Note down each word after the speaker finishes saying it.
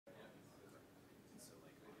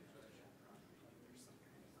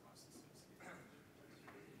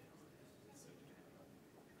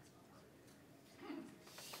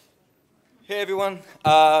Hey everyone,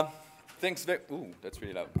 thanks very, ooh, that's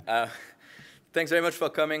really loud. Thanks very much for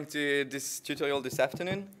coming to this tutorial this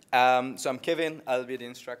afternoon. So I'm Kevin, I'll be the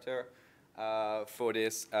instructor for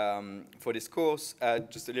this course.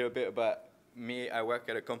 Just a little bit about me, I work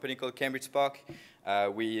at a company called Cambridge Spark.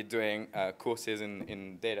 We're doing courses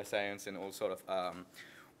in data science and all sort of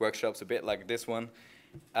workshops, a bit like this one.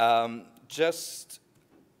 Just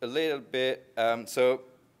a little bit, so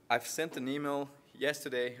I've sent an email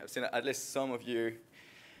yesterday. I've seen at least some of you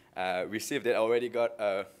received it. I already got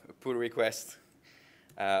a pull request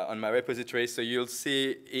on my repository. So you'll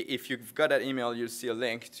see, if you've got that email, you'll see a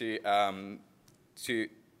link to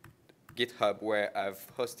GitHub where I've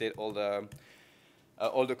hosted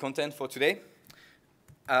all the content for today.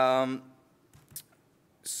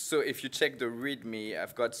 So if you check the README,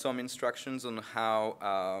 I've got some instructions on how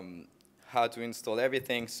to install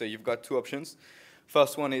everything. So you've got two options.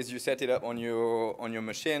 First one is you set it up on your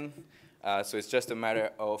machine. So it's just a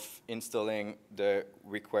matter of installing the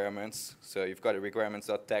requirements. So you've got a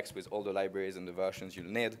requirements.txt with all the libraries and the versions you'll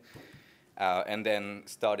need. And then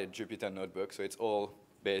started Jupyter Notebook. So it's all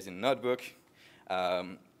based in Notebook.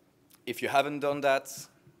 If you haven't done that,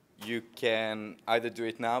 you can either do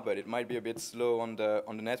it now, but it might be a bit slow on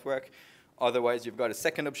the network. Otherwise, you've got a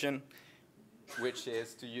second option, which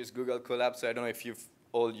is to use Google Colab. So I don't know if you've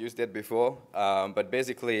all used it before, but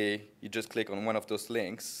basically, you just click on one of those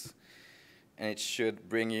links, and it should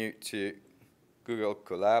bring you to Google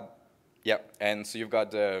Colab. Yep, and so you've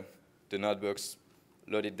got the notebooks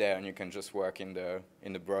loaded there, and you can just work in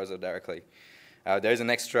the browser directly. There is an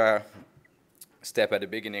extra step at the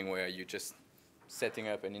beginning where you're just setting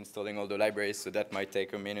up and installing all the libraries, so that might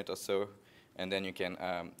take a minute or so, and then you can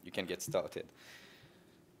get started.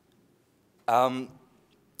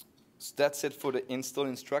 So that's it for the install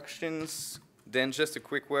instructions. Then just a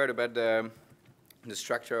quick word about the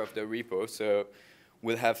structure of the repo. So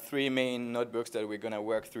we'll have three main notebooks that we're going to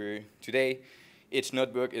work through today. Each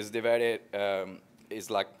notebook is divided,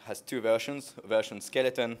 has two versions. A version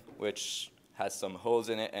skeleton, which has some holes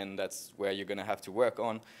in it, and that's where you're going to have to work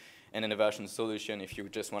on. And then a version solution, if you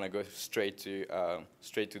just want to go straight to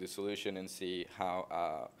the solution and see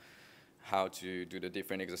how to do the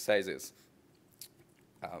different exercises.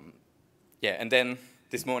 Yeah, and then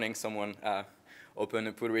this morning someone opened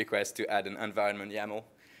a pull request to add an environment YAML.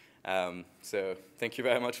 So thank you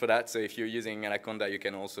very much for that. So if you're using Anaconda, you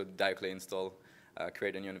can also directly install,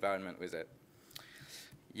 create a new environment with it.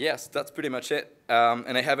 Yes, that's pretty much it.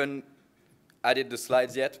 And I haven't added the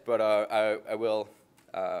slides yet, but I will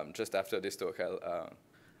just after this talk.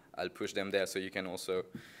 I'll push them there so you can also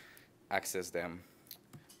access them.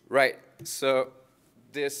 Right. So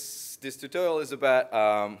this tutorial is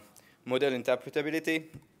about model interpretability.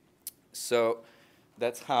 So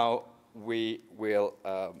that's how we will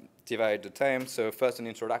divide the time. So first an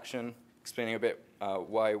introduction, explaining a bit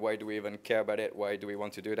why do we even care about it, why do we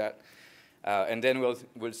want to do that. And then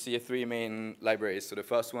we'll see three main libraries. So the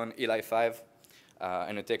first one, Eli5,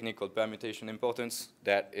 and a technique called permutation importance.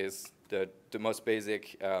 That is the most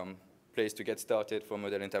basic place to get started for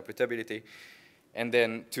model interpretability. And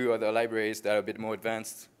then two other libraries that are a bit more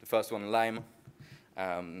advanced. The first one, Lime,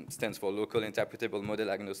 stands for Local Interpretable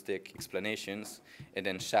Model-Agnostic Explanations. And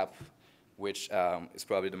then SHAP, which is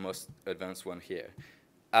probably the most advanced one here.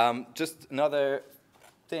 Just another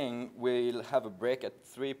thing, we'll have a break at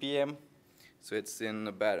 3 p.m. So it's in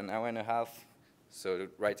about an hour and a half, so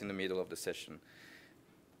right in the middle of the session.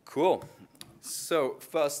 Cool. So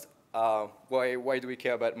first, why do we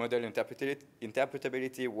care about model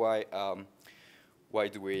interpretability? Why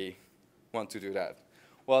do we want to do that?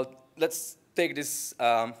 Well, let's take this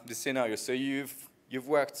scenario. So you've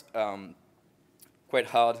worked quite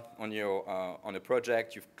hard on a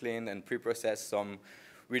project. You've cleaned and pre-processed some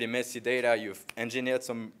really messy data. You've engineered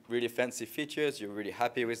some really fancy features. You're really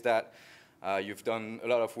happy with that. You've done a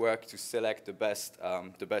lot of work to select the best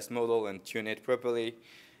model and tune it properly.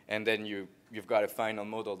 And then you've got a final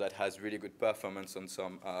model that has really good performance on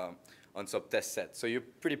some test sets. So you're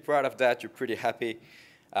pretty proud of that. You're pretty happy.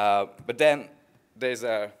 But then there's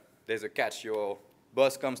a catch. Your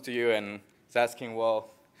boss comes to you and is asking, well,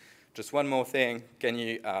 just one more thing. Can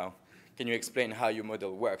you explain how your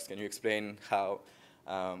model works? Can you explain how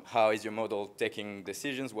is your model taking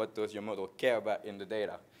decisions? What does your model care about in the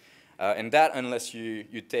data? And that, unless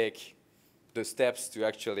you take the steps to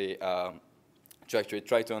actually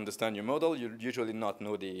try to understand your model, you'll usually not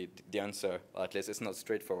know the answer, or at least it's not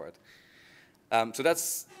straightforward. So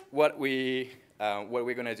that's what we're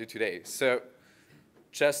going to do today. So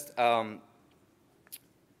just a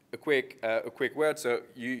quick word. So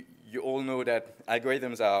you all know that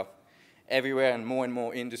algorithms are everywhere, and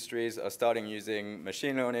more industries are starting using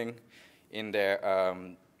machine learning in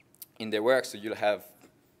their work. So you'll have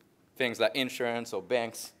things like insurance or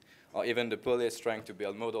banks or even the police trying to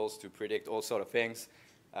build models to predict all sort of things.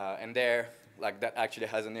 And there, like, that actually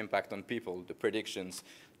has an impact on people, the predictions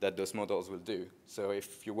that those models will do. So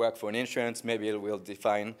if you work for an insurance, maybe it will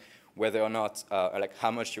define whether or not, like,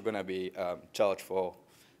 how much you're going to be charged for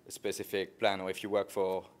a specific plan. Or if you work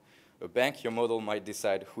for a bank, your model might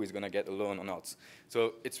decide who is going to get a loan or not.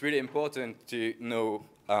 So it's really important to know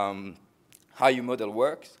how your model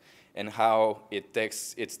works and how it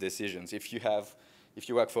takes its decisions. If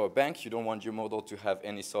you work for a bank, you don't want your model to have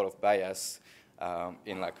any sort of bias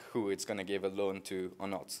in, like, who it's going to give a loan to or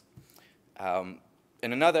not. And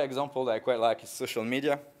another example that I quite like is social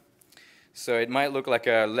media. So it might look like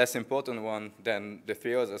a less important one than the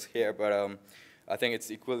three others here, but I think it's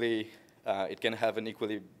equally, it can have an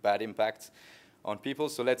equally bad impact on people.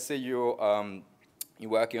 So let's say you're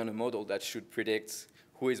working on a model that should predict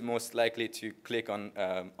who is most likely to click on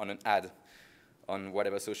an ad on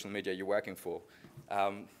whatever social media you're working for.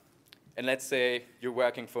 And let's say you're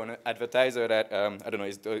working for an advertiser that, I don't know,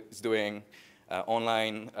 is doing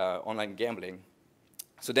online gambling.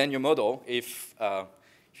 So then your model, if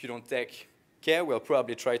you don't take care, will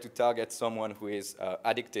probably try to target someone who is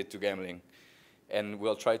addicted to gambling. And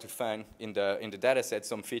we'll try to find in the data set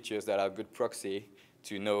some features that are a good proxy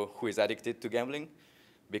to know who is addicted to gambling,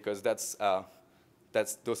 because those are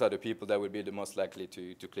the people that would be the most likely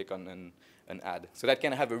to click on an ad. So that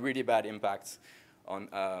can have a really bad impact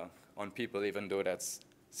on people, even though that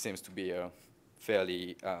seems to be a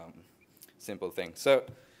fairly simple thing. So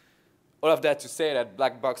all of that to say that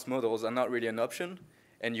black box models are not really an option,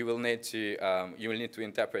 and you will need to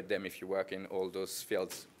interpret them if you work in all those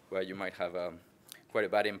fields where you might have quite a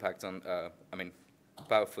bad impact on,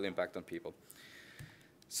 powerful impact on people.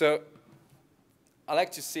 So I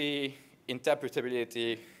like to see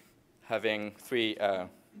interpretability having three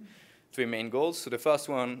main goals. So the first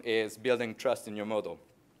one is building trust in your model.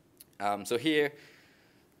 So here,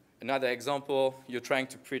 another example, you're trying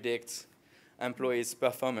to predict employees'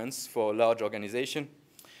 performance for a large organization.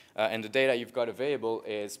 And the data you've got available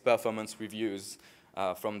is performance reviews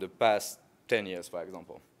from the past 10 years, for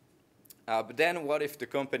example. But then what if the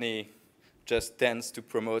company just tends to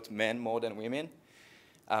promote men more than women?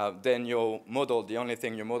 Then your model, the only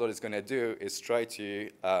thing your model is going to do is try to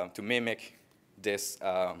mimic this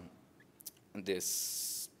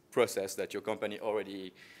process that your company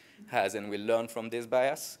already has, and will learn from this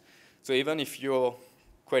bias. So even if you're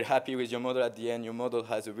quite happy with your model at the end, your model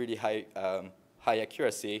has a really high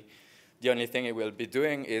accuracy, the only thing it will be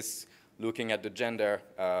doing is looking at the gender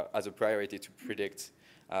as a priority to predict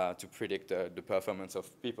the performance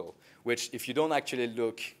of people, which if you don't actually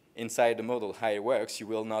look inside the model how it works, you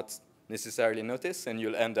will not necessarily notice, and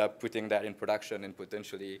you'll end up putting that in production and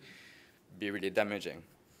potentially be really damaging.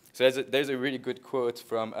 So there's a really good quote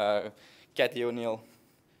from Cathy O'Neill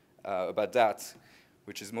about that,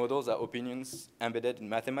 which is models are opinions embedded in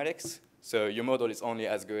mathematics. So your model is only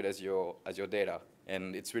as good as your data,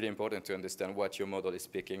 and it's really important to understand what your model is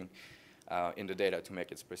picking in the data to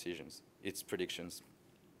make its predictions.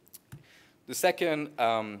 The second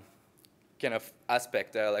kind of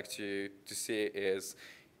aspect that I like to see is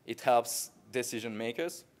it helps decision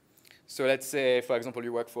makers. So let's say, for example,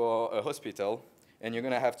 you work for a hospital, and you're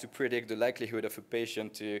going to have to predict the likelihood of a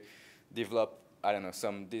patient to develop, I don't know,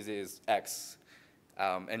 some disease X.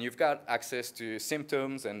 And you've got access to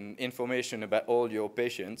symptoms and information about all your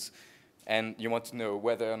patients, and you want to know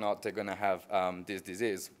whether or not they're going to have this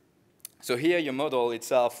disease. So here, your model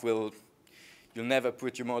itself you'll never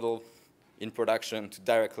put your model in production to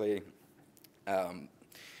directly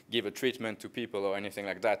give a treatment to people or anything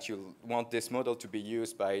like that. You'll want this model to be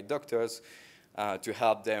used by doctors to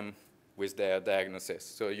help them with their diagnosis.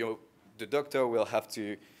 So the doctor will have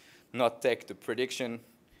to not take the prediction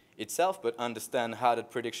itself, but understand how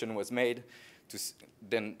that prediction was made, to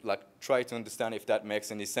then try to understand if that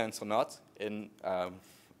makes any sense or not, and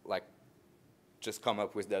just come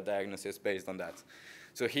up with their diagnosis based on that.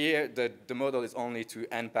 So here, the model is only to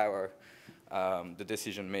empower the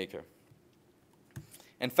decision maker.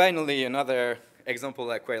 And finally, another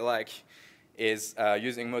example I quite like is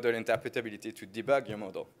using model interpretability to debug your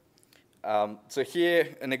model. So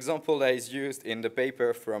here, an example that is used in the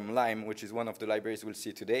paper from Lime, which is one of the libraries we'll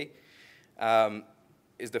see today,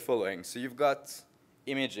 is the following. So you've got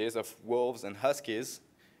images of wolves and huskies,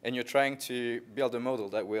 and you're trying to build a model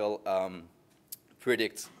that will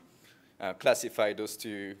classify those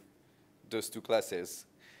two classes.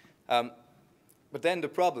 But then the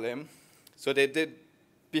problem, so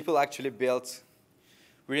people actually built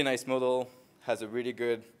really nice model, has a really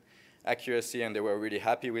good accuracy, and they were really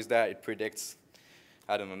happy with that. It predicts,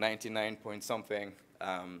 I don't know, 99 point something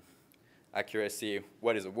accuracy.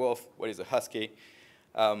 What is a wolf? What is a husky?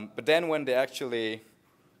 But then when they actually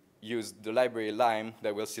use the library Lime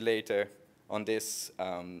that we'll see later on this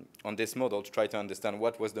model to try to understand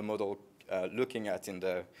what was the model looking at in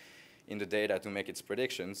the data to make its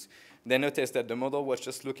predictions, they noticed that the model was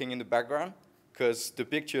just looking in the background because the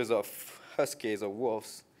pictures of huskies or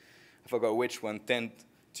wolves, I forgot which one, tend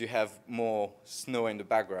to have more snow in the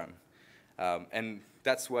background. And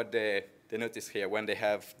that's what they notice here. When they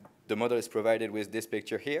have the model is provided with this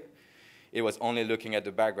picture here, it was only looking at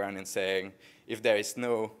the background and saying, if there is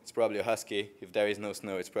snow, it's probably a husky. If there is no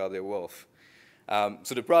snow, it's probably a wolf.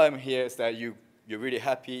 So the problem here is that you're really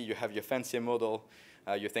happy, you have your fancy model,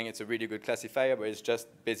 you think it's a really good classifier, but it's just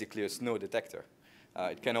basically a snow detector.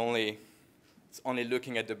 It's only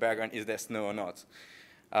looking at the background, is there snow or not?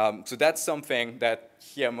 So that's something that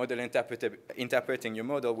here, model interpreting your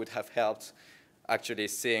model would have helped actually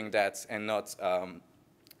seeing that and not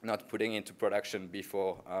putting into production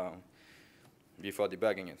before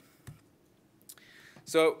debugging it.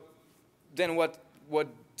 So then what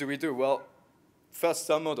do we do? Well, first,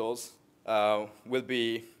 some models will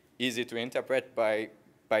be easy to interpret by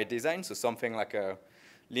design. So something like a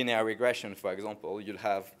linear regression, for example, you'll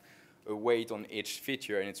have a weight on each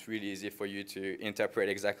feature, and it's really easy for you to interpret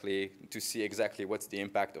exactly, to see exactly what's the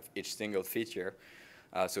impact of each single feature.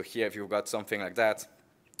 So here, if you've got something like that,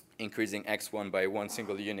 increasing x1 by 1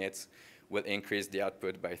 single unit will increase the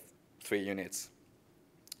output by 3 units.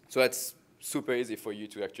 So it's super easy for you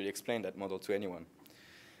to actually explain that model to anyone.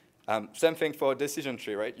 Same thing for decision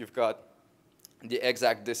tree, right? You've got the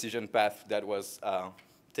exact decision path that was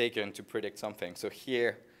taken to predict something. So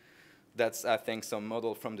here, that's, I think, some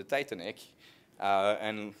model from the Titanic.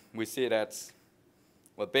 And we see that,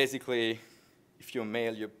 well, basically, if you're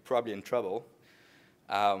male, you're probably in trouble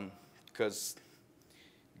because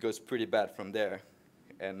it goes pretty bad from there,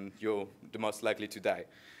 and you're the most likely to die.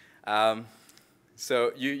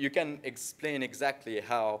 So you can explain exactly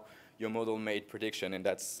how your model made prediction, and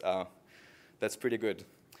that's pretty good.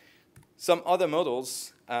 Some other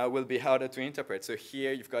models will be harder to interpret. So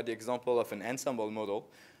here you've got the example of an ensemble model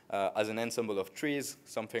as an ensemble of trees,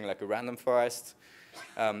 something like a random forest.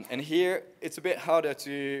 And here it's a bit harder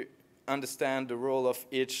to understand the role of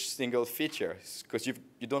each single feature because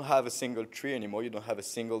you don't have a single tree anymore. You don't have a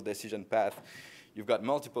single decision path. You've got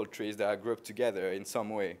multiple trees that are grouped together in some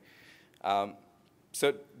way.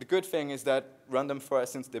 So the good thing is that random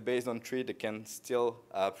forests, since they're based on tree, they can still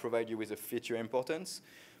provide you with a feature importance.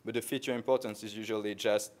 But the feature importance is usually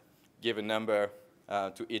just give a number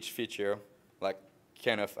to each feature, like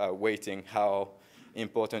kind of weighting how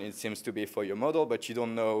important it seems to be for your model, but you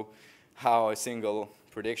don't know how a single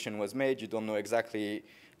prediction was made. You don't know exactly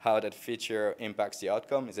how that feature impacts the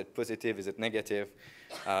outcome. Is it positive? Is it negative?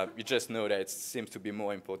 You just know that it seems to be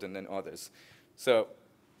more important than others. So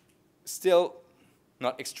still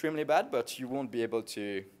not extremely bad, but you won't be able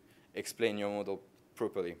to explain your model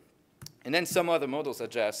properly. And then some other models are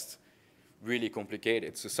just really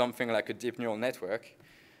complicated. So something like a deep neural network,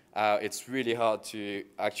 it's really hard to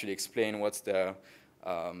actually explain what's the,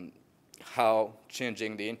 how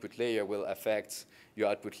changing the input layer will affect your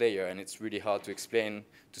output layer. And it's really hard to explain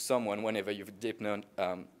to someone whenever your deep neural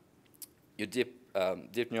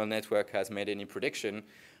network has made any prediction,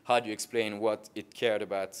 how do you explain what it cared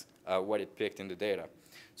about, what it picked in the data.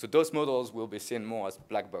 So those models will be seen more as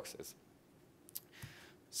black boxes.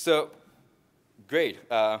 So great,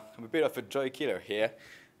 I'm a bit of a joy killer here.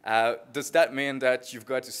 Does that mean that you've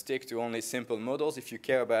got to stick to only simple models if you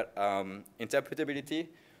care about interpretability?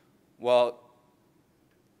 Well,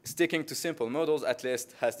 sticking to simple models at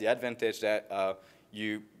least has the advantage that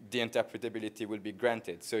the interpretability will be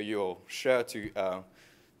granted. So you're sure to,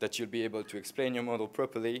 that you'll be able to explain your model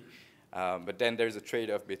properly, but then there's a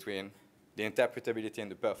trade-off between the interpretability and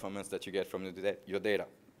the performance that you get from your data.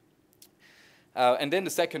 And then the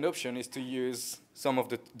second option is to use some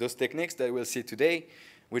of those techniques that we'll see today,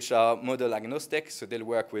 which are model-agnostic. So they'll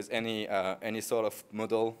work with any sort of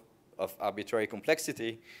model of arbitrary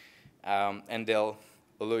complexity, and they'll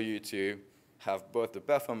allow you to have both the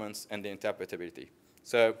performance and the interpretability.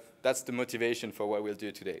 So that's the motivation for what we'll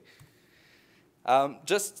do today.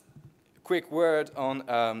 Just a quick word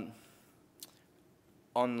on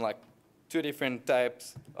like 2 different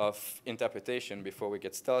types of interpretation before we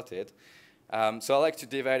get started. So I like to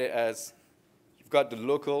divide it as, you've got the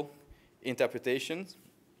local interpretations.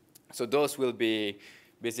 So those will be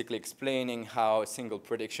basically explaining how a single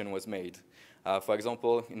prediction was made. For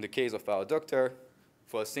example, in the case of our doctor,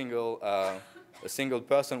 for a single a single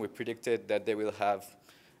person, we predicted that they will have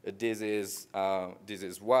a disease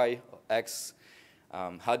Y or X.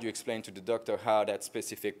 How do you explain to the doctor how that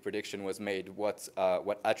specific prediction was made? What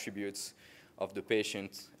attributes of the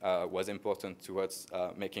patient was important towards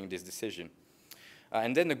making this decision?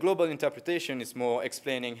 And then the global interpretation is more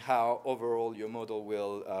explaining how overall your model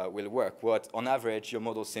will work, what on average your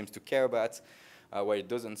model seems to care about, what it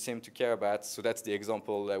doesn't seem to care about. So that's the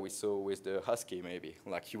example that we saw with the husky maybe.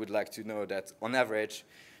 Like you would like to know that on average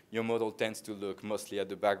your model tends to look mostly at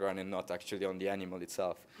the background and not actually on the animal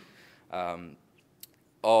itself.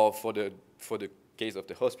 Or for the case of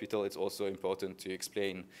the hospital, it's also important to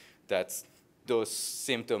explain that those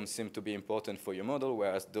symptoms seem to be important for your model,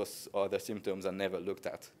 whereas those other symptoms are never looked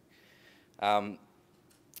at.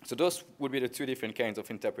 So those would be the two different kinds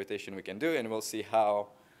of interpretation we can do, and we'll see how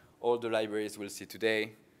all the libraries we'll see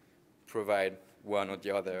today provide one or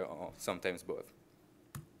the other, or sometimes both.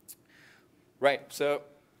 Right, so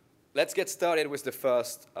let's get started with the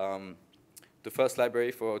first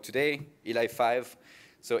library for today, Eli5.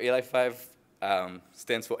 So Eli5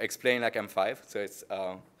 stands for Explain Like I'm 5. So it's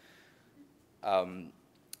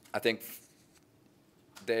I think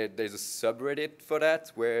there's a subreddit for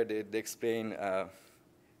that where they explain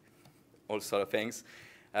all sort of things.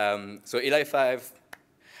 So Eli5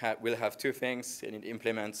 will have two things, and it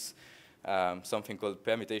implements something called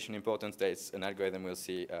permutation importance. That is an algorithm we'll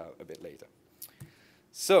see a bit later.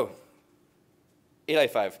 So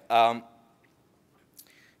Eli5.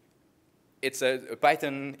 It's a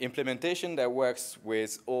Python implementation that works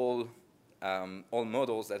with all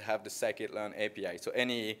models that have the scikit-learn API. So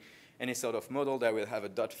any sort of model that will have a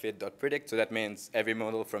 .fit.predict. So that means every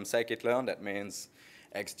model from scikit-learn. That means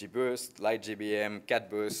XGBoost, LightGBM,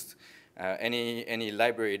 CatBoost, any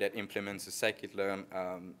library that implements a scikit-learn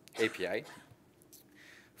API.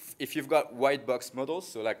 If you've got white box models,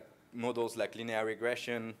 so like models like linear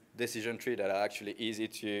regression, decision tree that are actually easy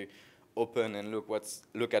to open and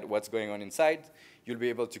look at what's going on inside, you'll be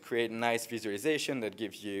able to create nice visualization that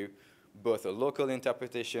gives you both a local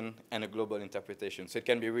interpretation and a global interpretation. So it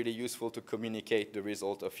can be really useful to communicate the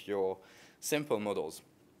result of your simple models.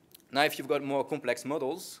 Now, if you've got more complex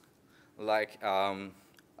models, like,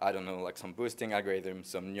 I don't know, like some boosting algorithms,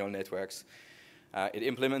 some neural networks, it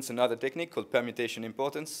implements another technique called permutation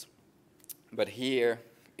importance. But here,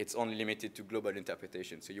 it's only limited to global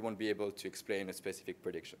interpretation. So you won't be able to explain a specific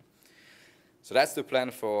prediction. So that's the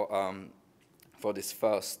plan for this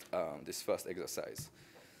first exercise.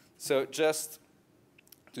 So just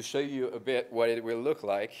to show you a bit what it will look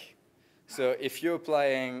like. So if you're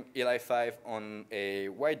applying Eli5 on a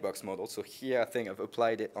white box model, so here I think I've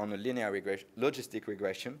applied it on a linear regression, logistic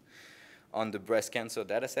regression on the breast cancer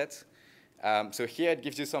dataset. So here it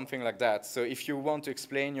gives you something like that. So if you want to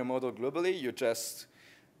explain your model globally, you're just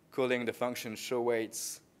calling the function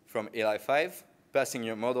showWeights from Eli5, passing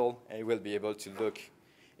your model, and it will be able to look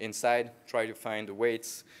inside, try to find the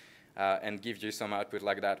weights, and give you some output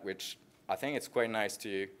like that, which I think it's quite nice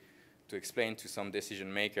to explain to some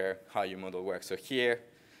decision maker how your model works. So here,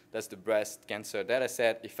 that's the breast cancer data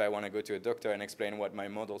set. If I want to go to a doctor and explain what my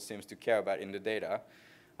model seems to care about in the data,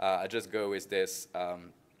 I just go with this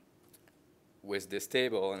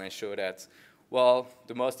table, and I show that, well,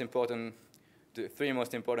 the three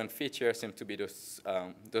most important features seem to be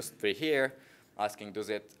those three here, asking does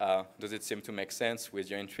it seem to make sense with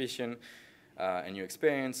your intuition and your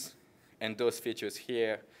experience, and those features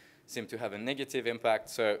here seem to have a negative impact.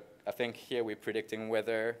 So I think here we're predicting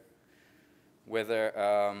whether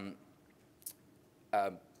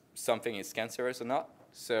something is cancerous or not.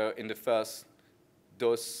 So in the first,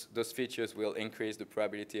 those features will increase the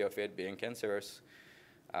probability of it being cancerous.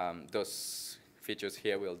 Those features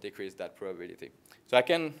here will decrease that probability. So I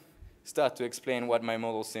can start to explain what my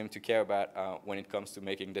models seem to care about when it comes to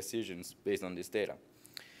making decisions based on this data.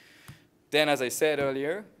 Then, as I said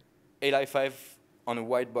earlier, Eli5 on a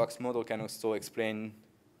white box model can also explain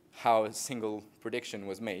how a single prediction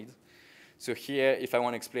was made. So here, if I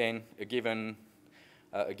want to explain a given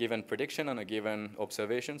prediction on a given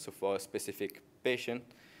observation, so for a specific patient,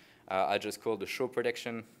 I just call the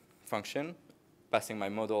showPrediction function, passing my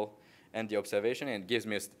model and the observation, and it gives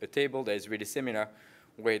me a table that is really similar,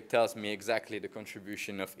 where it tells me exactly the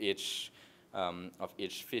contribution of each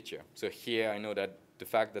feature. So here I know that the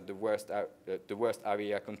fact that the worst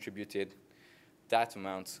area contributed that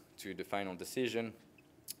amount to the final decision,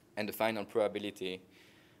 and the final probability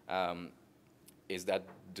is that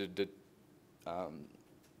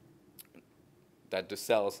that the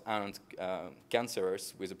cells aren't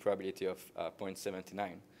cancerous with a probability of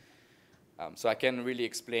 0.79. So I can really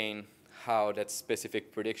explain how that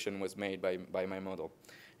specific prediction was made by my model.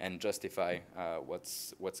 and justify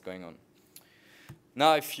what's going on.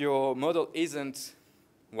 Now, if your model isn't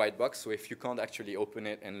white box, so if you can't actually open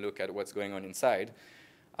it and look at what's going on inside,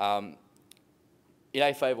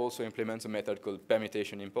 Eli5 also implements a method called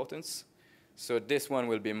permutation importance. So this one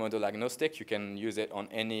will be model agnostic. You can use it on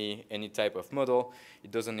any type of model.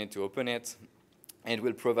 It doesn't need to open it. And it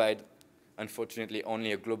will provide, unfortunately,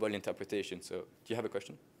 only a global interpretation. So do you have a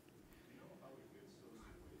question? Do you know how it gets those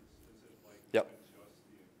weights? Does it like adjust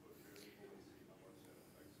the input variable and see how much that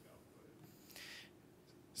affects the output?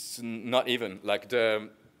 So not even.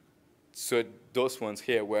 So those ones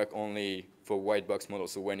here work only for white box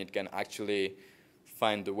models. So when it can actually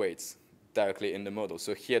find the weights directly in the model.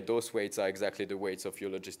 So here, those weights are exactly the weights of your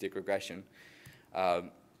logistic regression.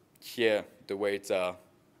 Here, the weights are,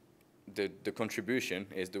 the contribution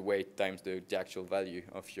is the weight times the actual value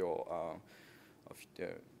of your,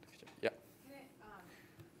 yeah? Can it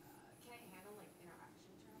handle like interaction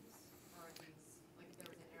terms? Or are these, like if there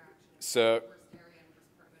was an interaction in So, first area and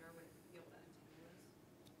first perimeter, would it be able to attenuate?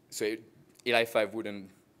 so Eli5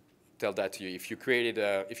 wouldn't tell that to you. If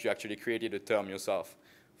you actually created a term yourself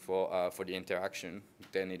for the interaction,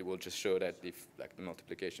 then it will just show that if like the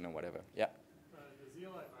multiplication or whatever. Yeah. Does the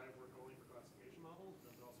Eli5 work only for classification models, or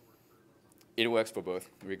does it also work for those? It works for both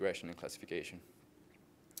regression and classification.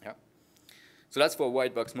 Yeah. So that's for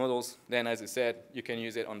white box models. Then, as I said, you can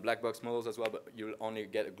use it on black box models as well, but you'll only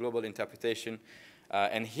get a global interpretation.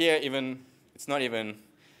 And here, it's not even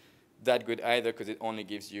that good either, because it only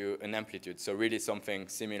gives you an amplitude. So really something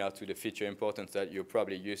similar to the feature importance that you're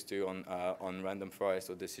probably used to on random forest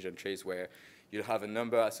or decision trees, where you'll have a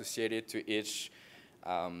number associated to each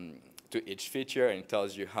feature, and it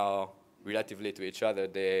tells you how relatively to each other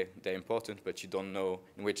they're important, but you don't know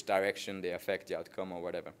in which direction they affect the outcome or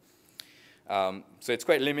whatever. So it's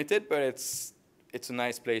quite limited, but it's a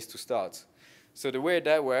nice place to start. So the way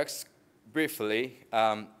that works, briefly,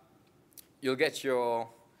 you'll get your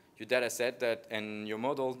data set and your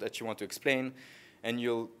model that you want to explain, and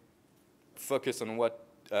you'll focus on what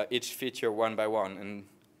each feature one by one. And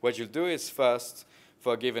what you'll do is first,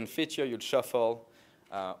 for a given feature, you'll shuffle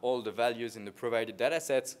all the values in the provided data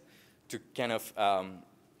set to kind of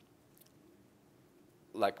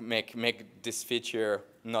like make this feature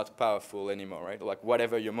not powerful anymore, right? Like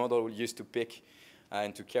whatever your model used to pick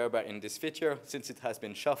and to care about in this feature, since it has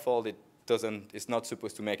been shuffled, it's not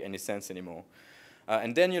supposed to make any sense anymore.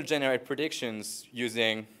 And then you'll generate predictions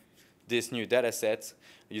using this new data set,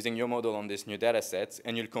 using your model on this new data set,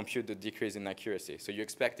 and you'll compute the decrease in accuracy. So you're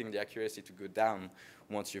expecting the accuracy to go down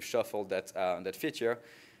once you've shuffled that feature,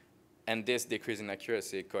 and this decrease in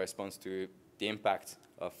accuracy corresponds to the impact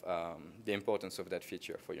of the importance of that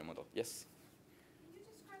feature for your model. Yes? Can you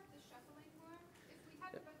describe the shuffling more? If we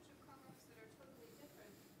had a bunch of columns that are totally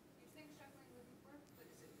different, you think shuffling wouldn't work, but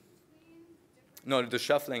is it between different? No, the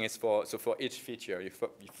shuffling is for each feature. You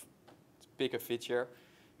pick a feature,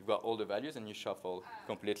 you've got all the values, and you shuffle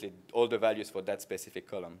completely all the values for that specific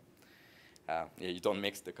column. Yeah, you don't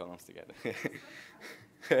mix the columns together.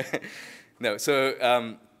 No,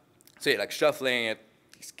 so yeah, like shuffling it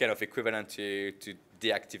is kind of equivalent to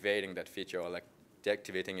deactivating that feature, or like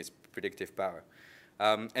deactivating its predictive power.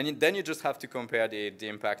 And then you just have to compare the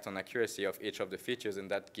impact on accuracy of each of the features, and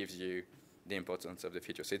that gives you the importance of the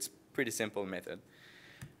feature. So it's a pretty simple method.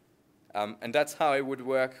 And that's how it would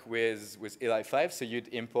work with Eli5. So you'd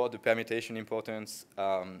import the permutation importance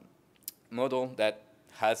model that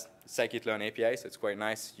has scikit-learn API, so it's quite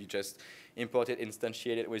nice. You just import it,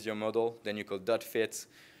 instantiate it with your model, then you call .fit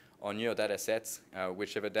on your data set,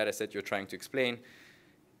 whichever data set you're trying to explain,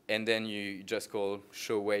 and then you just call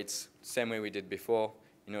show weights, same way we did before,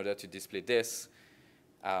 in order to display this.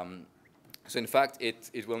 So in fact,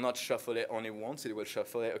 it will not shuffle it only once, it will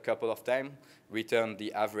shuffle it a couple of times, return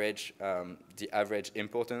the average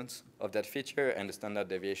importance of that feature and the standard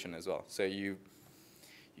deviation as well. So you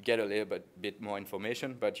get a little bit more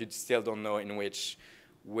information, but you still don't know in which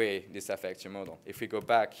way this affects your model. If we go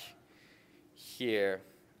back here,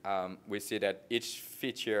 we see that each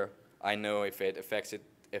feature, I know if it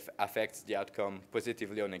affects the outcome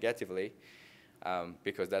positively or negatively,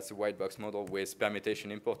 because that's a white box model with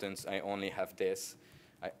permutation importance. I only have this,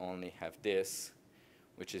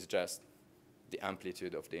 which is just the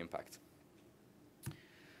amplitude of the impact.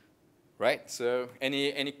 Right, so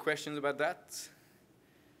any questions about that?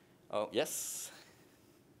 Oh, yes?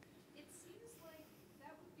 It seems like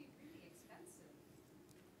that would be really expensive.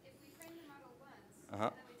 If we train the model once, and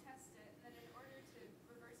then we test it, and then in order to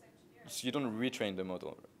reverse engineer it. So you don't retrain the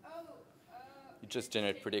model. You just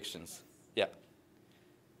generate predictions. Yeah.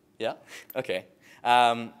 Yeah? Okay.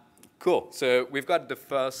 Cool. So we've got the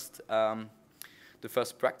first the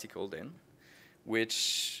first practical then,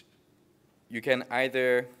 which you can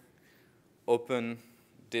either open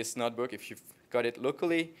this notebook if you've got it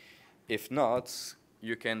locally. If not,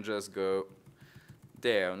 you can just go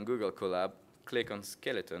there on Google Colab, click on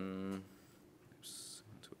skeleton, oops,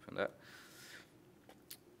 to open that,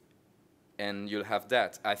 and you'll have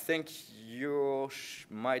that. I think yours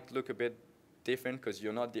might look a bit different because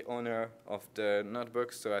you're not the owner of the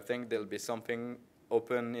notebook, so I think there'll be something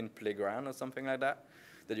open in Playground or something like that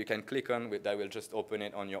that you can click on that will just open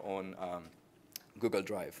it on your own Google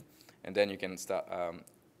Drive, and then you can start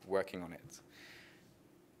working on it.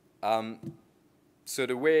 So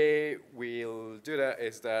the way we'll do that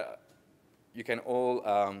is that you can all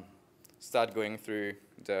start going through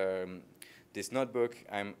this notebook.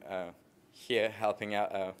 I'm here helping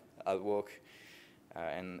out. I'll walk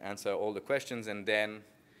and answer all the questions, and then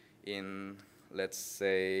in, let's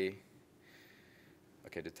say,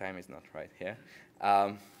 okay, the time is not right here.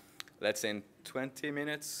 Let's say in 20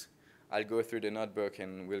 minutes, I'll go through the notebook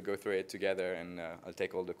and we'll go through it together, and I'll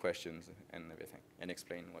take all the questions and everything and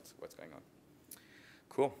explain what's going on.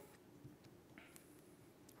 Cool.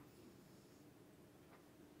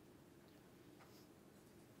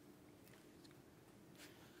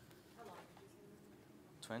 How long did you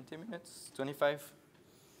say? 20 minutes, 25?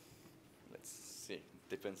 Let's see,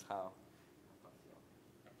 depends how.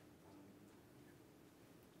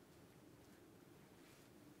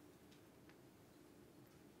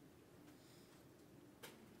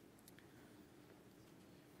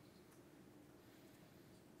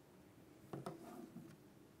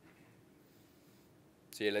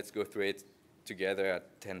 So yeah, let's go through it together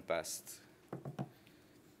at 10 past.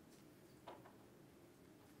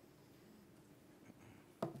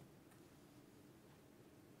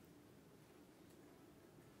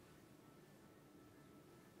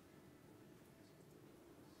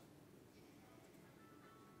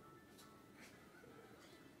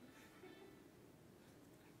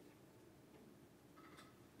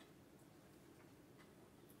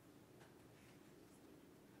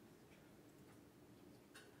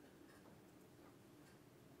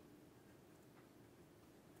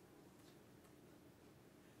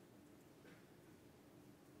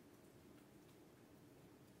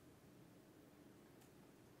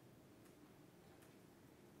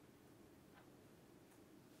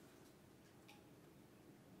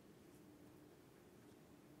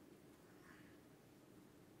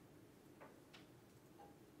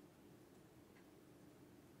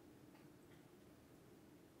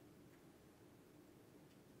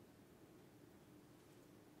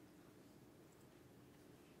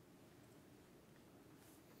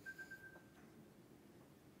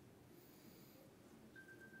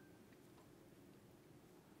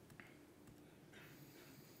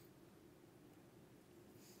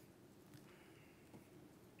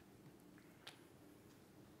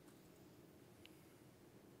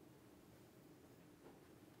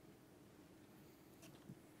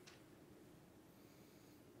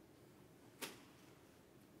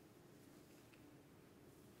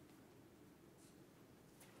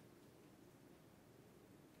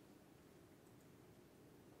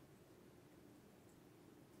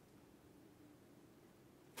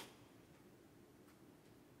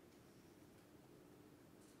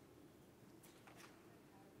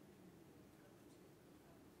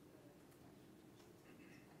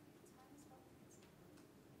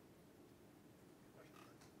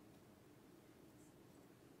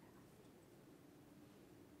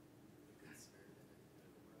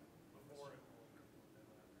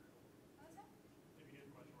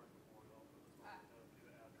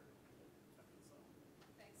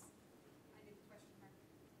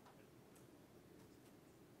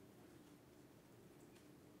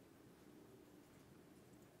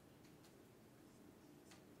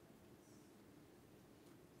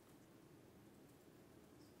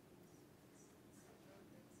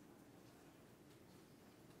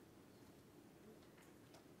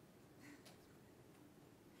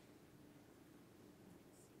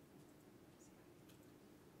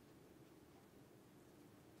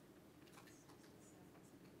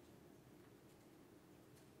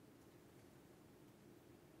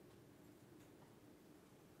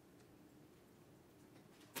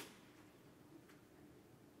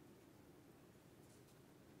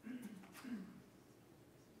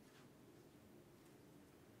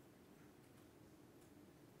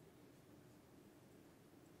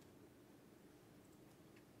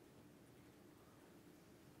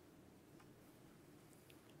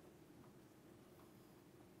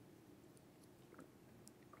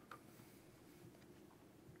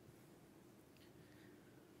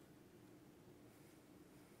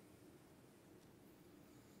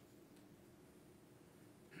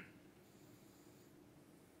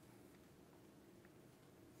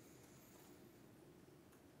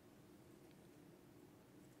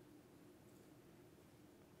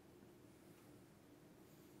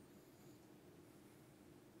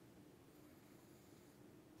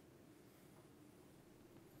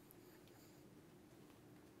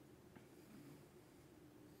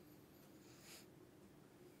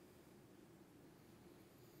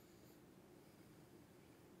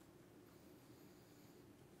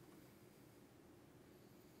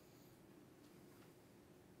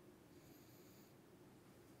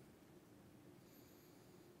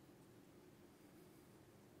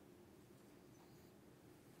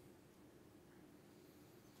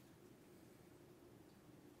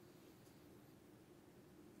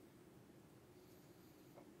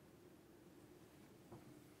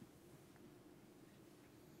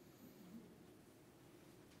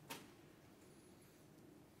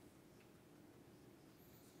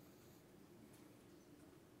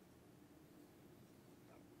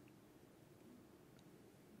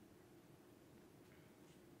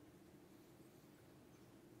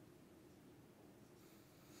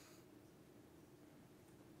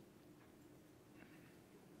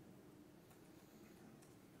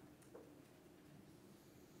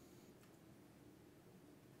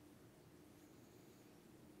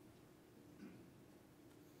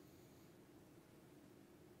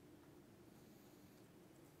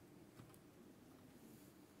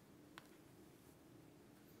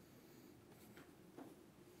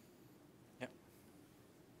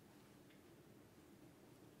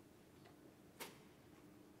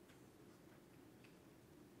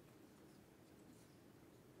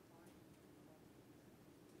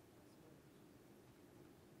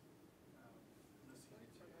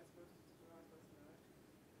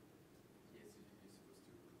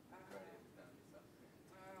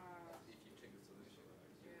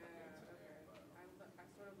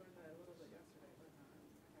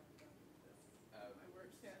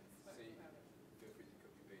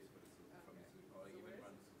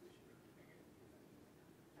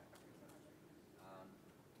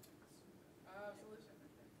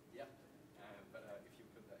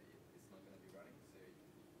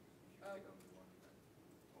 click on the one that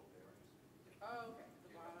all bearings. Oh, okay,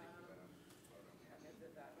 the You have to bottom. click on bottom, yeah. Okay,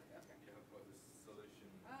 did that, okay. You have got the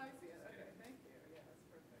solution. Oh, I see it, okay, scan. thank you, yeah, that's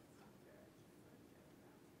perfect. Okay.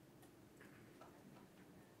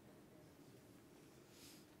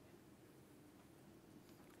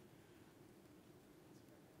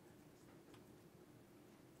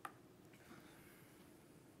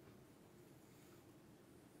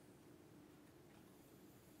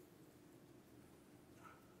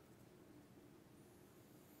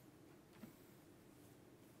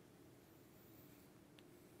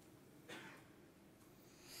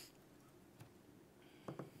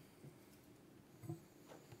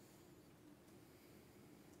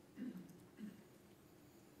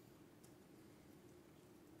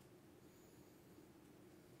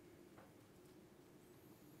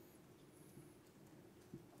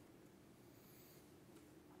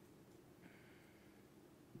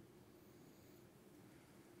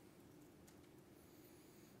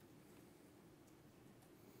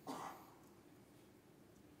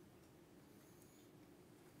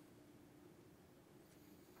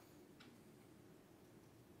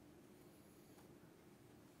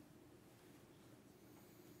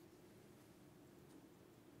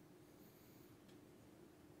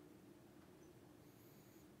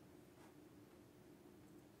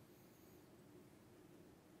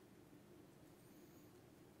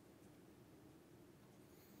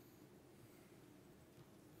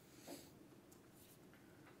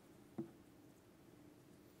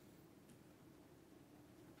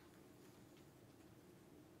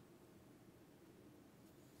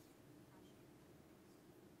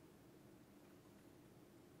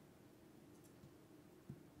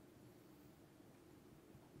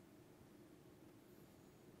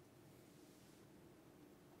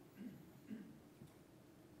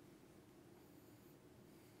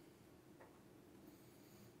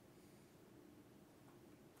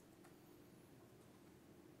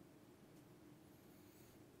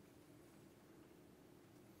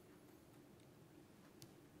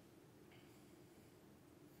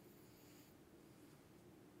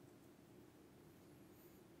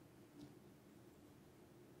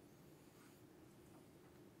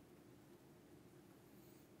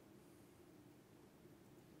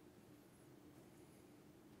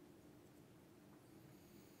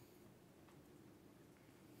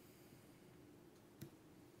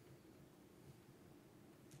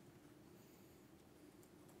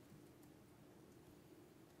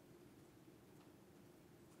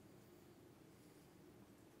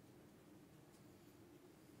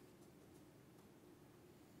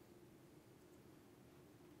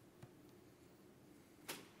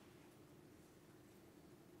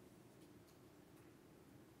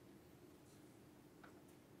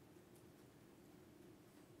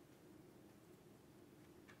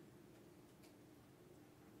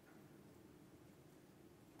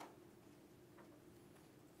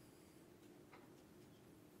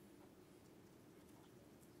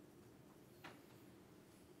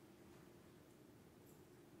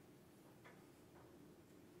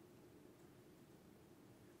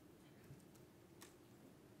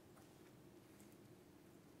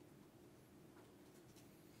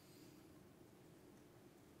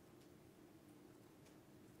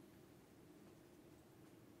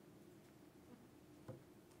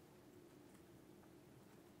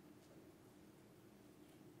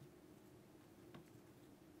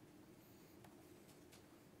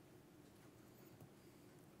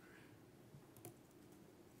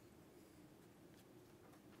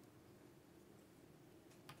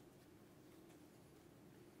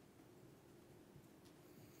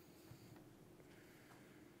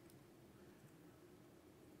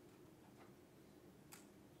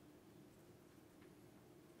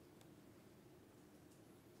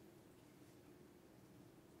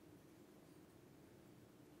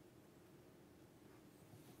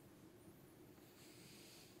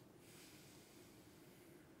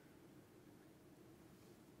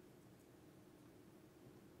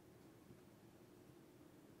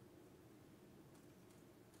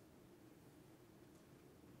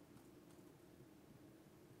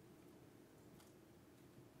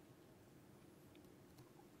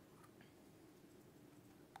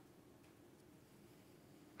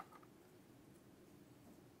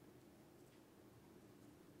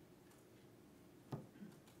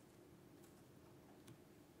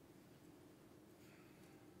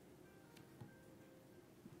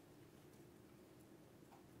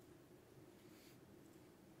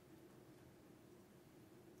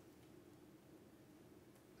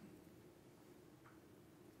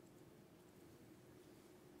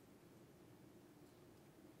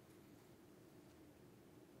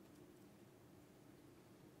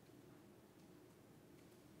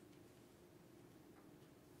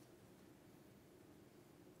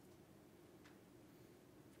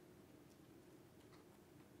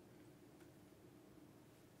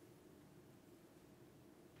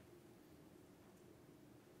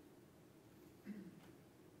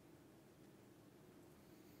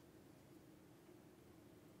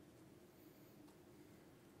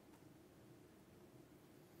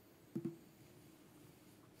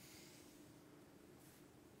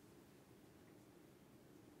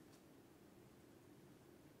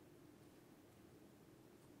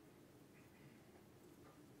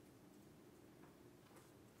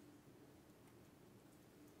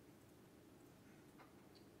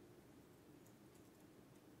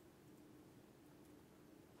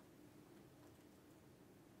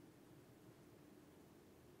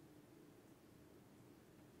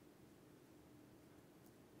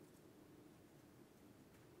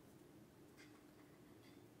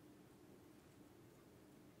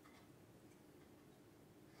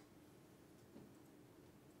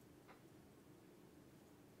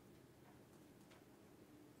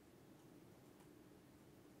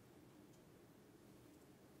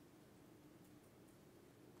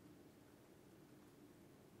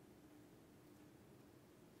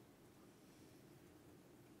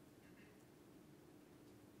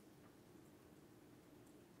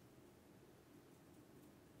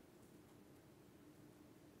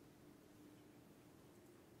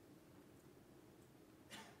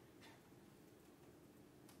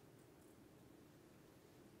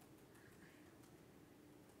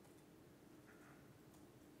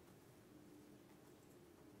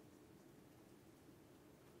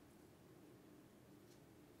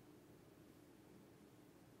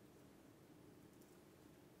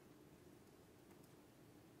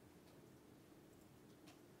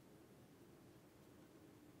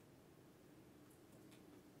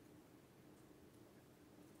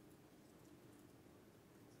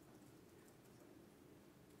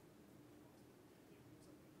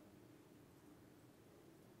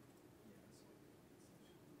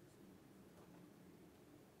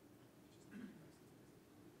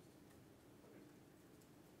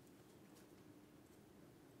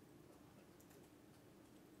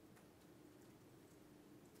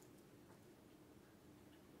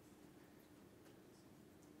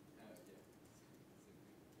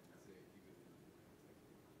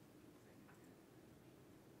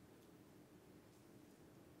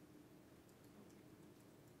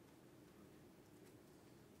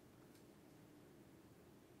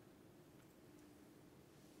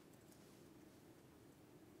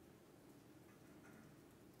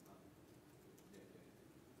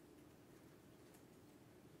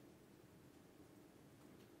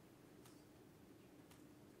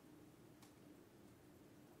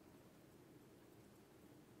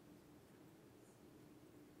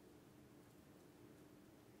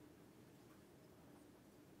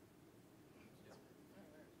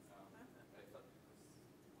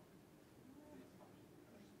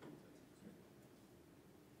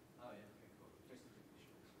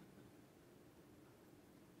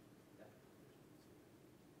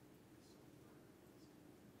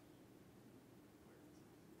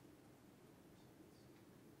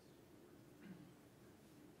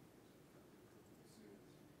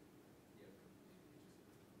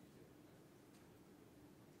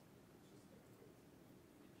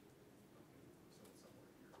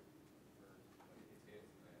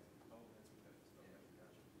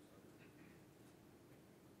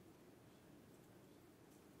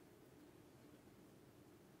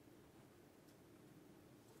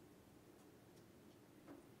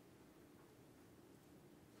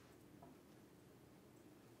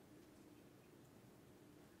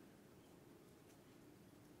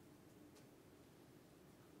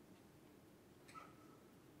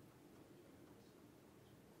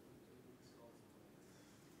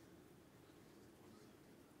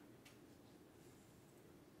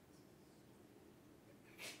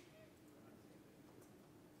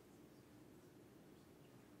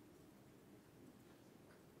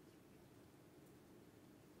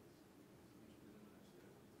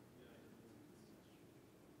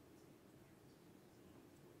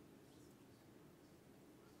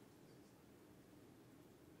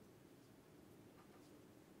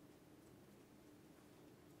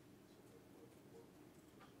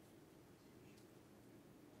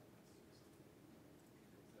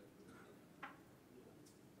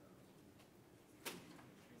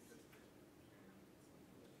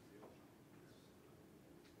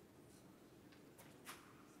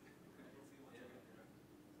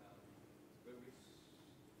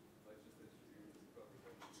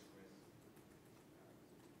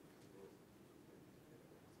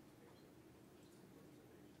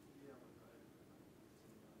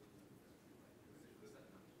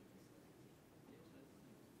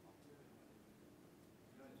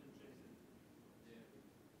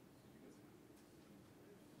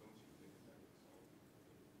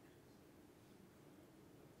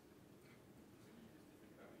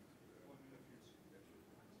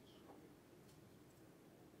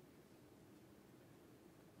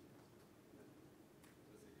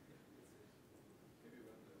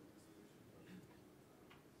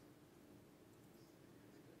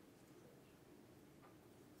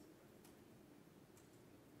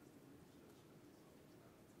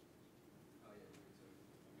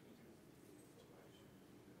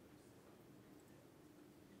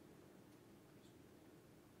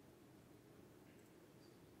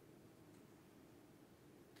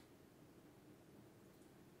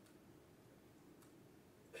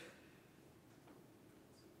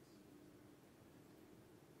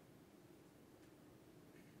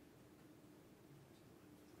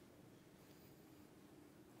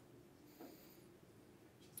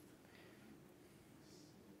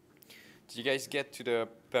 Did you guys get to the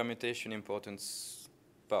permutation importance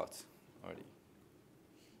part already?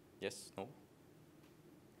 Yes? No?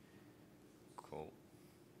 Cool.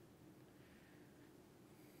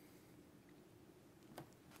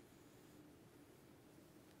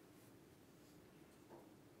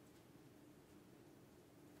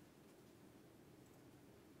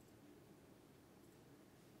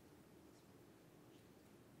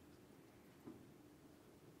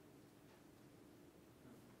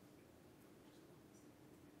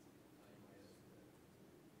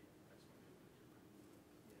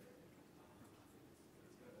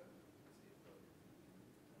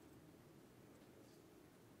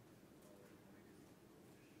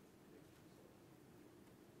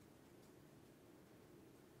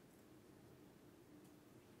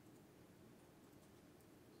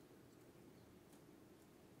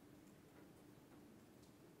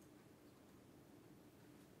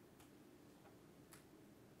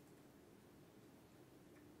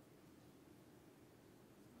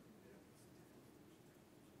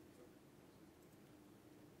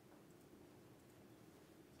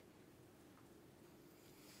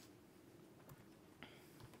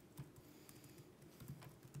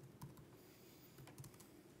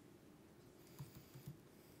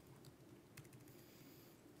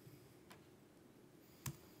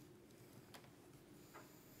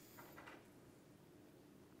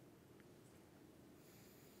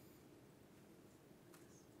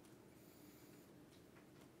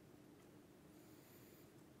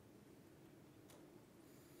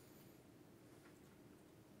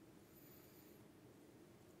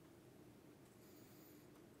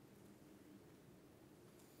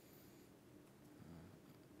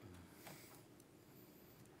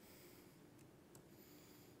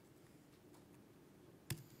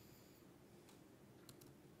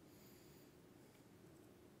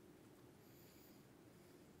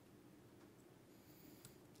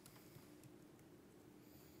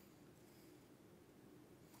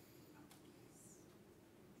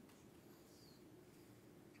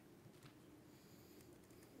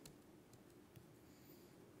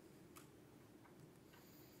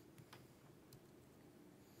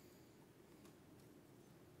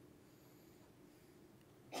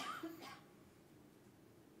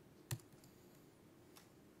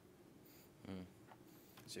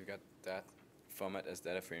 So you've got that format as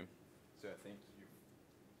data frame. So I think if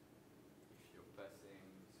you're passing,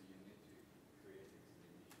 so you need to create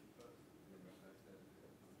explanation first, and then you pass that to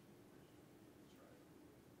that function.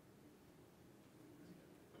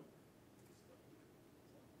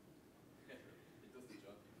 Let's try it. It does the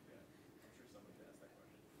job. Yeah. I'm sure someone can ask that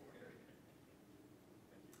question before. Thank you.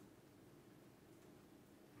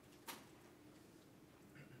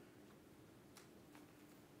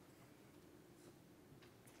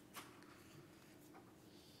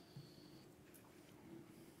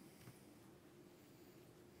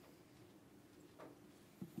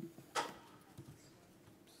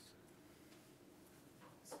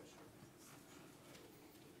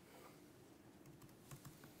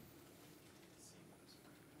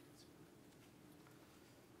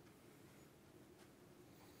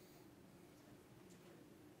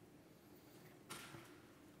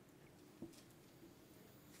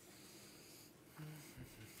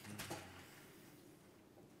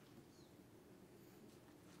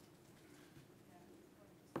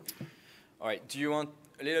 All right, do you want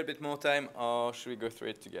a little bit more time, or should we go through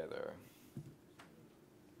it together?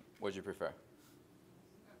 What do you prefer?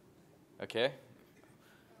 Okay.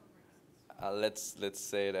 Let's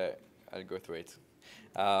say that I'll go through it.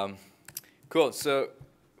 Cool. So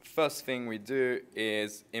first thing we do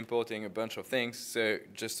is importing a bunch of things. So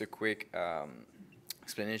just a quick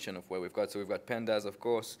explanation of what we've got. So we've got pandas, of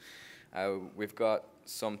course. We've got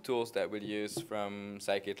some tools that we'll use from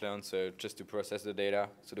scikit-learn, so just to process the data,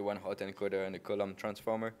 so the one-hot encoder and the column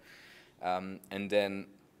transformer, and then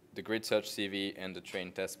the grid search CV and the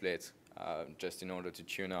train test plate, just in order to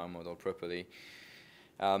tune our model properly.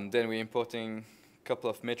 Then we're importing a couple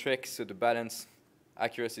of metrics, so the balance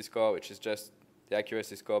accuracy score, which is just the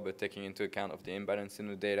accuracy score, but taking into account of the imbalance in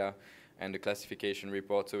the data, and the classification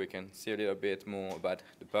report, so we can see a little bit more about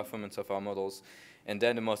the performance of our models. And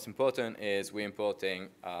then the most important is we're importing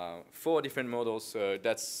 4 different models. So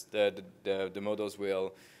that's the models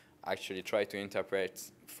we'll actually try to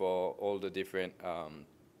interpret for all the different,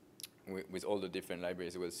 with all the different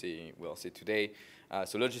libraries we'll see today.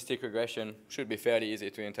 So logistic regression should be fairly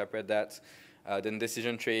easy to interpret that. Then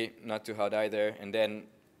decision tree, not too hard either. And then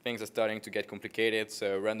things are starting to get complicated.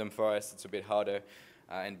 So random forest, it's a bit harder.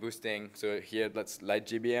 And boosting, so here that's light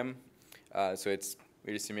GBM. So it's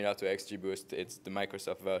really similar to XGBoost. It's the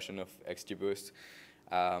Microsoft version of XGBoost.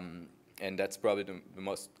 and that's probably the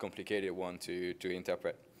most complicated one to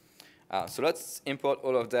interpret. So let's import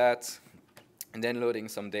all of that, and then loading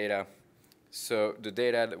some data. So the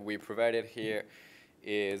data that we provided here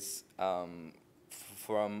is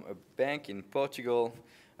from a bank in Portugal,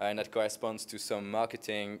 and that corresponds to some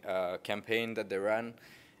marketing campaign that they ran,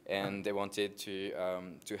 and they wanted to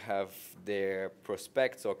have their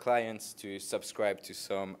prospects or clients to subscribe to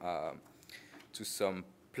some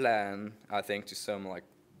plan, I think, to some like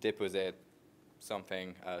deposit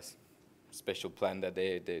something, special plan that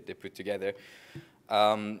they put together.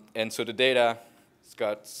 And so the data has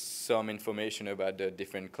got some information about the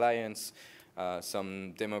different clients,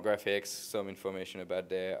 some demographics, some information about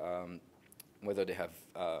their whether they have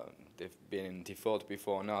they've been in default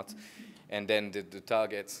before or not, and then the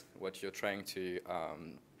target, what you're trying to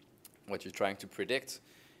predict,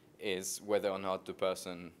 is whether or not the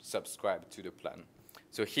person subscribed to the plan.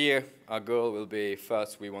 So here, our goal will be,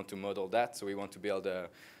 first, we want to model that. So we want to build a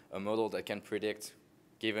model that can predict,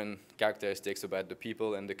 given characteristics about the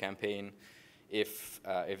people and the campaign, if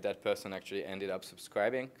that person actually ended up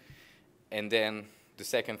subscribing. And then the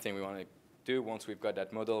second thing we want to do, once we've got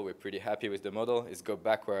that model, we're pretty happy with the model, is go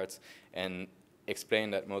backwards and explain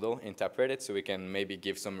that model, interpret it, so we can maybe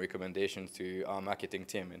give some recommendations to our marketing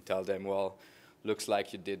team and tell them, well, looks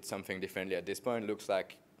like you did something differently at this point, looks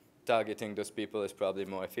like targeting those people is probably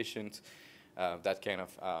more efficient, that kind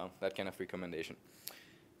of recommendation.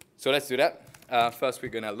 So let's do that. First, we're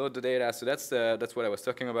going to load the data. So that's what I was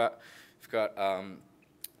talking about. We've got a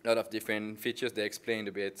lot of different features. They explained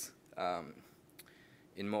a bit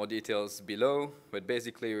in more details below. But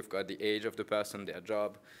basically, we've got the age of the person, their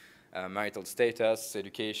job, marital status,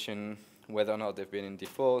 education, whether or not they've been in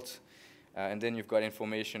default. And then you've got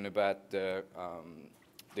information about the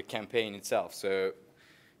campaign itself. So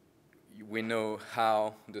we know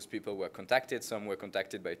how those people were contacted. Some were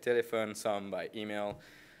contacted by telephone, some by email.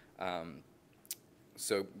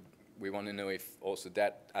 So we want to know if also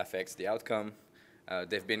that affects the outcome.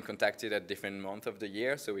 They've been contacted at different months of the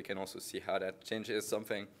year, so we can also see how that changes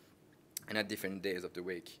something, and at different days of the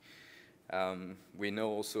week. We know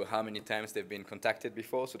also how many times they've been contacted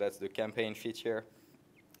before, so that's the campaign feature,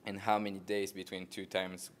 and how many days between 2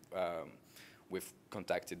 times we've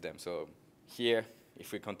contacted them. So here,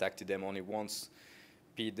 if we contacted them only once,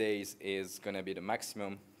 P days is going to be the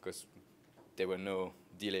maximum, because there were no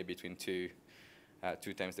delay between two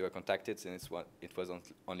times they were contacted, since it was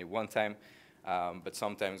only one time. But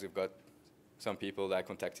sometimes we've got some people that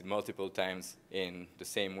contacted multiple times in the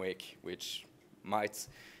same week, which might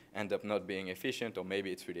end up not being efficient, or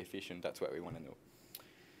maybe it's really efficient. That's what we want to know.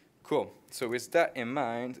 Cool. So with that in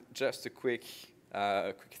mind, just a quick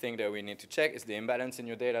thing that we need to check is the imbalance in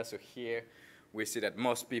your data. So here we see that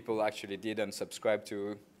most people actually didn't subscribe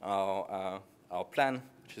to our plan,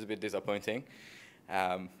 which is a bit disappointing.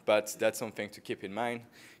 But that's something to keep in mind,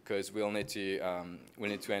 because we'll need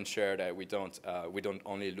to ensure that we don't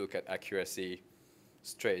only look at accuracy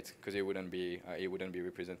straight, because it wouldn't be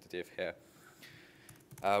representative here.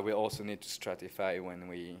 We also need to stratify when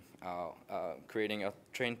we are creating a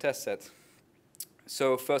trained test set.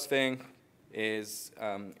 So first thing is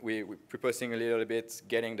we're proposing a little bit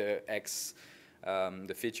getting the X,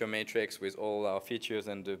 the feature matrix with all our features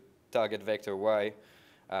and the target vector Y.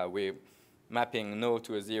 We're mapping no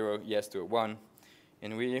to a 0, yes to a 1,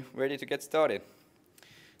 and we're ready to get started.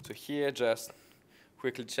 So here, just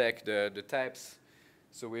quickly check the types.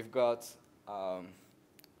 So we've got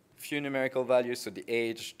few numerical values, so the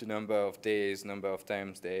age, the number of days, number of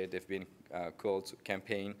times they've been called to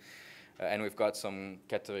campaign, and we've got some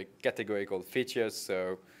categorical features,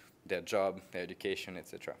 so their job, their education,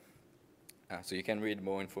 etc. So you can read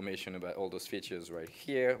more information about all those features right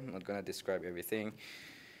here. I'm not going to describe everything.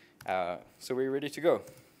 So we're ready to go.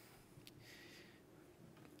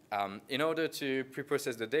 In order to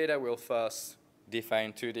preprocess the data, we'll first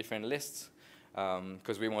define 2 different lists,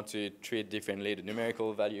 because we want to treat differently the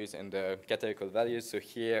numerical values and the categorical values. So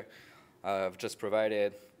here, I've just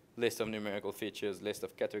provided list of numerical features, list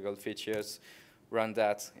of categorical features, run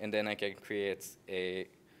that, and then I can create a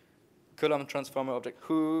column transformer object.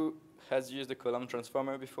 Who has used a column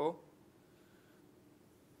transformer before?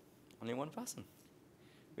 Only one person.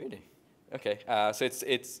 Really? Okay. So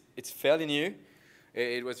it's fairly new.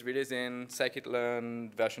 It was released in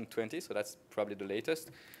scikit-learn version 20, so that's probably the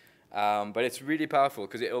latest. But it's really powerful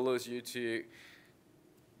because it allows you to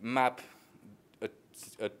map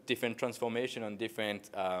a different transformation on different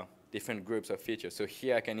groups of features. So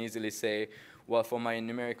here I can easily say, well, for my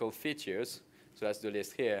numerical features, so that's the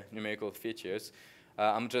list here, numerical features,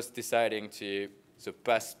 I'm just deciding to, so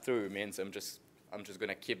pass through means I'm just going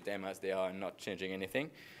to keep them as they are and not changing anything.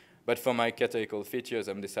 But for my categorical features,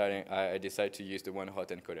 I decide to use the one-hot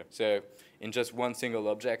encoder. So in just one single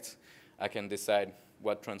object, I can decide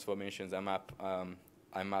what transformations I map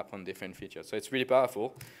on different features. So it's really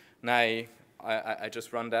powerful. Now I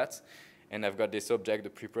just run that, and I've got this object, the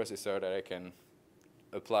preprocessor, that I can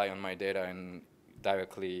apply on my data and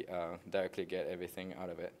directly get everything out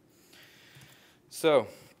of it. So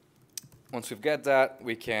once we've got that,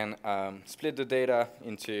 we can split the data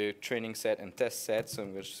into training set and test set. So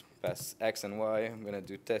I'm going to pass x and y. I'm going to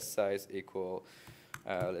do test size equal,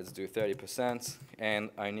 let's do 30%.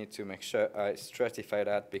 And I need to make sure I stratify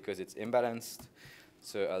that because it's imbalanced.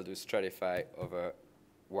 So I'll do stratify over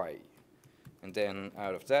y. And then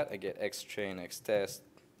out of that, I get x train, x test,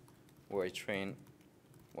 y train,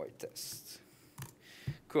 y test.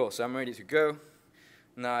 Cool, so I'm ready to go.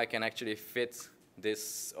 Now I can actually fit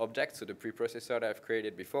this object, so the preprocessor that I've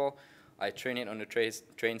created before. I train it on the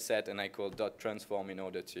train set, and I call .transform in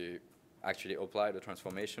order to actually apply the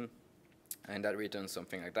transformation. And that returns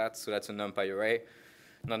something like that. So that's a NumPy array.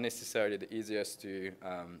 Not necessarily the easiest to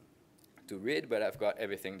read, but I've got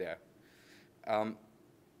everything there.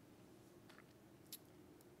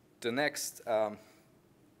 The next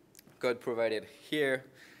code provided here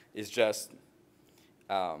is just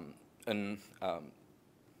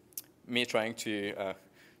me trying to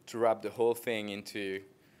wrap the whole thing into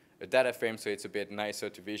a data frame so it's a bit nicer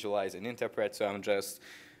to visualize and interpret. So I'm just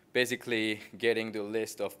basically getting the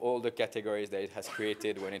list of all the categories that it has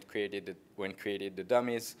created when it created the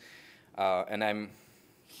dummies. And I'm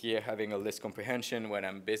here having a list comprehension when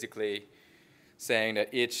I'm basically saying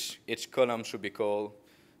that each column should be called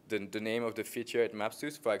the name of the feature it maps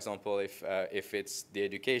to. So for example, if it's the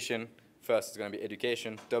education, first it's going to be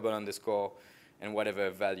education, double underscore, and whatever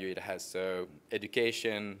value it has. So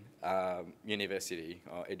education, university,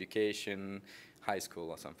 or education, high school,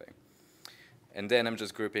 or something. And then I'm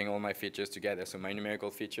just grouping all my features together. So my numerical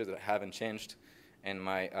features that I haven't changed, and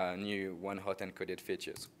my new one-hot encoded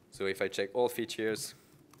features. So if I check all features,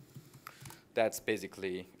 that's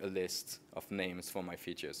basically a list of names for my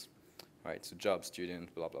features. Right, so job,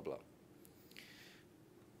 student, blah, blah, blah.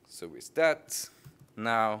 So with that,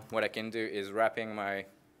 now what I can do is wrapping my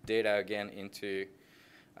data again into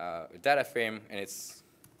a data frame, and it's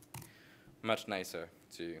much nicer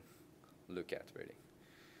to look at, really.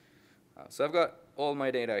 So I've got all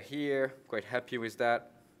my data here, quite happy with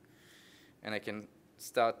that, and I can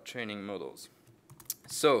start training models.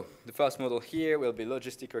 So the first model here will be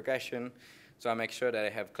logistic regression. So I make sure that I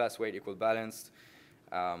have class weight equal balanced.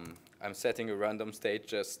 I'm setting a random state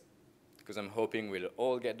just because I'm hoping we'll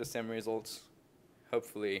all get the same results.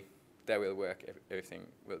 Hopefully that will work. Everything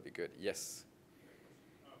will be good. Yes?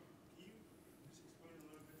 Can you just explain a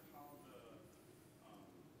little bit how the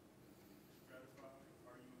stratify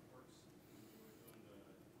argument works when you were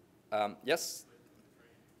doing the yes?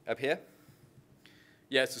 Up here?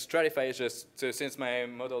 Yeah, so stratify is just, so since my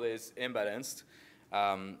model is imbalanced,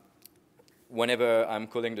 whenever I'm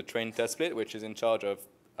calling the train test split, which is in charge of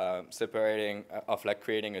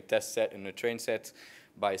creating a test set and a train set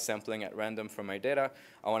by sampling at random from my data,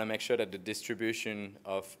 I want to make sure that the distribution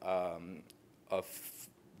of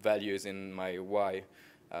values in my y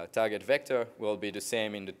target vector will be the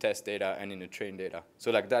same in the test data and in the train data.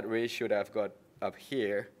 So like that ratio that I've got up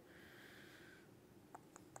here,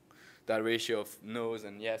 that ratio of no's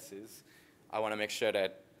and yeses, I want to make sure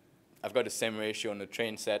that I've got the same ratio on the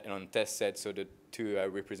train set and on the test set, so the two are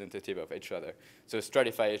representative of each other. So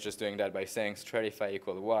stratify is just doing that by saying stratify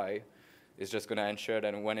equal y. It's just going to ensure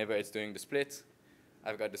that whenever it's doing the split,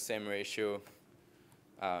 I've got the same ratio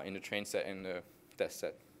in the train set and the test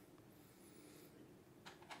set.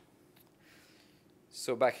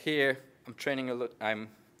 So back here, I'm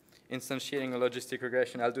instantiating a logistic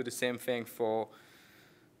regression. I'll do the same thing for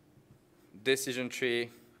decision tree,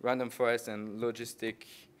 random forest, and logistic,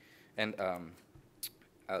 and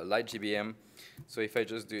light GBM. So if I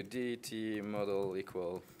just do DT model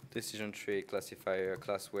equal decision tree, classifier,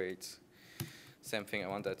 class weight, same thing, I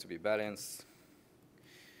want that to be balanced.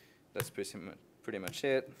 That's pretty much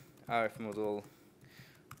it. RF model,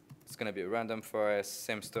 it's going to be a random forest.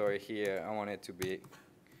 Same story here. I want it to be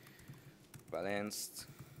balanced.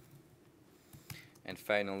 And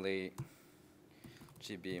finally,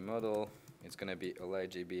 GBM model, it's going to be a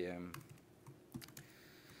light GBM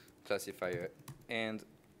classifier, and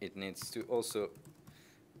it needs to also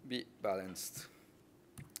be balanced.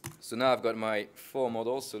 So now I've got my 4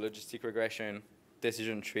 models, so logistic regression,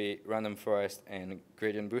 decision tree, random forest, and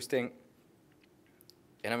gradient boosting.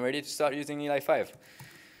 And I'm ready to start using Eli 5.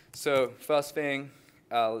 So first thing,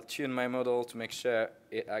 I'll tune my model to make sure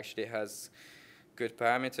it actually has good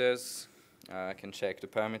parameters. I can check the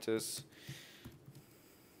parameters.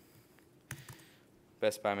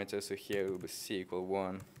 Best parameters, so here it will be C equal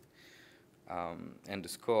 1. And the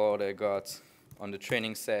score that I got on the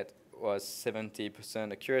training set was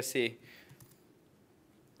 70% accuracy.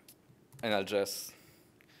 And I'll just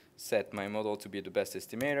set my model to be the best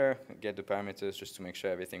estimator, get the parameters just to make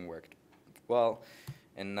sure everything worked well.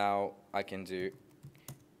 And now I can do,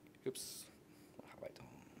 oops, how I do,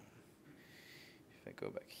 if I go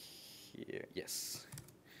back here, yes.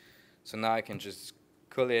 So now I can just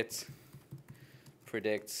call it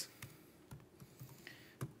predict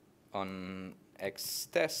on X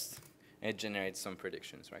test, and it generates some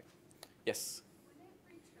predictions, right? Yes? When it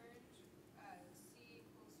returned C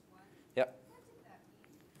equals 1, Yep.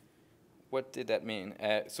 what did that mean? What did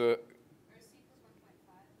that mean? So Or C equals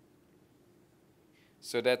 1.5?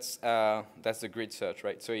 So that's the grid search,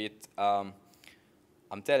 right? So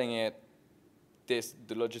I'm telling it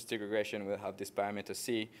the logistic regression will have this parameter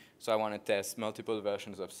C. So I want to test multiple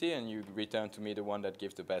versions of C, and you return to me the one that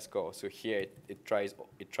gives the best score. So here it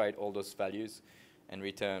tried all those values, and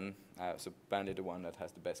return so apparently the one that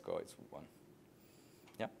has the best score is 1.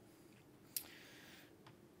 Yeah.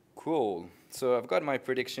 Cool. So I've got my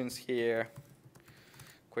predictions here.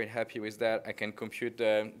 Quite happy with that. I can compute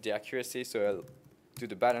the accuracy. So I'll do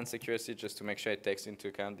the balance accuracy just to make sure it takes into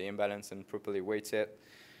account the imbalance and properly weights it.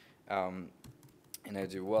 And I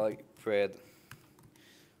do widespread,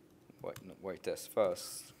 white test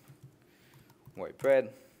first,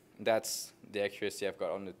 widespread. That's the accuracy I've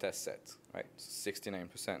got on the test set, right?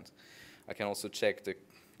 69%. I can also check the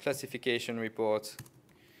classification report,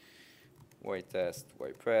 white test,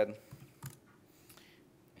 widespread.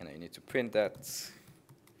 And I need to print that.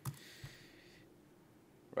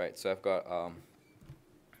 Right, so I've got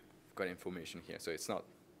information here, so it's not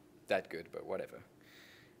that good, but whatever.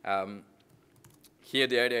 Here,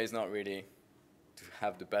 the idea is not really to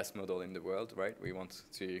have the best model in the world, right? We want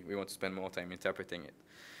to spend more time interpreting it.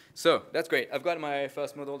 So that's great. I've got my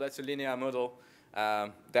first model. That's a linear model.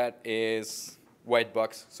 That is white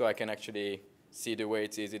box, so I can actually see the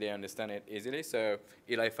weights easily, understand it easily. So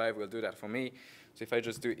Eli5 will do that for me. So if I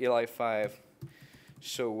just do Eli5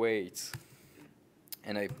 show weight,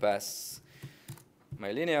 and I pass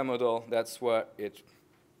my linear model, that's what it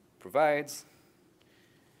provides.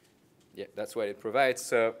 Yeah, that's what it provides.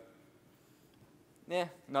 So, yeah,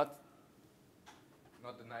 not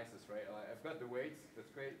the nicest, right? I've got the weights, that's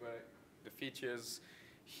great, but the features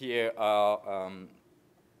here are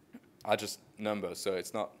just numbers, so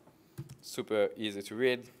it's not super easy to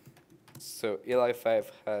read. So Eli5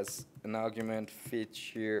 has an argument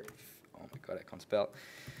feature, oh my god, I can't spell,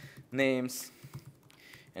 names,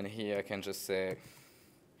 and here I can just say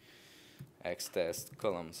X test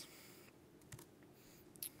columns.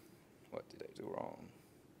 What did I do wrong?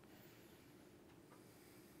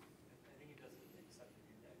 I think it doesn't accept an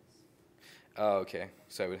index. Oh, okay.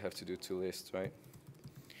 So I would have to do two lists, right?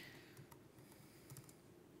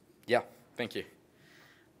 Yeah, thank you.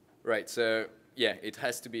 Right, so yeah, it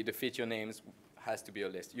has to be, the feature names has to be a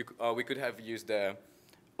list. We could have used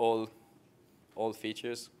all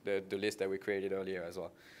features, the list that we created earlier as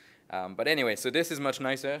well. But anyway, so this is much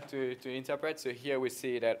nicer to interpret. So here we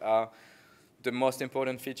see that the most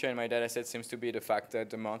important feature in my dataset seems to be the fact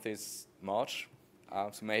that the month is March.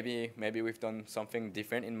 So maybe we've done something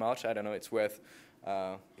different in March. I don't know. It's worth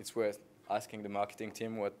asking the marketing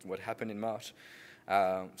team what happened in March.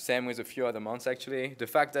 Same with a few other months actually. The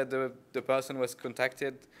fact that the person was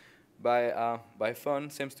contacted by phone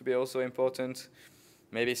seems to be also important.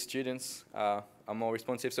 Maybe students are more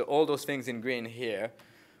responsive. So all those things in green here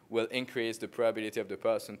will increase the probability of the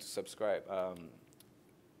person to subscribe.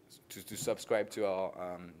 To subscribe to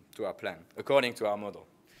our plan, according to our model.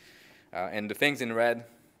 And the things in red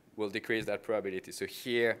will decrease that probability. So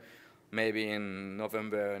here, maybe in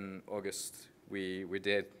November and August, we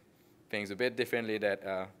did things a bit differently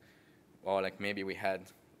or like maybe we had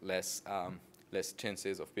less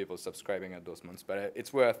chances of people subscribing at those months. But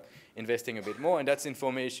it's worth investing a bit more, and that's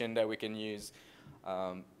information that we can use,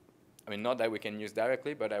 I mean, not that we can use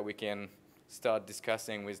directly, but that we can start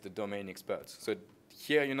discussing with the domain experts. So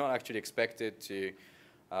here, you're not actually expected to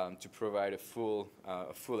provide a full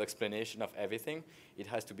explanation of everything. It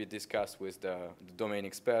has to be discussed with the domain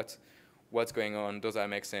expert. What's going on? Does that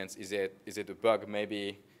make sense? Is it a bug?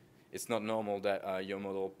 Maybe it's not normal that your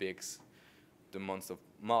model picks the month of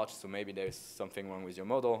March, so maybe there is something wrong with your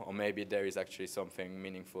model, or maybe there is actually something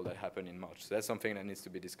meaningful that happened in March. So that's something that needs to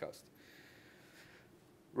be discussed.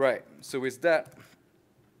 Right, so with that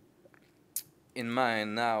in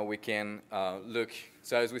mind, now we can look.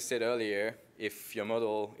 So as we said earlier, if your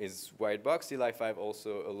model is white box, li5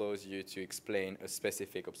 also allows you to explain a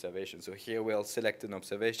specific observation. So here we'll select an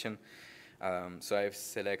observation. So I've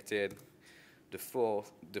selected the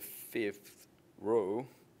fifth row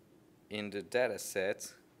in the data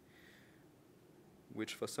set,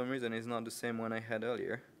 which for some reason is not the same one I had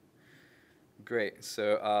earlier. Great,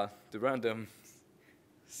 so the random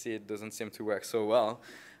seed doesn't seem to work so well.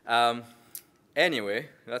 Anyway,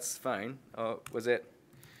 that's fine. Was it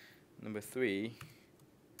number 3,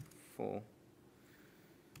 4?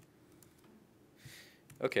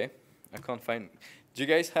 Okay, I can't find. Do you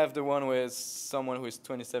guys have the one with someone who is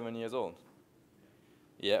 27 years old?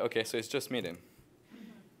 Yeah, okay, so it's just me then.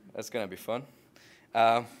 That's gonna be fun.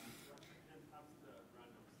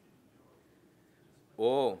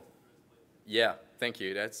 Oh, yeah, thank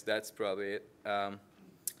you. That's probably it.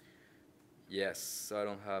 Yes, so I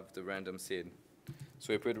don't have the random seed.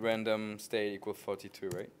 So we put random state equal 42,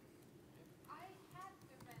 right? I had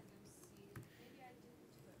the random seed. Maybe I didn't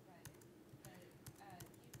do it right, but even then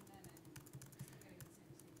I'm still getting the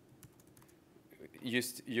same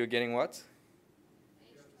seed. You're getting what?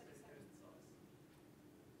 Age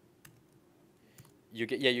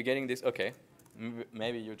 27. You're getting this. Okay,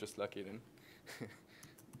 maybe you're just lucky then.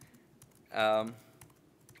 So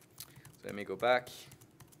let me go back.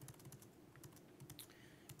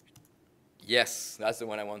 Yes, that's the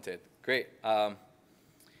one I wanted. Great.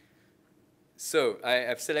 So I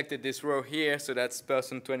have selected this row here. So that's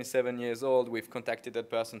person 27 years old. We've contacted that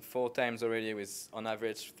person 4 times already, with on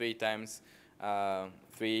average 3 times,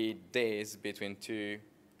 3 days between 2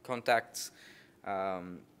 contacts.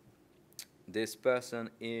 This person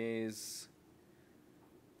is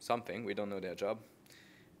something. We don't know their job.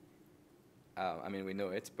 I mean, we know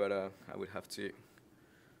it, but I would have to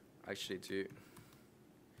actually do.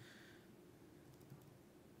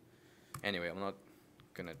 Anyway, I'm not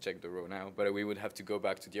going to check the row now, but we would have to go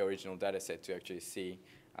back to the original data set to actually see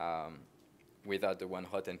without the one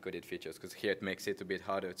hot encoded features, because here it makes it a bit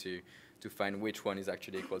harder to find which one is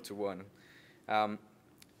actually equal to 1.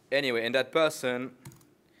 Anyway, and that person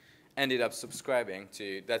ended up subscribing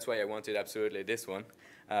to, that's why I wanted absolutely this one,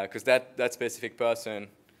 because that specific person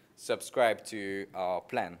subscribed to our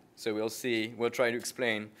plan. So we'll try to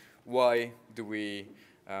explain why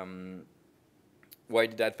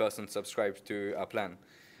did that person subscribe to our plan.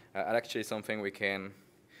 And actually something we can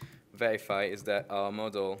verify is that our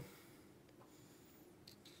model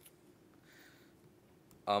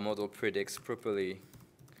predicts properly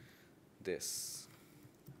this.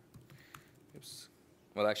 Oops.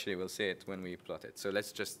 Well, actually, we'll see it when we plot it. So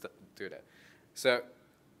let's just do that. So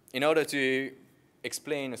in order to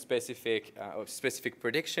explain a specific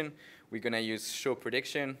prediction, we're going to use show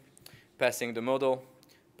prediction, passing the model,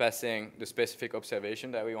 passing the specific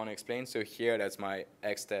observation that we want to explain. So here, that's my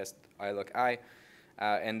X test I log I,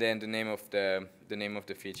 and then the name of the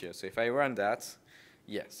feature. So if I run that,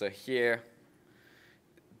 yeah. So here,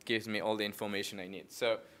 it gives me all the information I need.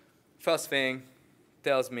 So first thing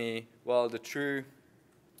tells me, well, the true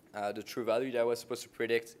value that I was supposed to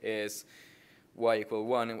predict is y equal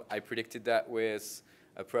 1. I predicted that with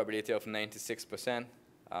a probability of 96%.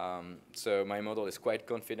 So my model is quite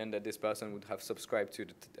confident that this person would have subscribed to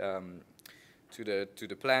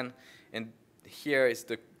the plan. And here is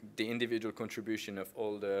the individual contribution of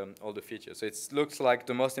all the features. So it looks like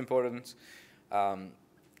the most important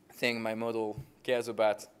thing my model cares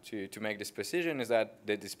about to make this precision is that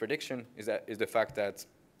this prediction is the fact that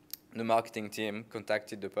the marketing team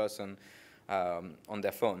contacted the person on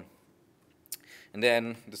their phone. And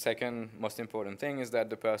then the second most important thing is that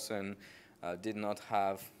the person did not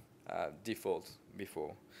have default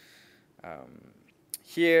before.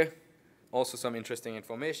 Here, also some interesting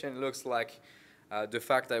information. It looks like the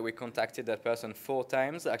fact that we contacted that person 4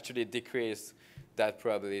 times actually decreased that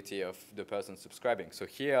probability of the person subscribing. So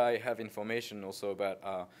here I have information also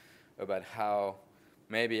about how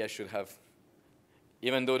maybe I should have,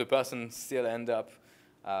 even though the person still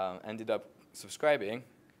ended up subscribing,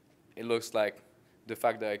 it looks like the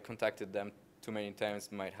fact that I contacted them too many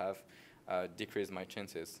times might have decreased my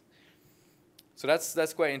chances. So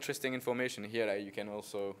that's quite interesting information here that you can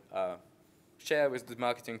also share with the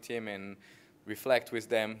marketing team and reflect with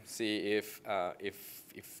them, see if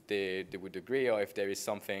they would agree or if there is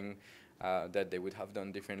something that they would have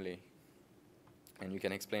done differently. And you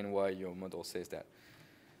can explain why your model says that.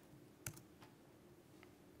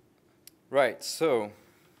 Right, so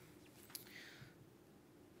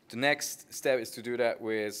the next step is to do that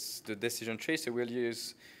with the decision tree. So we'll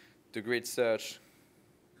use the grid search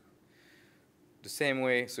the same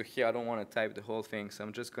way. So here I don't want to type the whole thing, so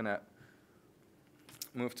I'm just going to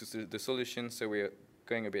move to the solution. So we're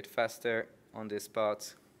going a bit faster. on this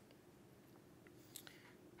part.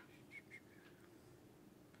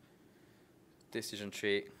 Decision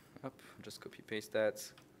tree, just copy paste that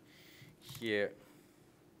here.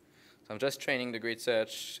 So I'm just training the grid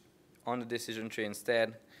search on the decision tree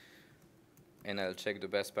instead, and I'll check the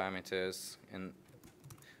best parameters, and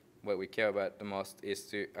what we care about the most is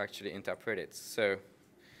to actually interpret it. So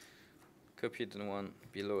copy the one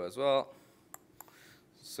below as well.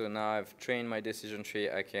 So now I've trained my decision tree,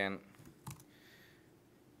 I can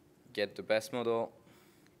get the best model,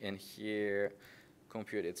 and here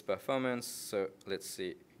compute its performance. So let's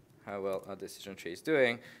see how well our decision tree is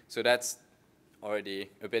doing. So that's already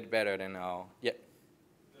a bit better than our, yeah.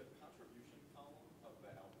 The contribution column of the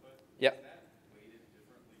output, Yeah. is that weighted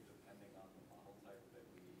differently depending on the model type that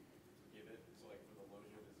we give it? So like for the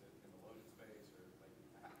loaded, is it in the loaded space, or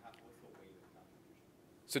like what's the weight of contribution?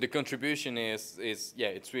 So the contribution is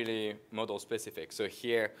yeah, it's really model specific. So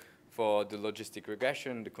here for the logistic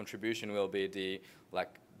regression, the contribution will be the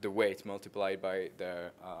weight multiplied by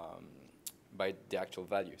the actual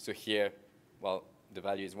value. So here, well, the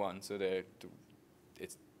value is 1, so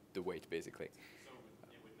it's the weight basically. So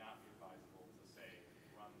it would not be advisable to say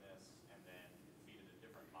run this and then feed it a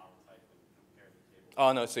different model type and compare the table.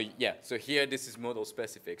 Oh no, so yeah, so here this is model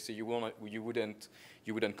specific. So you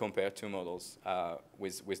wouldn't compare two models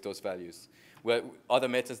with those values. Well, other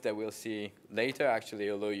methods that we'll see later actually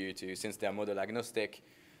allow you to, since they're model agnostic,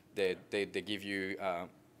 they give you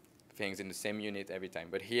things in the same unit every time.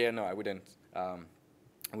 But here, no, I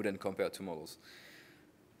wouldn't compare two models.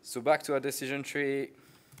 So back to our decision tree.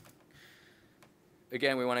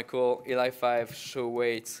 Again, we want to call Eli5 show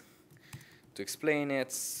weight to explain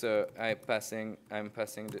it. So I'm passing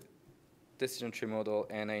the decision tree model,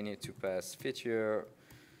 and I need to pass feature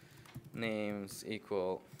names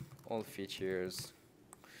equal all features.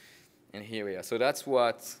 And here we are. So that's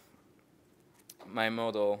what my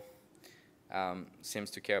model seems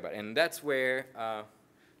to care about. And that's where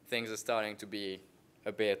things are starting to be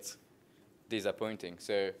a bit disappointing.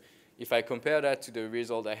 So if I compare that to the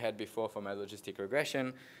result I had before for my logistic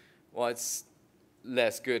regression, well, it's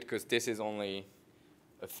less good because this is only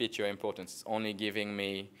a feature importance. It's only giving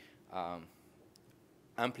me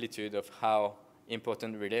amplitude of how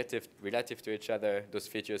important relative to each other those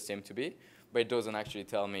features seem to be, but it doesn't actually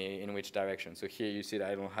tell me in which direction. So here you see that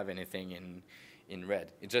I don't have anything in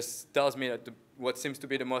red. It just tells me that what seems to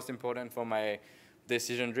be the most important for my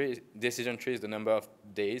decision tree is the number of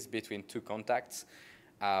days between two contacts.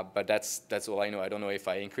 But that's all I know. I don't know if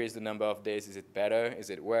I increase the number of days, is it better, is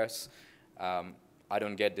it worse? I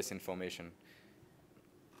don't get this information.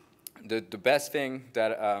 The best thing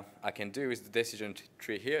that I can do is the decision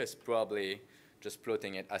tree here is probably just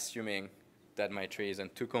plotting it, assuming that my tree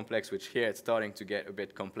isn't too complex, which here it's starting to get a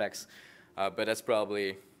bit complex. But that's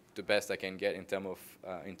probably the best I can get in terms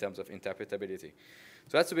of interpretability.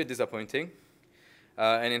 So that's a bit disappointing.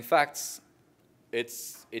 And in fact,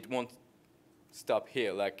 it won't stop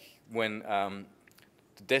here. Like when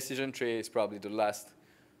the decision tree is probably the last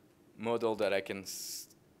model that I can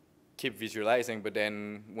keep visualizing, but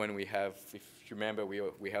then when we have, if you remember,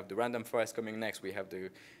 we have the random forest coming next, we have the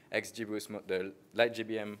XGBoost, the light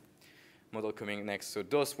GBM model coming next, so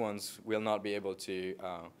those ones will not be able to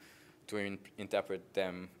interpret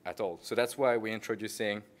them at all. So that's why we're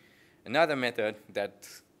introducing another method that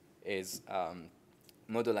is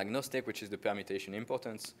model-agnostic, which is the permutation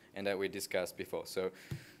importance, and that we discussed before. So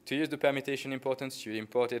to use the permutation importance, you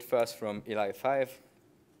import it first from Eli5,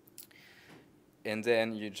 and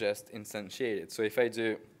then you just instantiate it. So if I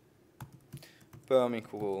do perm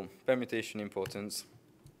equal permutation importance,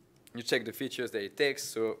 you check the features that it takes.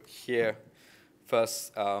 So here,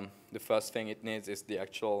 first, the first thing it needs is the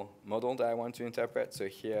actual model that I want to interpret. So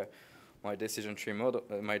here, my decision tree model.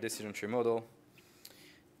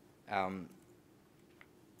 And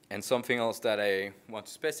something else that I want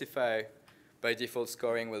to specify, by default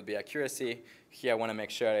scoring will be accuracy. Here I want to make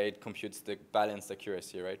sure it computes the balanced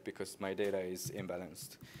accuracy, right? Because my data is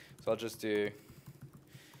imbalanced. So I'll just do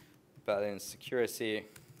balanced accuracy.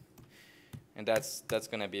 And that's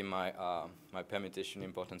going to be my, my permutation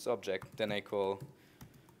importance object. Then I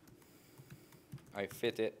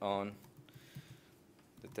fit it on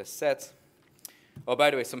the test set. Oh,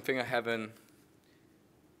 by the way, something I haven't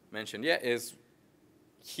mentioned yet is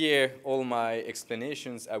here, all my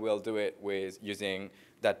explanations, I will do it with using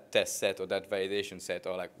that test set or that validation set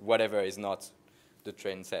or like whatever is not the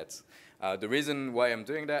train set. The reason why I'm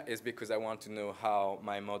doing that is because I want to know how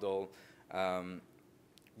my model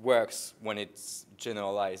works when it's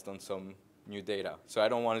generalized on some new data. So I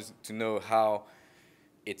don't want to know how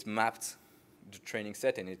it mapped the training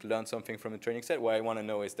set and it learns something from the training set. What I want to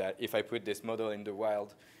know is that if I put this model in the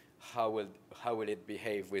wild, how will it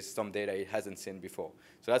behave with some data it hasn't seen before?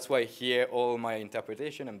 So that's why here, all my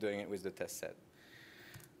interpretation, I'm doing it with the test set.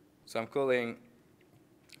 So I'm calling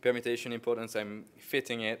permutation importance, I'm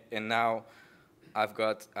fitting it, and now I've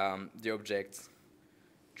got the object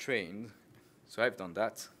trained. So I've done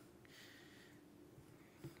that.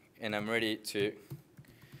 And I'm ready to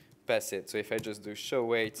pass it. So if I just do show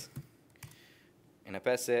weight, and I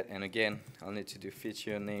pass it, and again, I'll need to do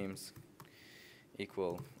feature names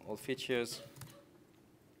equal all features.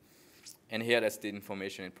 And here, that's the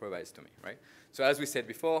information it provides to me, right? So as we said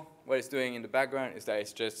before, what it's doing in the background is that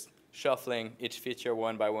it's just shuffling each feature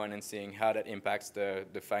one by one and seeing how that impacts the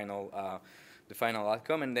final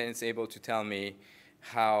outcome. And then it's able to tell me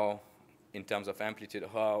how, in terms of amplitude,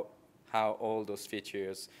 how all those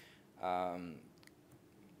features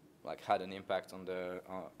like had an impact on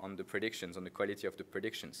the predictions, on the quality of the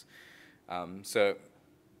predictions. So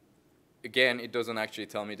again, it doesn't actually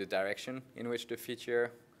tell me the direction in which the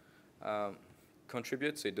feature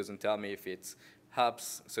contributes. So it doesn't tell me if it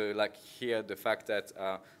helps. So like here, the fact that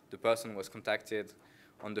the person was contacted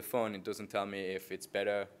on the phone, it doesn't tell me if it's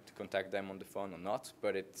better to contact them on the phone or not,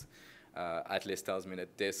 but it at least tells me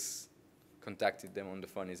that this contacted them on the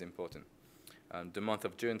phone is important. The month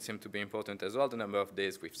of June seemed to be important as well, the number of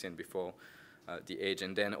days we've seen before, the age,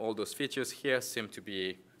 and then all those features here seem to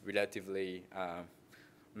be relatively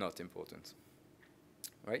not important,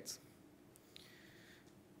 right?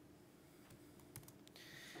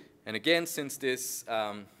 And again, since this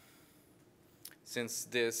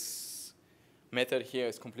method here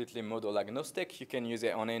is completely model agnostic, you can use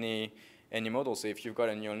it on any model. So if you've got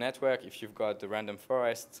a neural network, if you've got the random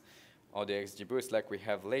forest, or the XGBoost like we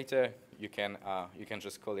have later, you can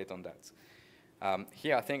just call it on that.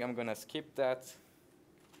 Here, I think I'm going to skip that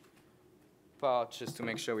part just to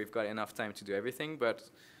make sure we've got enough time to do everything. But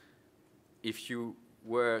if you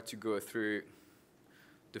were to go through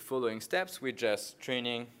the following steps, we're just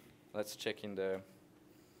training. Let's check in the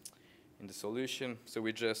solution. So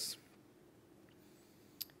we're just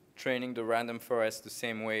training the random forest the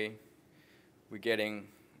same way. We're getting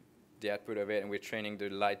the output of it, and we're training the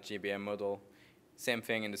light GBM model. Same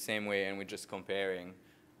thing in the same way, and we're just comparing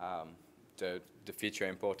the feature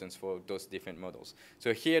importance for those different models.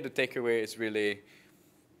 So here, the takeaway is really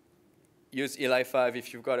use Eli5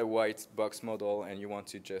 if you've got a white box model and you want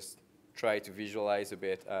to just try to visualize a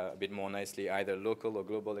bit more nicely, either local or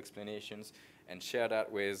global explanations, and share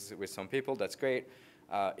that with some people. That's great.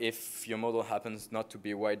 If your model happens not to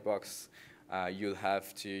be white box, you'll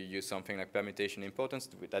have to use something like permutation importance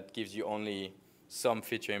that gives you only some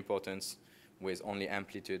feature importance with only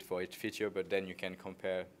amplitude for each feature, but then you can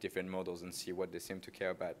compare different models and see what they seem to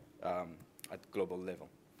care about at global level.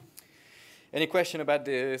 Any question about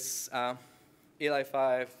this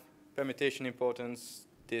Eli5 permutation importance,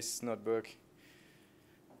 this notebook?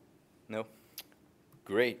 No?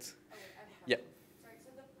 Great. Oh, wait, I have a Yeah. question. Sorry,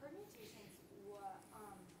 so the permutations,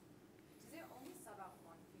 does it only sub out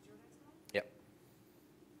one feature at a time? Yeah.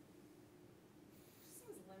 It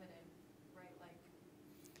seems limited, right? Like,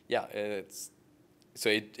 Yeah, so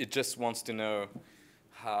it just wants to know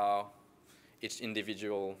how each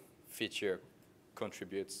individual feature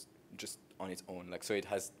contributes just on its own. Like, so it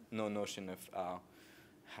has no notion of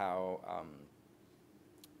how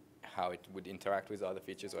it would interact with other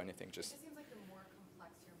features or anything. it Just just seems like the more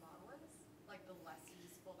complex your model is, like the less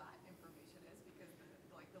useful that information is, because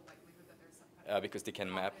the likelihood that there's some kind of because they can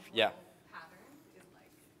common map. Yeah. pattern is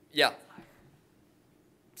like Yeah. it's higher.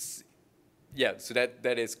 Yeah. So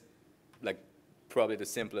that is like probably the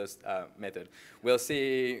simplest method. We'll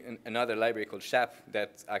see another library called SHAP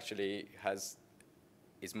that actually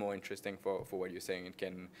is more interesting for what you're saying. It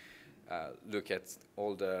can look at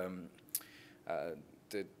all the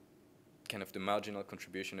kind of the marginal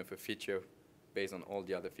contribution of a feature based on all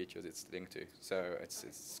the other features it's linked to. So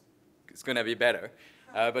it's going to be better.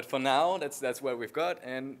 But for now, that's what we've got.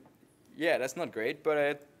 And yeah, that's not great, but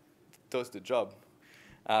it does the job.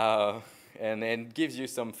 And then gives you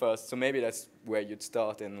some first. So maybe that's where you'd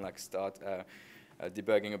start and like start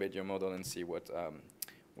debugging a bit your model and see what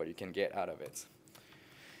you can get out of it.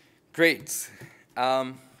 Great.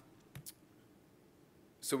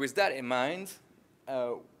 So with that in mind,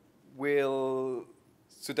 so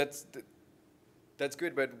that's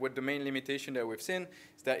good. But what the main limitation that we've seen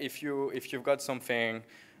is that if you've got something,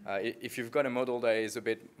 if you've got a model that is a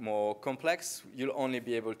bit more complex, you'll only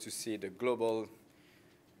be able to see the global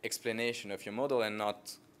explanation of your model and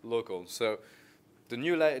not local. So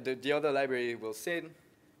the other library we'll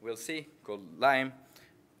see called Lime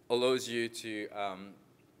allows you to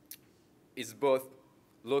is both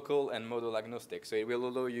local and model agnostic. So it will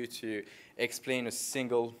allow you to explain a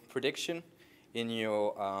single prediction in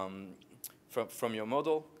your, from your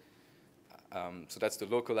model. So that's the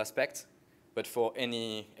local aspect, but for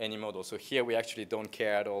any model. So here we actually don't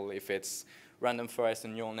care at all if it's random forest, a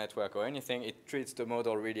neural network, or anything. It treats the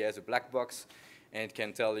model really as a black box, and it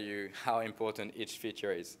can tell you how important each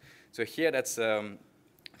feature is. So here that's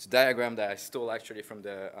it's a diagram that I stole actually from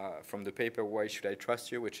the paper Why Should I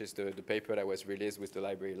Trust You, which is the paper that was released with the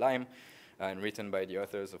library Lime and written by the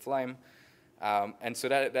authors of Lime. And so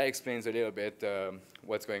that explains a little bit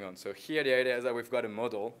what's going on. So here the idea is that we've got a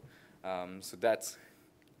model. So that's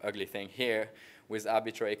ugly thing here with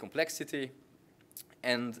arbitrary complexity.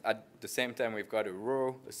 And at the same time, we've got a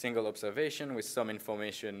row, a single observation with some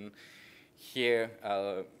information here.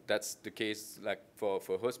 That's the case like for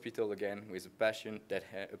hospital again, with a patient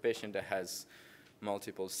that has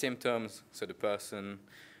multiple symptoms. So the person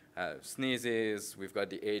sneezes, we've got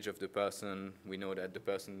the age of the person, we know that the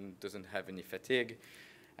person doesn't have any fatigue,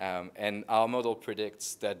 and our model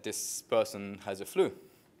predicts that this person has a flu.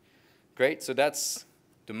 Great, so that's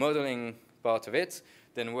the modeling part of it.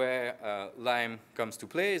 Then where Lime comes to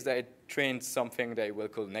play is that it trains something that we'll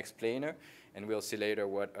call an explainer, and we'll see later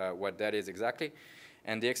what that is exactly.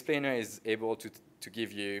 And the explainer is able to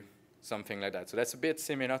give you something like that. So that's a bit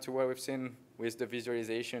similar to what we've seen with the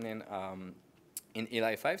visualization in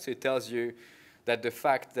Eli 5. So it tells you that the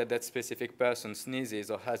fact that that specific person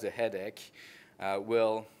sneezes or has a headache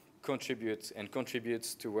will contribute and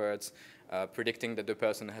contributes towards predicting that the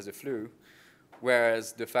person has a flu,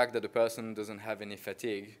 whereas the fact that the person doesn't have any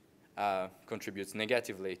fatigue contributes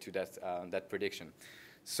negatively to that prediction.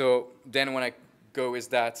 So then when I go with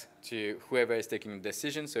that to whoever is taking the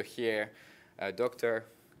decision, so here a doctor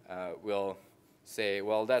will say,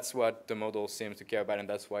 well, that's what the model seems to care about, and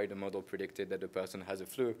that's why the model predicted that the person has a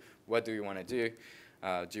flu. What do you want to do?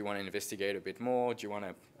 Do you want to investigate a bit more? Do you want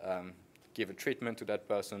to give a treatment to that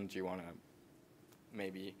person? Do you want to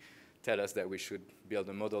maybe tell us that we should build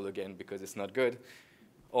a model again because it's not good?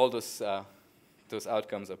 All those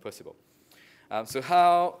outcomes are possible. So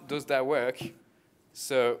how does that work?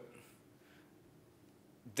 So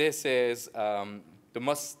this is the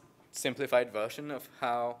most simplified version of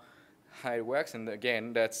how it works, and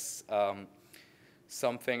again, that's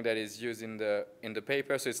something that is used in the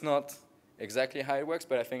paper. So it's not exactly how it works,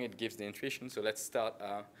 but I think it gives the intuition. So let's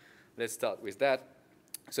start with that.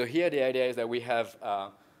 So here the idea is that we have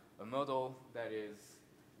a model that is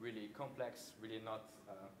really complex, really not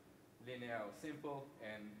linear or simple,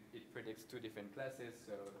 and it predicts two different classes.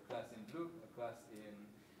 So a class in blue, a class in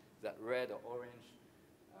that red or orange.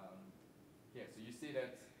 Here, so you see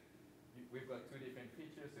that we've got two different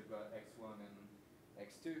features. We've got x1 and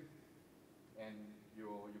x2, and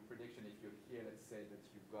your prediction, if you're here, let's say that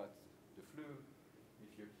you've got the flu.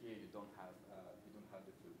 If you're here, you don't have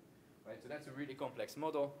the flu, right? So that's a really complex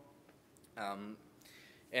model,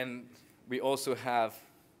 and we also have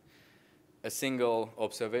a single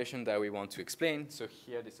observation that we want to explain. So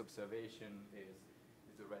here, this observation is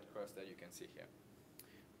the red cross that you can see here,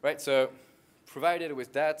 right? So provided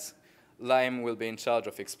with that, Lime will be in charge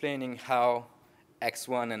of explaining how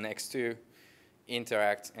x1 and x2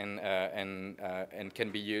 interact and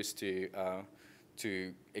can be used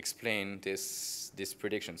to explain this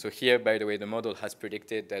prediction. So here, by the way, the model has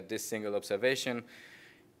predicted that this single observation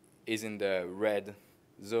is in the red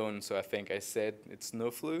zone. So I think I said it's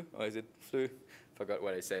no flu, or is it flu? Forgot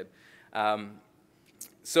what I said.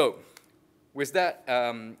 So with that,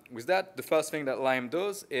 the first thing that Lime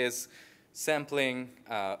does is sampling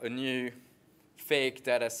a new fake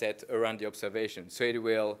data set around the observation. So it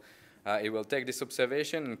will take this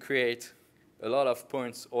observation and create a lot of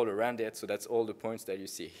points all around it. So that's all the points that you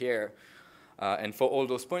see here. And for all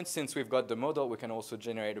those points, since we've got the model, we can also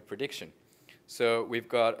generate a prediction. So we've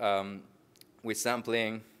got, we're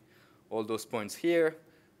sampling all those points here.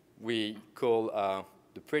 We call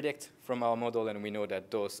the predict from our model, and we know that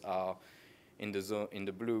those are in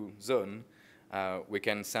the blue zone. We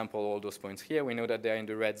can sample all those points here. We know that they're in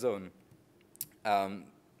the red zone. And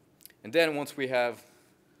then once we have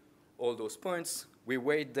all those points, we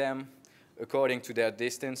weight them according to their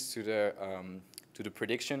distance to the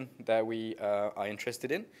prediction that we are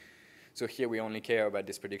interested in. So here we only care about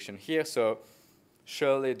this prediction here. So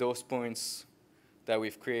surely those points that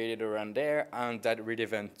we've created around there aren't that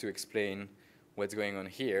relevant to explain what's going on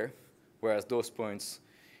here, whereas those points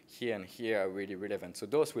here and here are really relevant. So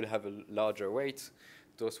those will have a larger weight.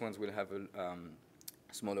 Those ones will have a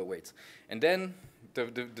smaller weight. And then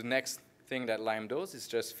the next thing that Lime does is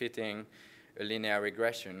just fitting a linear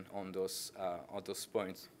regression on those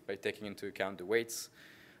points by taking into account the weights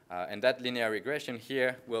And that linear regression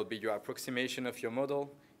here will be your approximation of your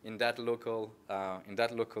model in that local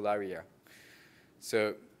area.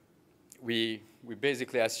 So we're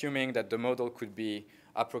basically assuming that the model could be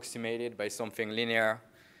approximated by something linear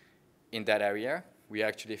in that area. We're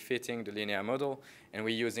actually fitting the linear model, and we're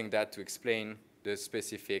using that to explain the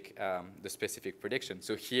specific prediction.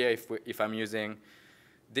 So here, if I'm using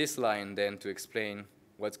this line then to explain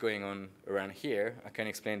what's going on around here, I can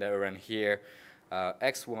explain that around here,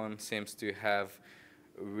 x1 seems to have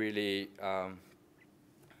really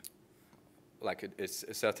like a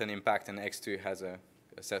certain impact, and x2 has a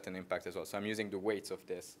certain impact as well. So I'm using the weights of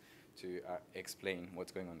this to explain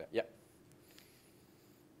what's going on there. Yeah.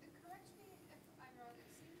 Correct me if I'm wrong. It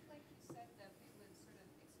seemed like you said that we would sort of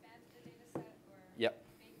expand the data set or Yep.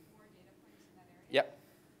 make more data points in that area. Yep.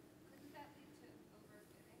 Couldn't that lead to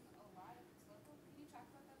overfitting a lot if it's local? Can you talk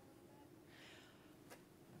about that a little bit? Really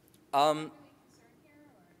concern here,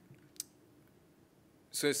 or?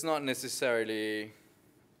 So it's not necessarily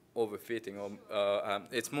overfitting, or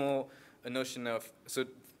it's more a notion of, so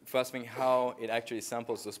first thing, how it actually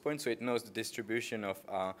samples those points. So it knows the distribution of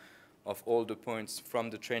all the points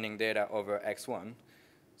from the training data over x1.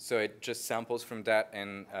 So it just samples from that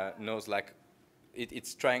and knows, like,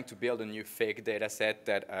 it's trying to build a new fake data set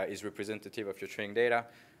that is representative of your training data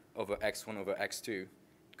over x1 over x2. It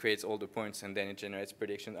creates all the points, and then it generates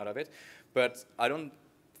predictions out of it. But I don't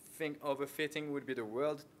think overfitting would be the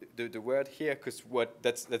word here, because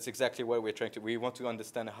that's exactly what we're trying to. We want to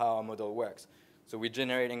understand how our model works. So we're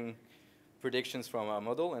generating predictions from our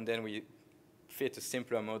model, and then we fit a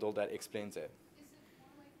simpler model that explains it. Is it more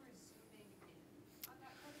like we're zooming in on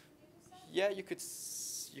that part of the data set? Yeah, you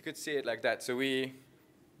could see it like that. So we're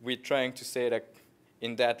trying to say that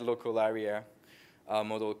in that local area, our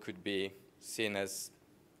model could be seen as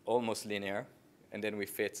almost linear, and then we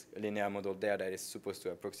fit a linear model there that is supposed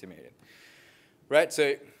to approximate it. Right, so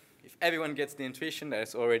if everyone gets the intuition,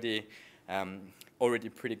 that's already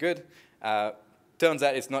pretty good. Turns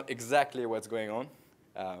out it's not exactly what's going on.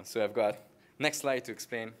 So I've got next slide to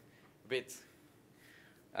explain a bit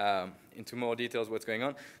into more details what's going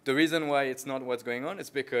on. The reason why it's not what's going on is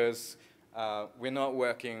because we're not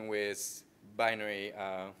working with binary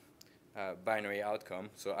outcome,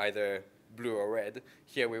 so either blue or red.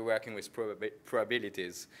 Here we're working with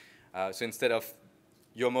probabilities. So instead of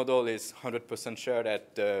your model is 100% sure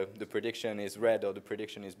that the prediction is red or the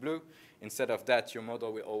prediction is blue, instead of that, your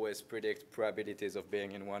model will always predict probabilities of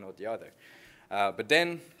being in one or the other. But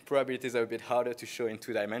then probabilities are a bit harder to show in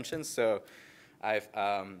 2 dimensions. So I've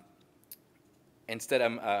done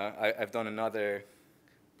another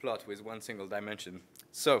plot with one single dimension.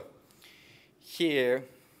 So here,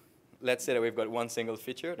 let's say that we've got one single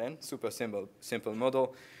feature, then super simple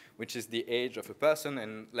model, which is the age of a person.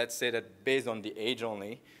 And let's say that based on the age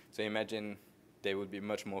only, so imagine there would be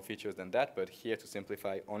much more features than that, but here to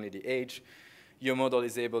simplify only the age, your model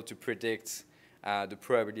is able to predict the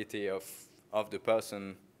probability of the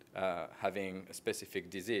person having a specific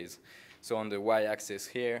disease. So on the y-axis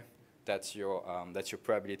here, that's your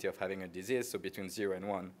probability of having a disease, so between 0 and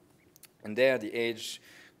 1. And there the age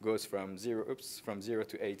goes from 0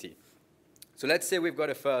 to 80. So let's say we've got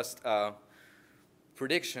a first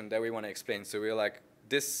prediction that we want to explain. So we're like,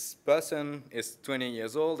 this person is 20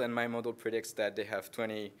 years old, and my model predicts that they have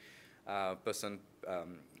 20% 0.2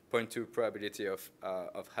 probability of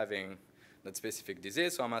having that specific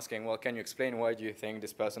disease. So I'm asking, well, can you explain why do you think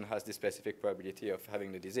this person has this specific probability of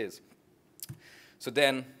having the disease? So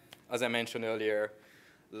then, as I mentioned earlier,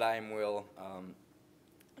 Lime will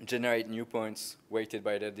generate new points weighted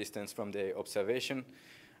by the distance from the observation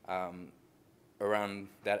around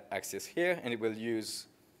that axis here, and it will use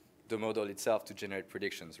the model itself to generate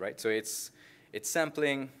predictions, right? So it's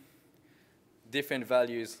sampling different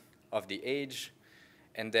values of the age,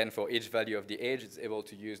 and then for each value of the age, it's able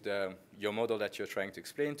to use your model that you're trying to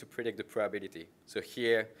explain to predict the probability. So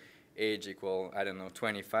here, age equal, I don't know,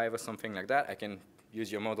 25 or something like that. I can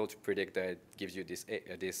use your model to predict that it gives you this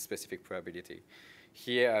specific probability.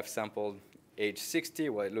 Here, I've sampled age 60,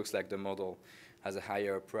 where it looks like the model has a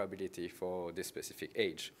higher probability for this specific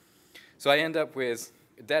age. So I end up with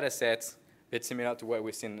a data set a bit similar to what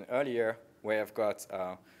we've seen earlier, where I've got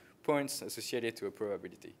points associated to a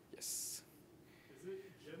probability. Yes? Is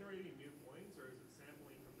it generating new points, or is it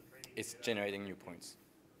sampling from the training It's data? generating new points.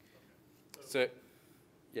 Okay. So,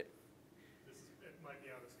 yeah. It might be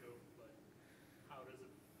out of scope, but how does it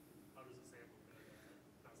sample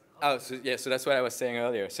So that's what I was saying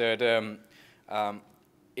earlier. So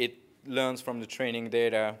it learns from the training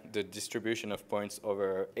data the distribution of points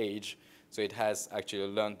over age. So it has actually a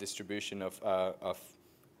learned distribution of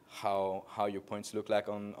how your points look like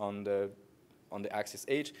on the axis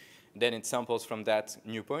age. Then it samples from that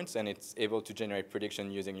new points, and it's able to generate prediction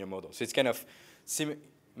using your model. So it's kind of,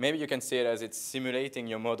 maybe you can see it as it's simulating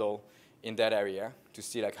your model in that area to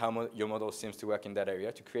see like how your model seems to work in that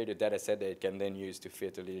area to create a data set that it can then use to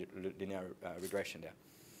fit a linear regression there.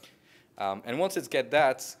 And once it's get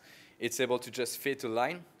that, it's able to just fit a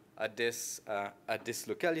line at this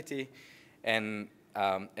locality, and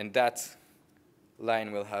that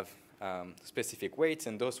line will have specific weights,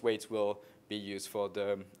 and those weights will be used for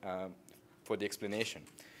the explanation.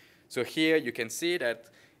 So here you can see that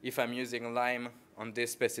if I'm using lime on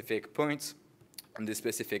this specific point, on this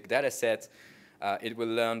specific data set, it will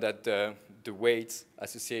learn that the weight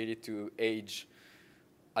associated to age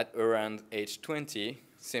at around age 20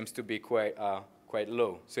 seems to be quite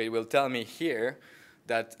low. So it will tell me here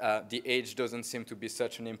that the age doesn't seem to be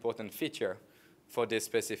such an important feature for this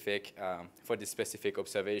specific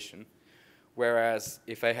observation. Whereas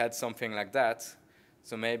if I had something like that,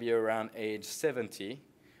 so maybe around age 70,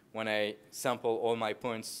 when I sample all my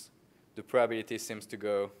points, the probability seems to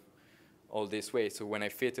go all this way. So when I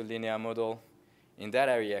fit a linear model in that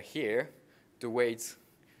area here, the weight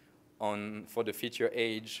for the feature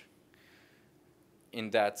age in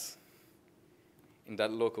that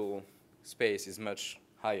local space is much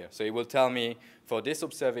higher. So it will tell me for this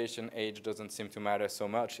observation, age doesn't seem to matter so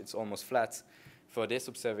much. It's almost flat. For this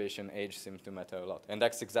observation, age seems to matter a lot. And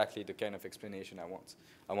that's exactly the kind of explanation I want.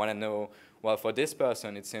 I want to know, well, for this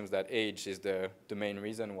person, it seems that age is the main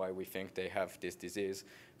reason why we think they have this disease.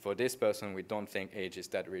 For this person, we don't think age is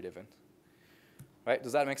that relevant. Right?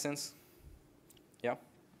 Does that make sense? Yeah?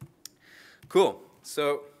 Cool.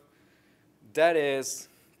 So that is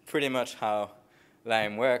pretty much how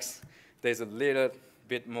Lime works. There's a little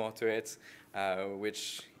bit more to it,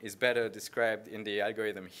 which is better described in the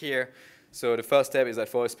algorithm here. So the first step is that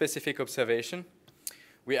for a specific observation,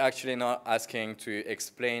 we're actually not asking to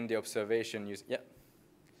explain the observation. Yeah? So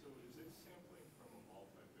is it sampling from a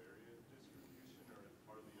multivariate distribution,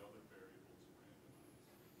 or are the other variables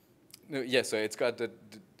randomized? No, yeah, so it's got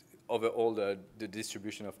over all the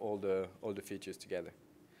distribution of all the features together.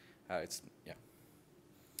 Yeah.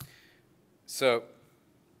 So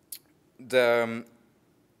the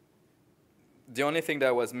only thing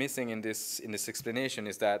that was missing in this explanation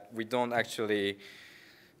is that we don't actually,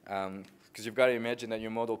 because you've got to imagine that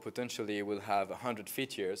your model potentially will have 100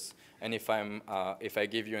 features, and if I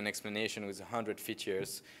give you an explanation with 100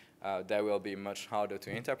 features, that will be much harder to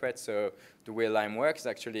interpret. So the way Lime works is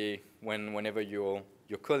actually whenever you're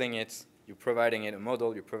calling it, you're providing it a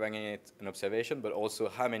model, you're providing it an observation, but also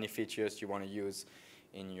how many features you want to use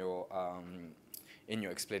in your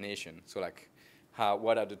explanation. So like,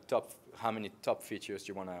 what are how many top features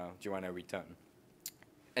do you wanna return?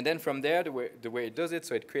 And then from there, the way it does it,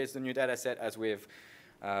 so it creates the new data set as we've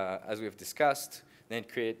discussed. Then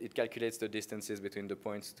it calculates the distances between the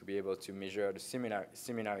points to be able to measure the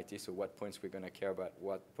similarity, so what points we're gonna care about,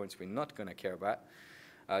 what points we're not gonna care about.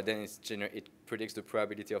 Then it predicts the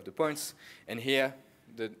probability of the points. And here,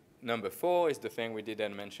 the number 4 is the thing we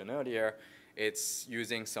didn't mention earlier. It's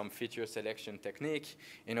using some feature selection technique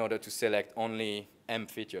in order to select only M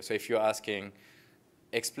features. So if you're asking,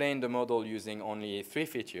 explain the model using only 3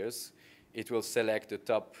 features, it will select the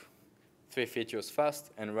top 3 features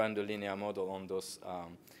first and run the linear model on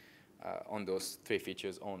those 3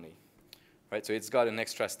 features only. Right? So it's got an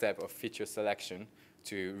extra step of feature selection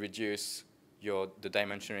to reduce the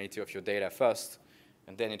dimensionality of your data first,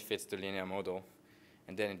 and then it fits the linear model,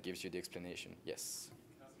 and then it gives you the explanation. Yes?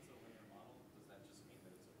 Because it's a linear model, does that just mean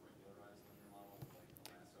that it's a regularized linear model, like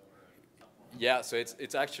lasso or something? Yeah, so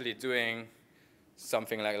it's actually doing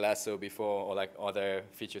something like lasso before, or like other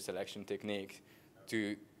feature selection technique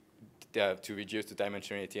to reduce the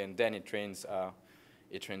dimensionality, and then it trains a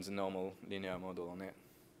normal linear model on it.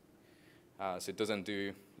 So it doesn't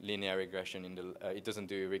do linear regression it doesn't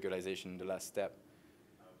do regularization in the last step.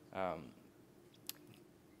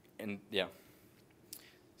 And yeah.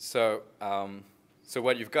 So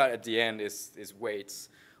what you've got at the end is weights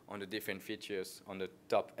on the different features, on the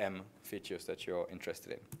top M features that you're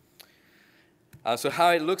interested in. So how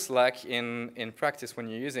it looks like in practice when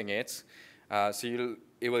you're using it,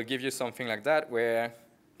 it will give you something like that, where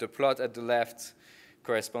the plot at the left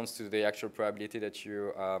corresponds to the actual probability that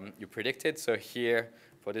you predicted. So here,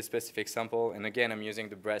 for this specific sample, and again, I'm using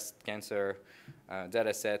the breast cancer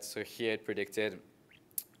data set. So here it predicted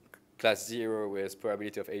class 0 with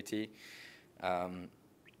probability of 80,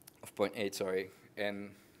 of 0.8, sorry.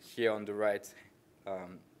 And here on the right,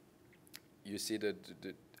 you see the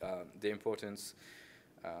importance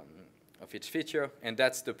of each feature. And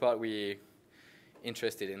that's the part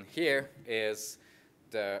interested in here is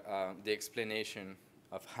the explanation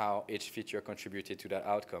of how each feature contributed to that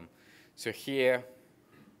outcome. So here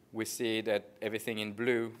we see that everything in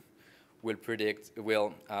blue will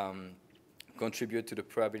contribute to the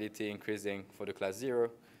probability increasing for the class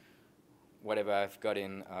 0. Whatever I've got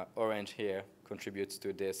in orange here contributes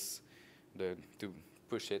to this, to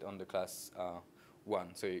push it on the class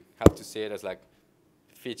 1. So you have to see it as like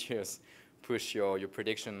features push your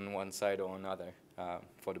prediction on one side or another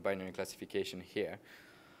for the binary classification here.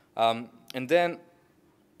 And then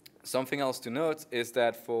something else to note is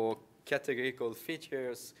that for categorical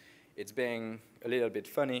features, it's being a little bit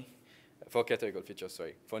funny. For categorical features,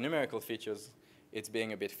 sorry. For numerical features, it's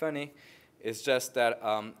being a bit funny. It's just that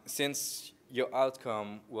since your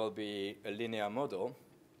outcome will be a linear model,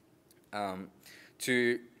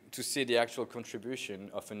 to see the actual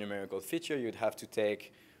contribution of a numerical feature, you'd have to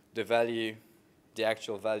take the value, the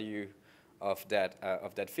actual value of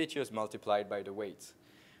that features multiplied by the weight,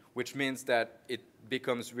 which means that it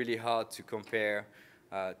becomes really hard to compare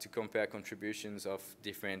contributions of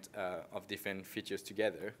different features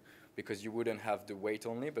together, because you wouldn't have the weight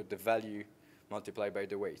only, but the value multiplied by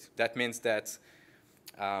the weight. That means that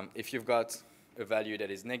if you've got a value that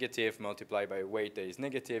is negative multiplied by a weight that is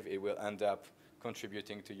negative, it will end up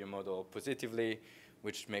contributing to your model positively,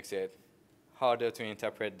 which makes it harder to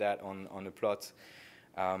interpret that on a plot.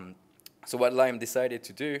 So what Lime decided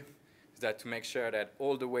to do is that to make sure that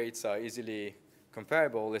all the weights are easily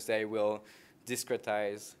comparable, is they will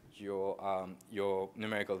discretize your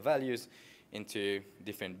numerical values into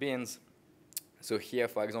different bins. So here,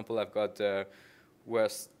 for example, I've got the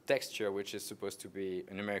worst texture, which is supposed to be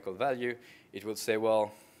a numerical value. It will say,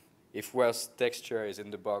 well, if worst texture is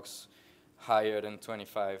in the box higher than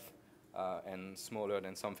 25 and smaller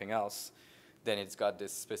than something else, then it's got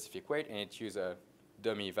this specific weight, and it uses a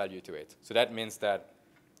dummy value to it. So that means that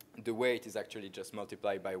the weight is actually just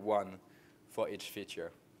multiplied by 1 for each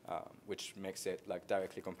feature, which makes it like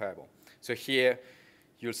directly comparable. So here,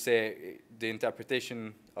 you'll say the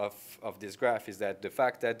interpretation of this graph is that the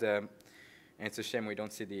fact that, and it's a shame we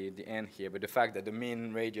don't see the end here, but the fact that the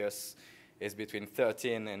mean radius is between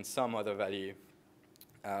 13 and some other value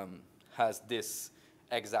has this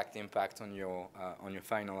exact impact on your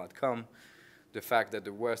final outcome. The fact that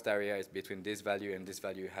the worst area is between this value and this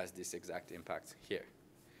value has this exact impact here.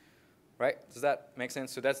 Right? Does that make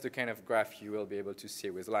sense? So that's the kind of graph you will be able to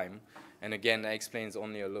see with Lime. And again, that explains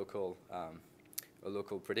only a local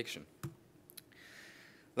prediction.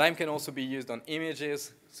 Lime can also be used on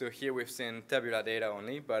images. So here we've seen tabular data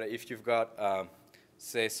only, but if you've got,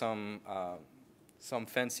 say, some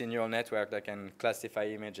fancy neural network that can classify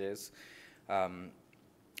images,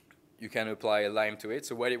 you can apply a Lime to it.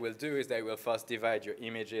 So what it will do is that it will first divide your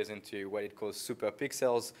images into what it calls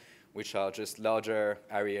superpixels, which are just larger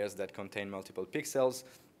areas that contain multiple pixels.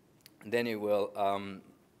 Then it will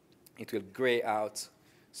gray out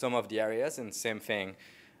some of the areas, and same thing,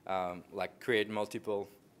 like create multiple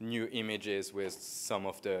new images with some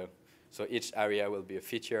of the, so each area will be a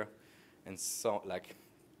feature, and so like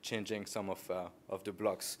changing some of the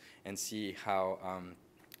blocks and see how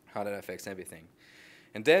that affects everything.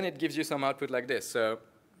 And then it gives you some output like this. So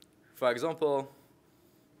for example,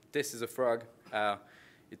 this is a frog.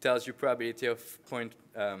 It tells you probability of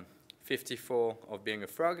 0.54 of being a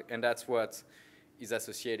frog, and that's what is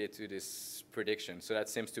associated to this prediction. So that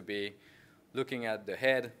seems to be, looking at the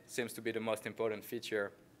head, seems to be the most important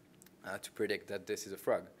feature to predict that this is a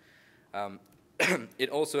frog. It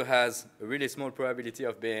also has a really small probability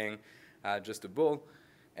of being just a bull,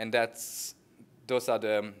 and those are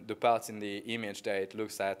the parts in the image that it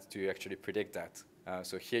looks at to actually predict that.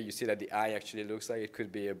 So here you see that the eye actually looks like it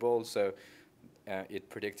could be a bull, so it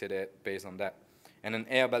predicted it based on that. And an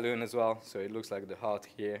air balloon as well, so it looks like the heart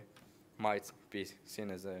here might be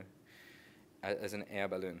seen as an air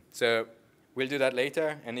balloon. So we'll do that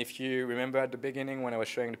later, and if you remember at the beginning when I was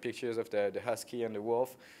showing the pictures of the husky and the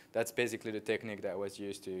wolf, that's basically the technique that was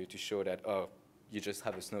used to show that, oh, you just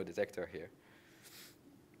have a snow detector here.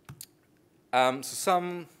 So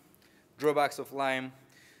some drawbacks of Lime.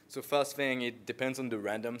 So first thing, it depends on the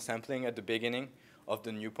random sampling at the beginning of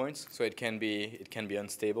the new points. So it can be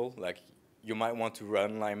unstable. Like you might want to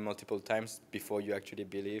run Lime multiple times before you actually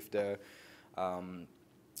believe the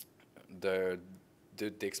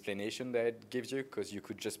explanation that it gives you, because you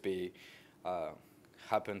could just be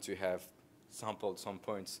happen to have sampled some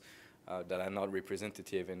points that are not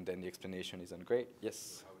representative, and then the explanation isn't great.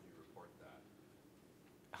 Yes.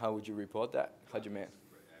 How would you report that? How do you mean? I mean,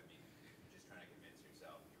 just trying to convince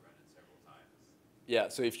yourself, you run it several times. yeah,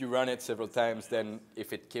 so if you run it several times, then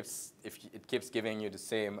if it keeps giving you the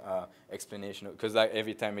same explanation, because like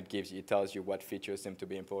every time it tells you what features seem to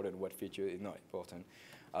be important, what feature is not important.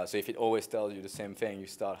 So if it always tells you the same thing, you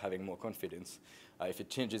start having more confidence. If it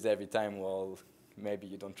changes every time, well, maybe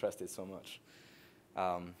you don't trust it so much.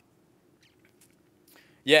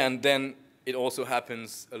 Yeah, and then it also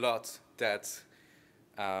happens a lot that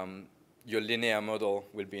your linear model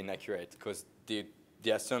will be inaccurate, because the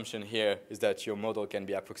assumption here is that your model can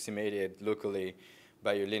be approximated locally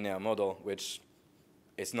by your linear model, which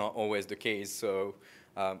is not always the case. So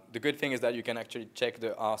the good thing is that you can actually check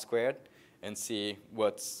the R squared and see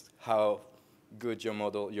how good your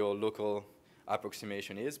model, your local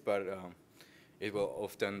approximation is, but it will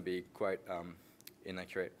often be quite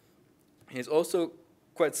inaccurate. It's also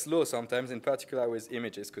quite slow sometimes, in particular with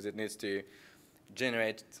images, because it needs to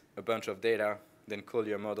generate a bunch of data, then call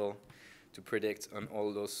your model to predict on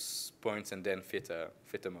all those points and then fit a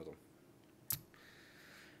model.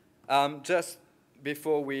 Just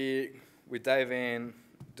before we dive in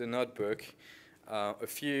the notebook, a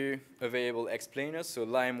few available explainers. So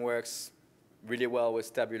Lime works really well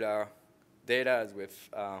with tabular data, as with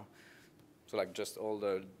so like just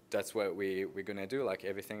that's what we're gonna do, like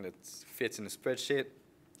everything that fits in a spreadsheet.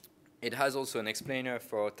 It has also an explainer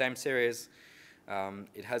for time series.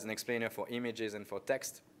 It has an explainer for images and for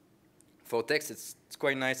text. For text, it's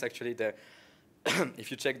quite nice actually.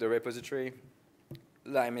 If you check the repository,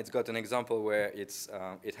 Lime, it's got an example where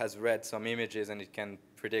it has read some images and it can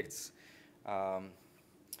predict.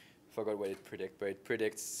 Forgot what it predicts, but it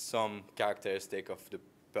predicts some characteristic of the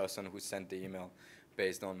person who sent the email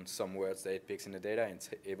based on some words that it picks in the data, and it's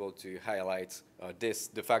able to highlight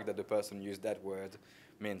the fact that the person used that word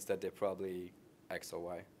means that they're probably X or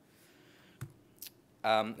Y.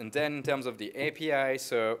 And then in terms of the API,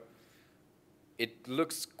 so it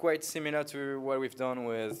looks quite similar to what we've done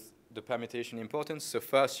with the permutation importance. So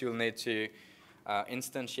first you'll need to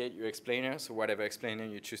instantiate your explainer, so whatever explainer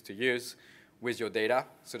you choose to use, with your data.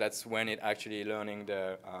 So that's when it actually learning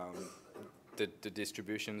the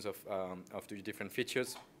distributions of the different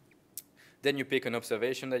features. Then you pick an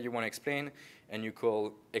observation that you want to explain, and you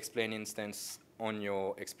call explain instance on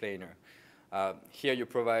your explainer. Here you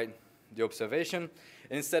provide the observation.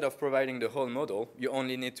 Instead of providing the whole model, you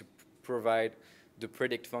only need to provide the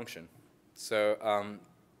predict function. So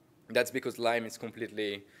that's because Lime is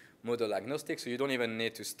completely model agnostic, so you don't even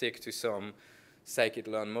need to stick to some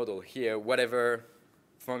scikit-learn model. Here, whatever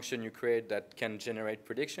function you create that can generate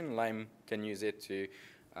prediction, Lime can use it to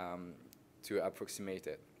approximate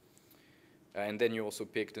it. And then you also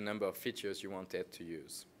pick the number of features you want it to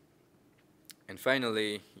use. And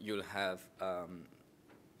finally, you'll have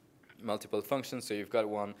multiple functions. So you've got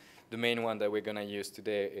one. The main one that we're going to use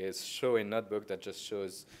today is show in notebook, that just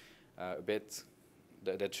shows a bit,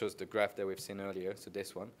 that shows the graph that we've seen earlier, so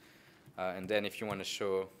this one. And then if you want to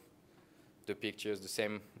show the pictures the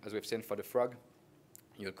same as we've seen for the frog,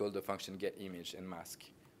 you'll call the function getImage and mask,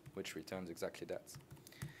 which returns exactly that.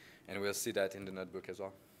 And we'll see that in the notebook as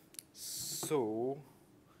well. So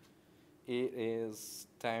it is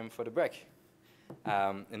time for the break.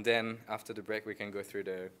 And then after the break, we can go through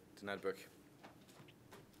the notebook.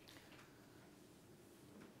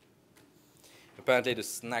 Apparently the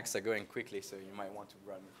snacks are going quickly, so you might want to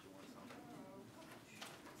run if you want some.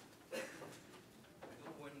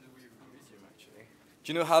 When do we resume, actually?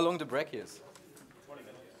 Do you know how long the break is? 20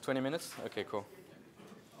 minutes. 20 minutes? Okay, cool.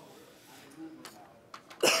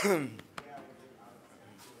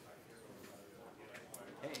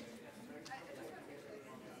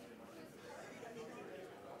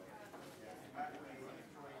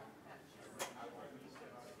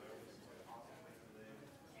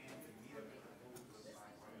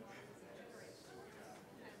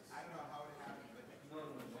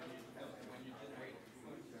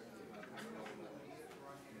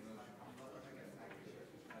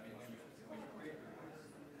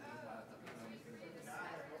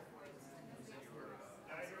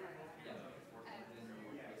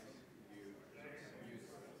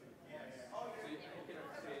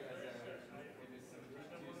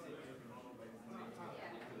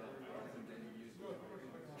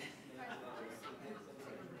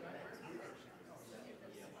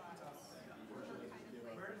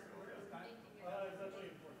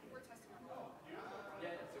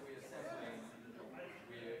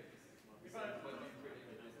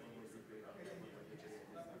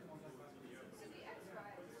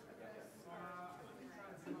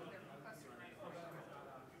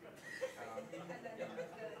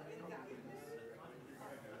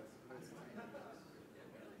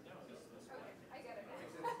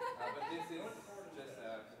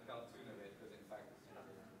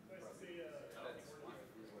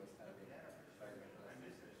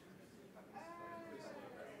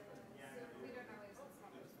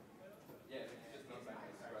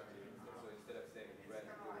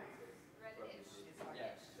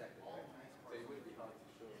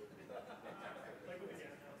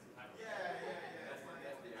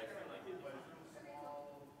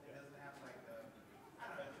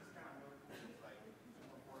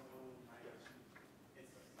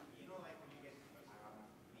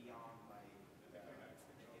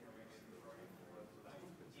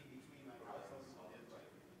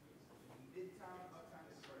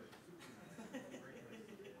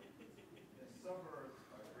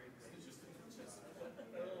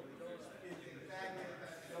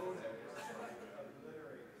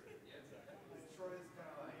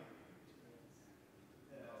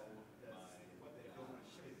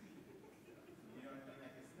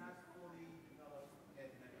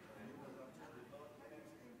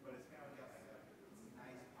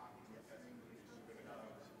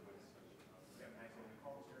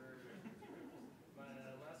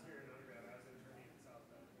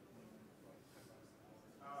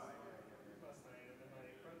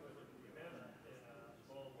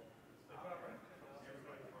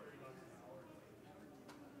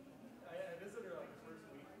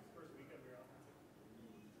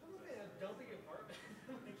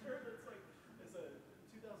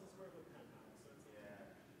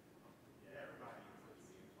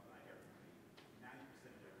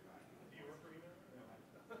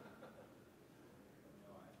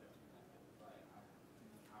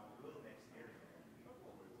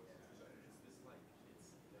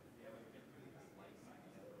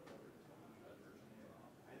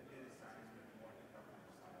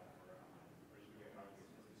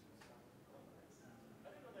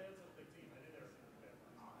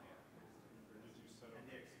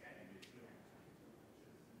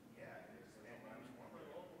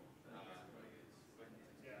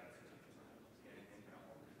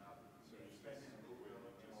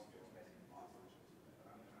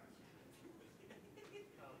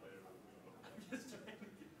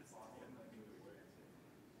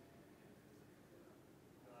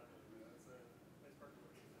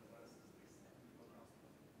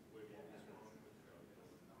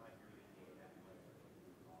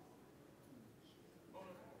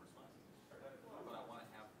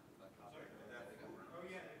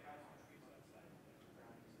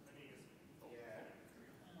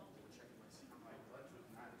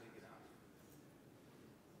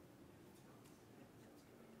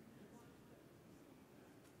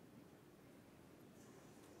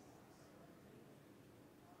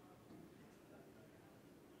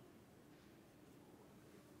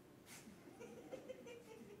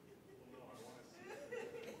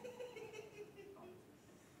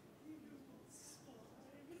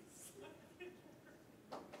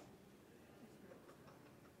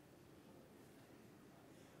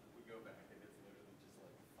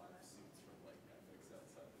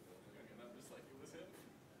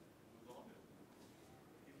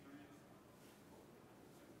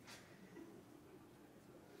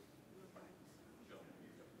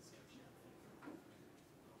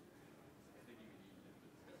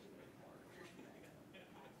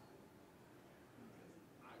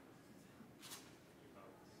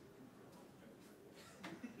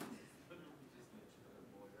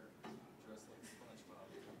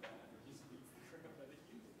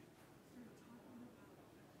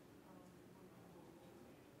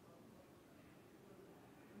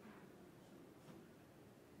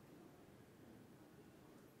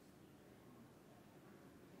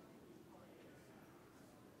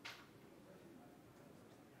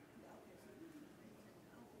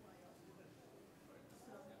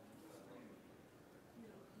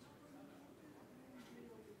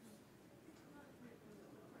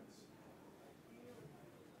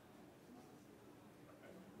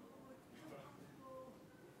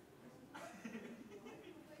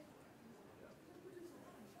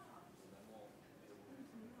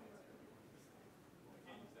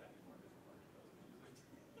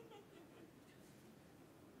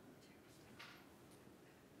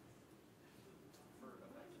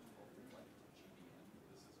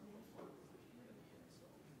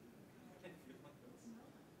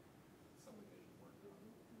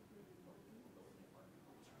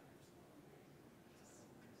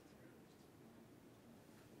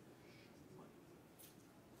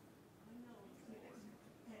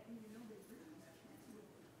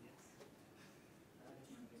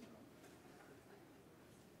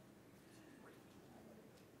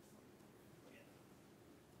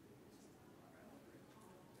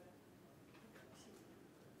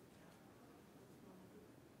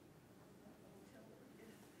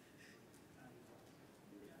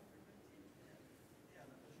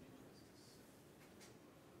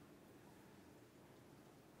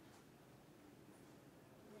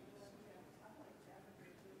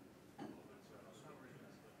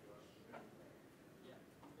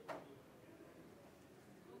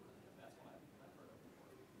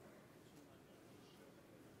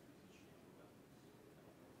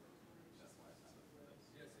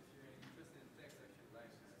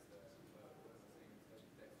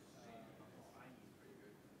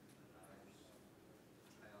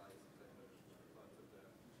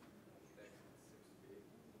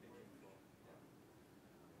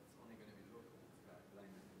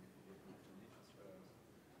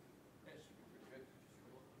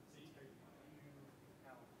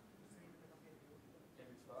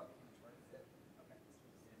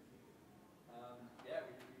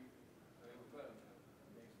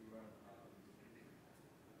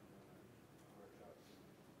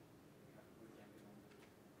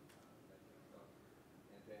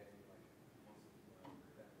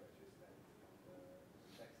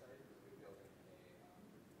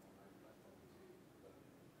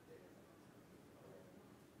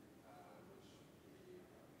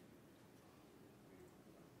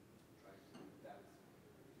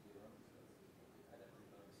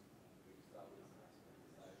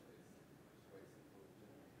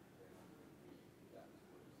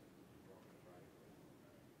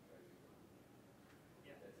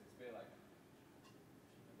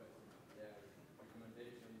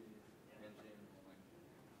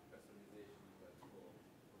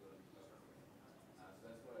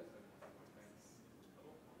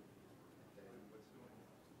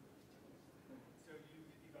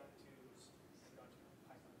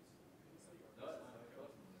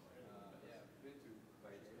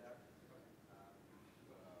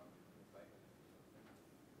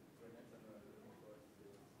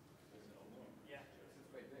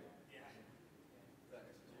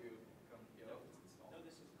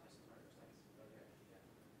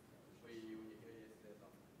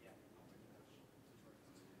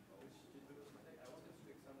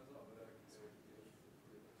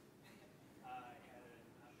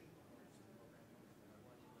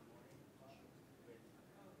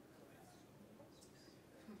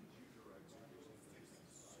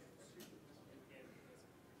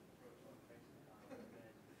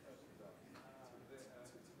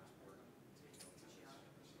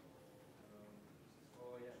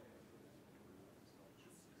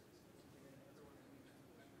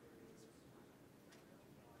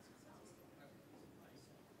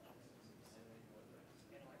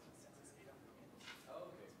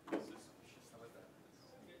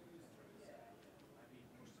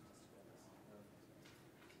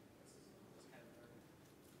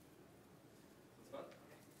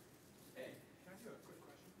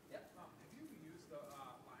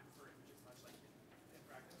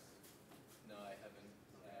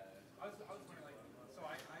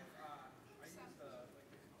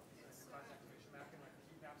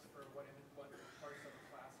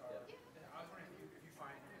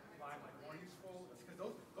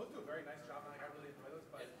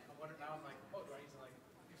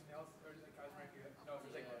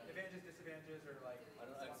 images or like? I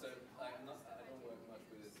don't, so I don't work much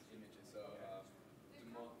with images, so the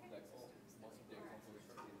more like most of the examples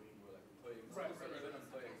were like toy examples. Right, So even on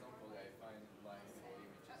toy example, I find lines or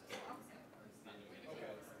images.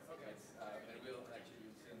 Okay. Okay. And we'll actually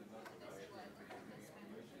you'll see in the notebook where it's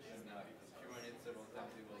images, and if you run it several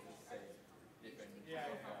times, it will just say different.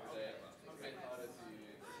 Yeah. So it's a bit harder to.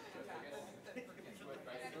 I guess it's worth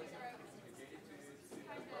by it's not complicated to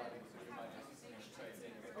apply, so you might just try it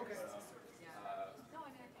anyway. Okay. But,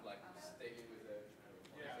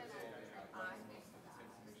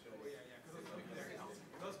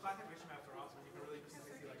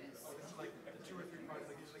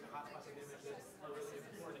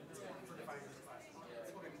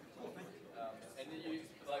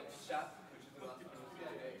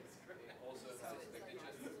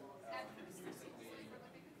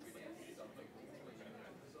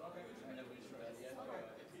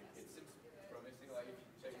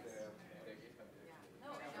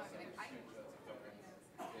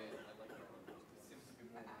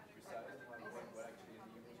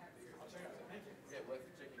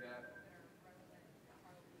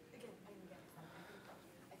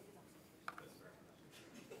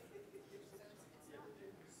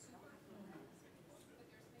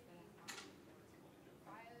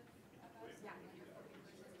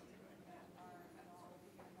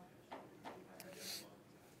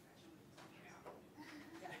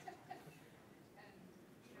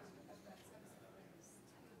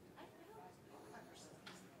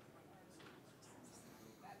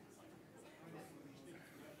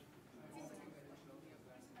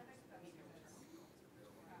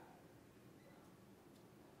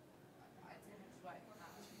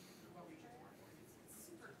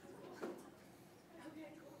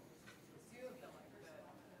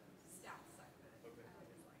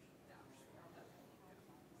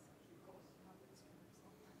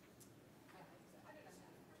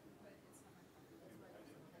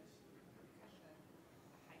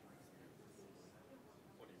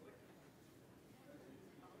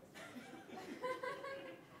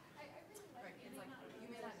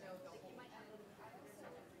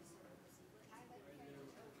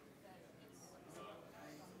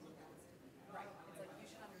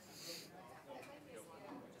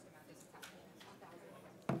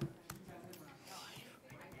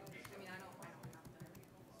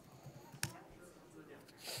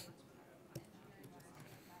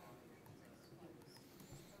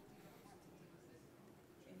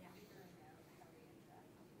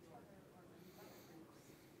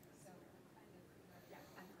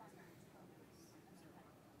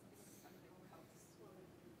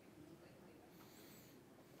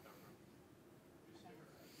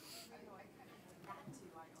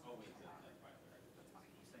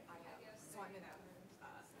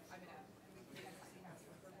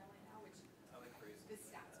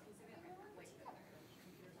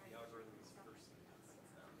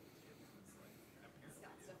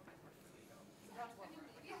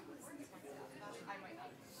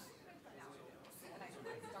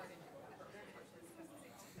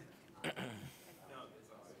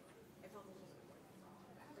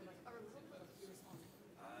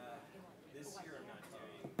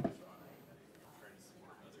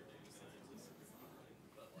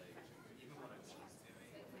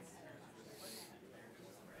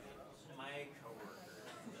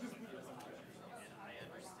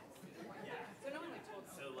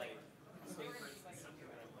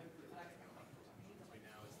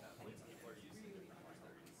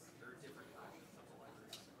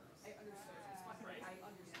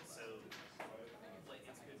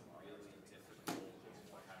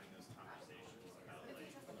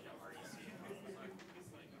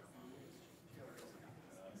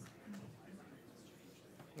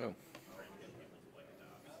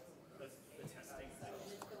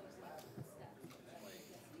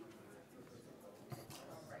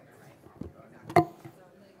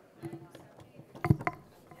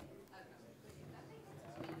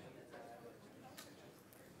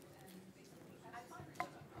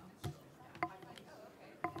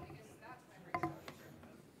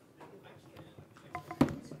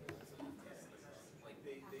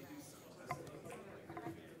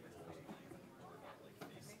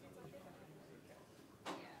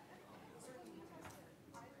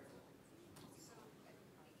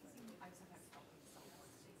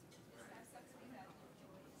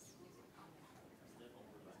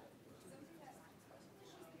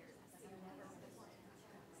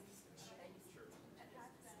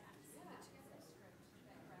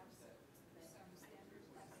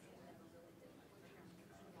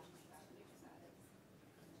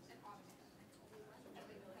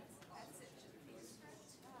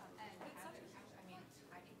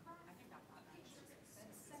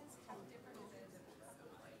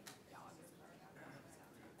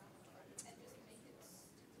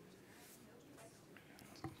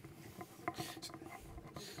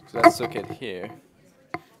 So let's look at here.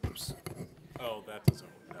 Oops. Oh, that doesn't.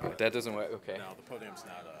 No, That doesn't work. Okay. no, the podium's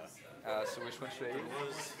not. So which one should I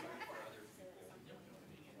use?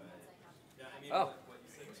 Oh,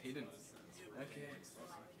 it was hidden. Okay.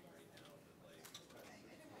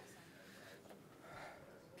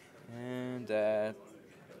 And that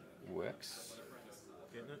works.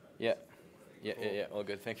 Getting it? Yeah. Yeah. All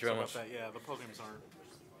good. Thank you very Sorry much. about that. Yeah, the podiums aren't.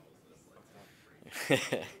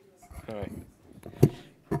 All right.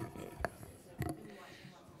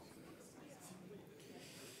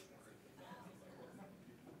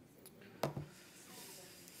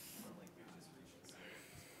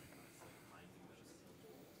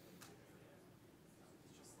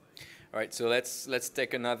 All right, so let's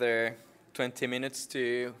take another 20 minutes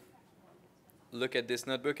to look at this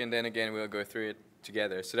notebook, and then again we'll go through it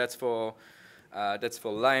together. So that's for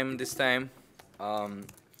Lime this time. So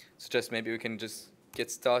just maybe we can just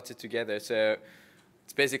get started together. So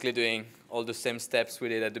it's basically doing all the same steps we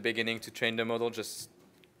did at the beginning to train the model, just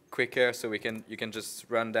quicker. So you can just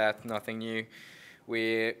run that, nothing new.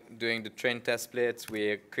 We're doing the train test splits.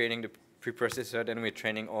 We're creating the preprocessor. Then we're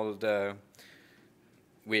training all the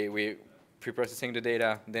we're preprocessing the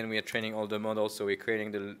data, then we are training all the models, so we're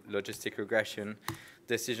creating the logistic regression,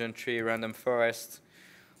 decision tree, random forest,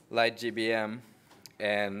 light GBM,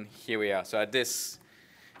 and here we are. So at this,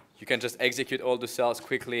 you can just execute all the cells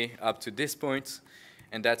quickly up to this point,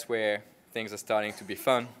 and that's where things are starting to be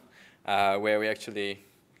fun, where we're actually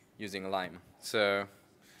using Lime. So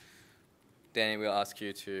then it will ask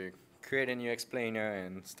you to create a new explainer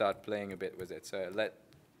and start playing a bit with it. So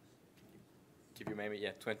give you maybe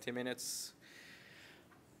 20 minutes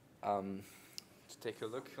to take a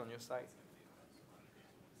look on your site.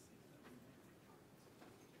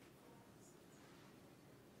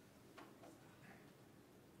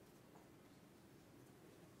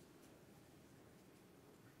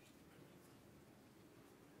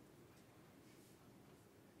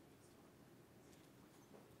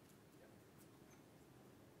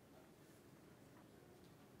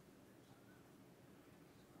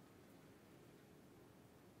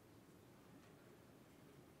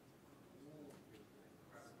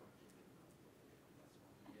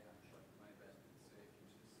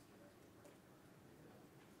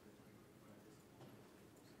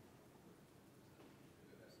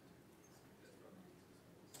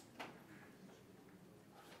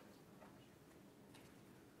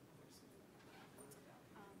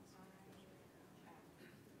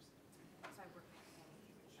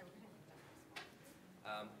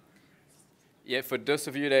 Yeah, for those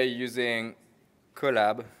of you that are using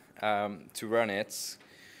Colab to run it,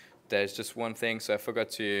 there's just one thing. So I forgot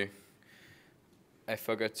to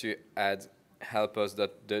add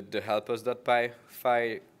the helpers.py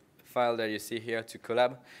file that you see here to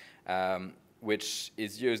Colab, which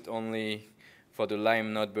is used only for the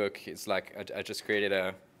Lime notebook. It's like I just created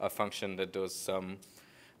a function that does some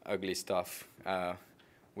ugly stuff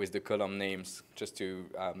with the column names, just to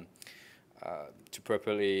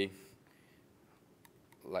properly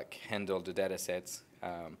handle the data sets.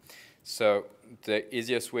 So the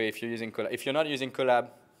easiest way, if you're using Colab, if you're not using Colab,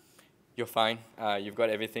 you're fine. You've got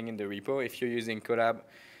everything in the repo. If you're using Colab,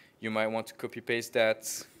 you might want to copy paste that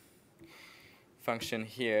function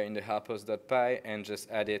here in the helpers.py and just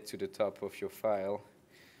add it to the top of your file.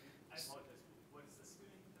 I apologize. What is this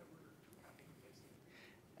doing that we're copying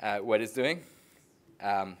and pasting? What it's doing?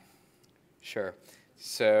 Sure.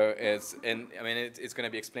 So it's going to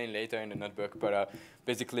be explained later in the notebook, but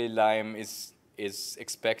basically Lime is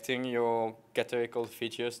expecting your categorical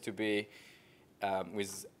features to be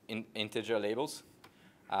with integer labels.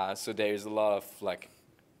 So there is a lot of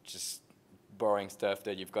just boring stuff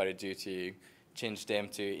that you've got to do to change them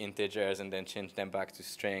to integers and then change them back to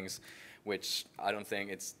strings, which I don't think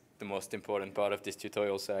it's the most important part of this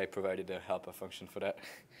tutorial, so I provided a helper function for that.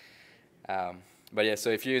 But yeah, so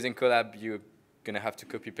if you're using Colab, you're going to have to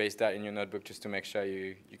copy paste that in your notebook just to make sure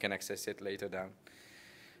you can access it later down.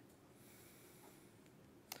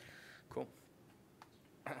 Cool.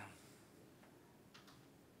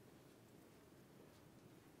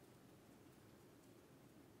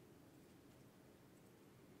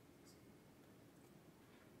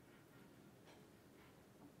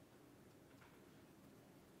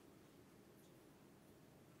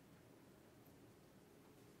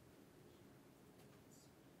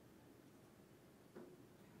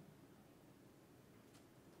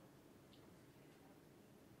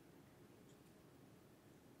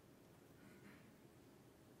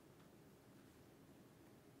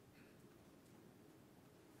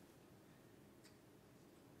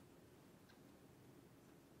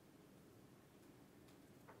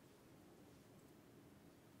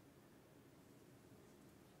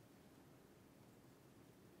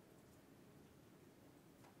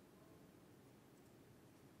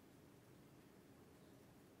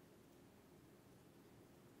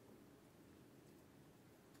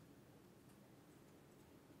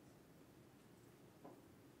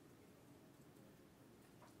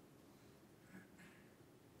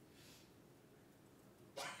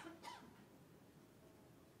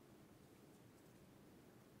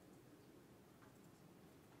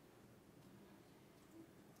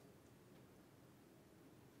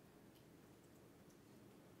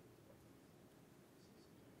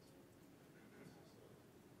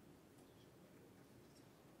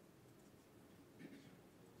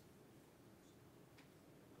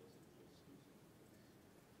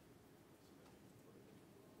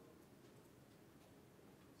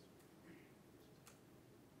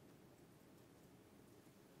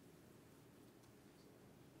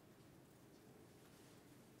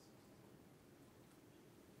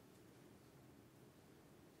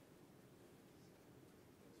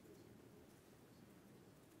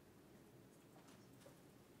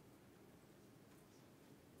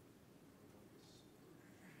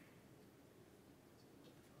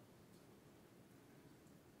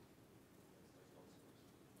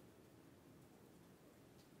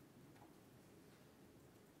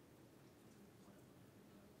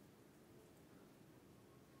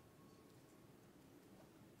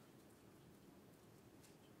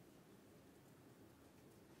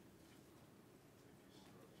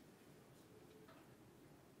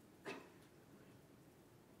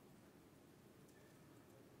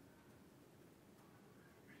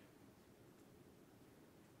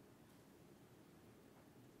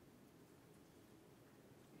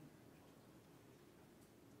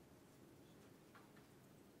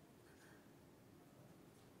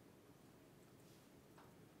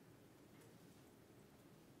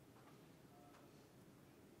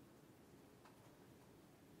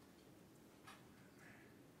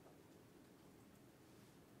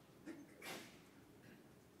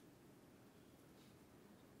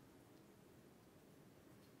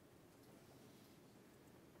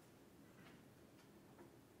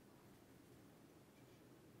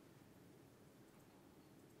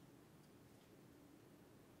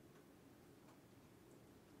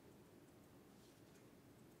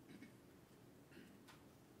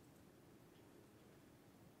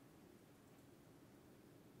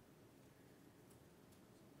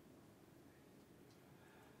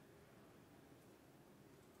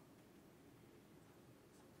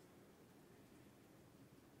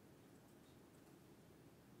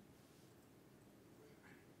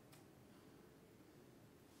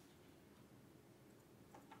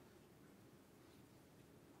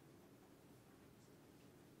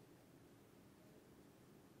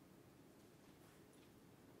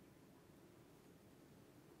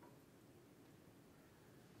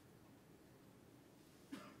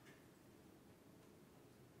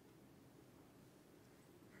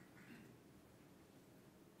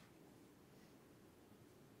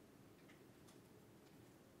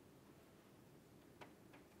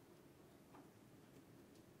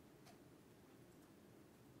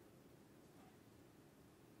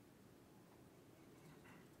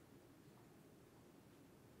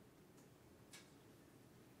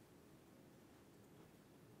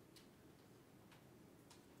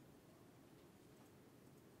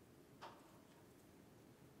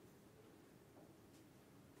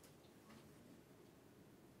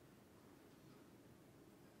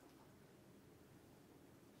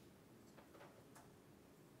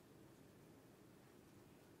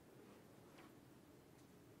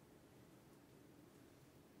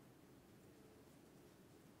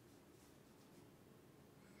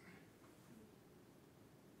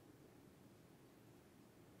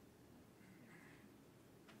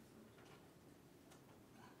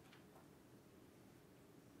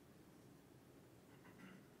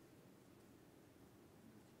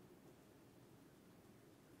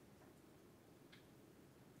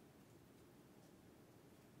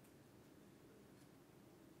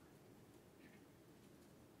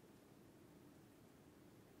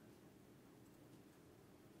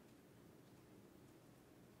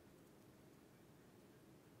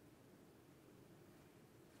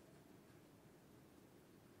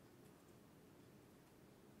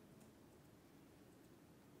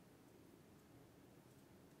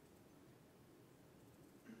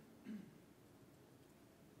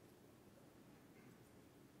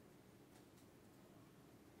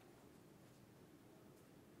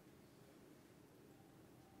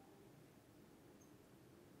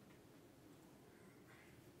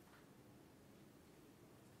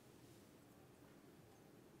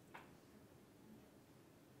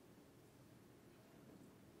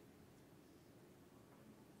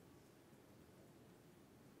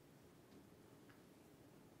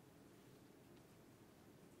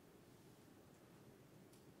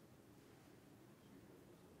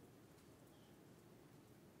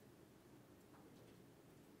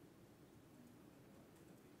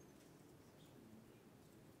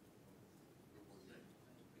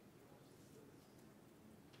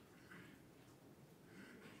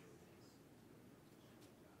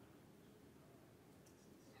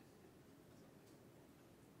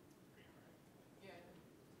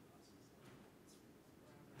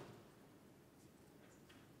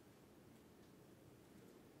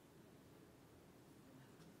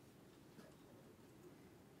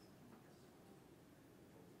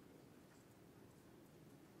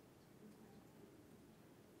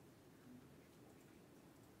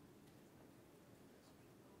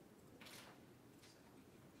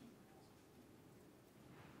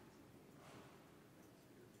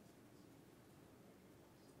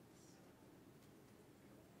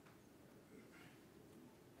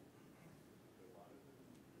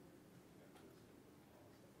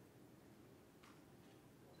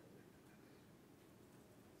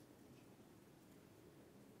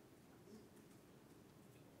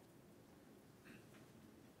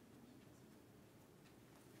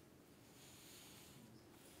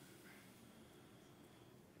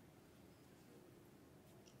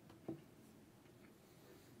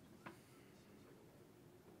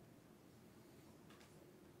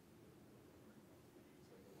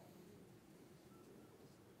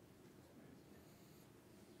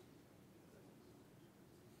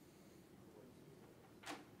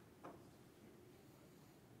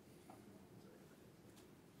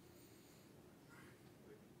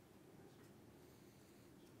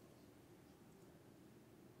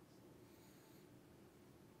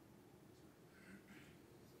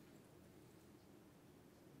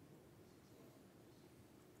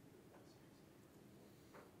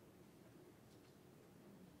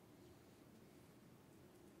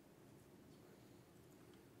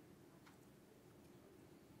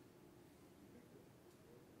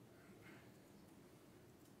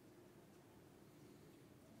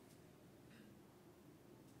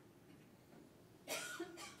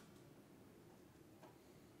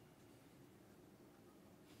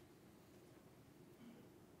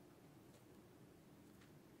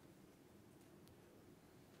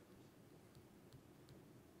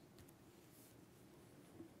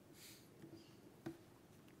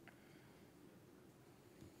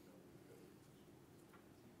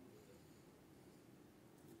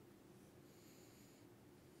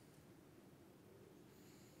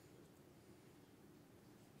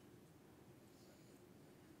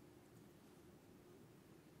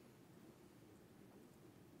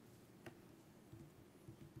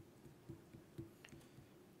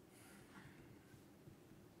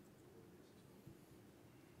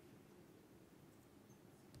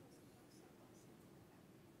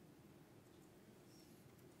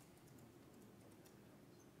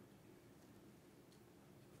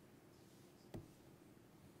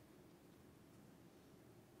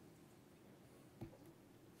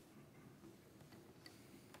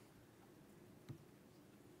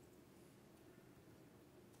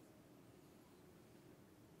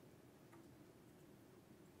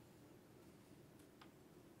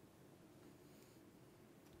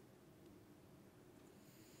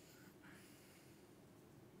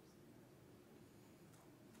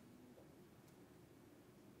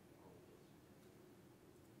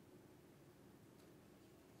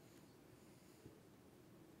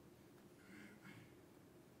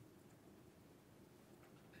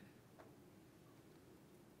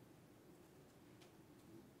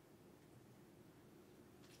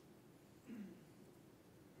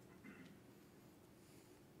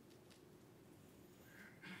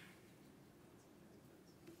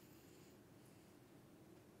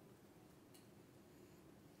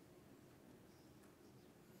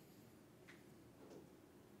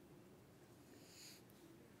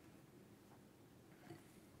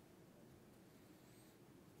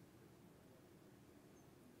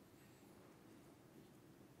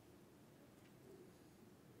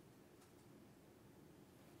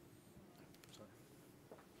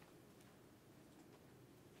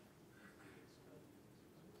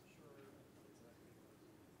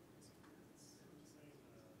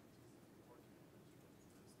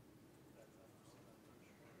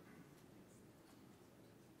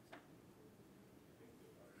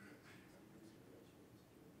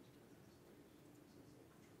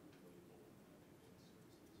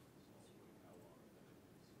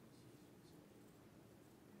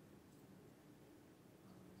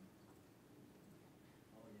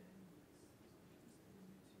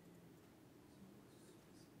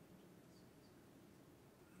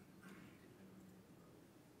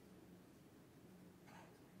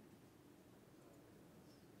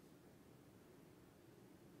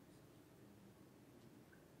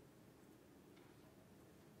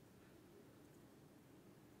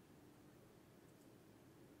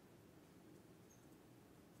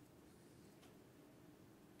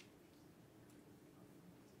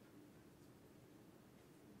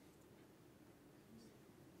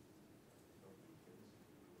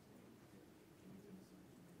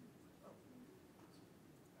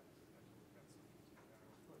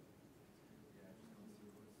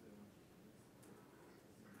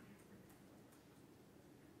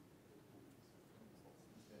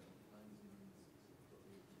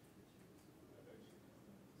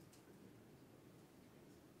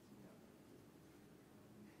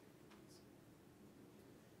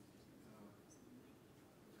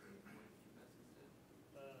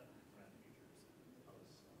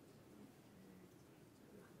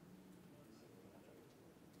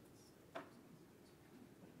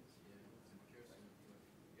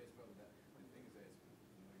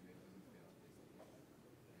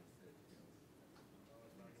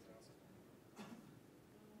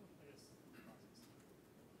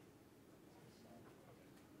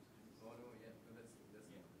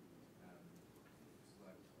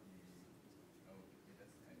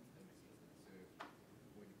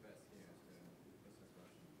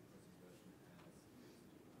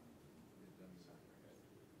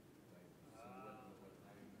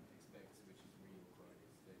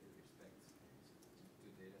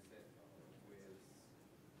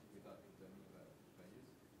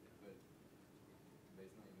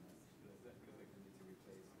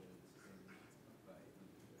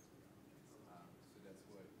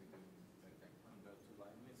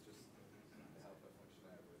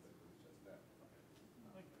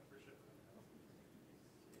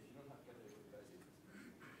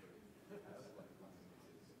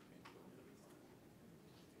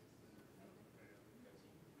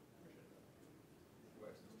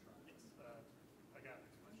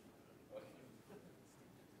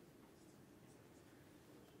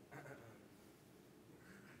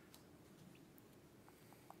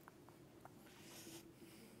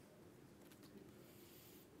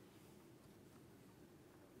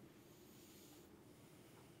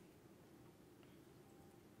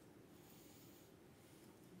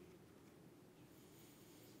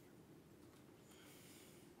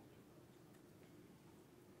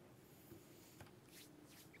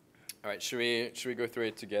 All right, should we go through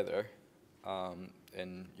it together?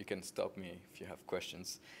 And you can stop me if you have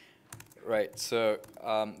questions. Right, so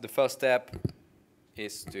the first step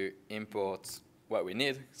is to import what we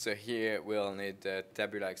need. So here we'll need the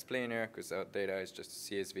tabular explainer because our data is just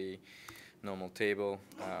a CSV normal table.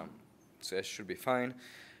 So it should be fine.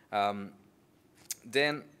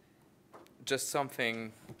 Then just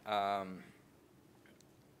something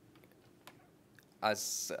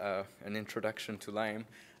as an introduction to Lime.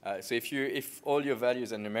 So if all your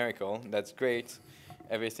values are numerical, that's great.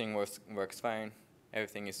 Everything works fine.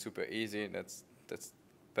 Everything is super easy. That's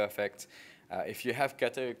perfect. If you have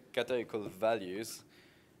categorical values,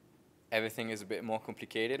 everything is a bit more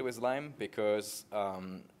complicated with Lime because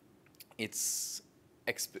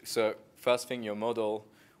so first thing, your model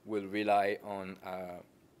will rely on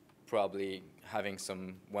probably having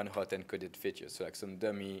some one-hot encoded features, so like some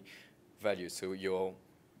dummy values. So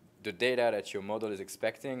the data that your model is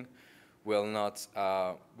expecting will not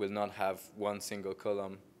have one single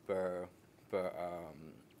column per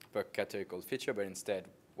categorical feature, but instead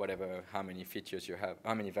how many features you have,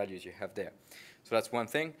 how many values you have there. So that's one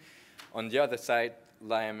thing. On the other side,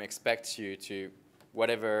 Lime expects you to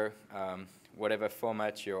whatever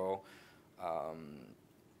format your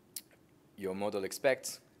model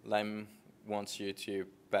expects. Lime wants you to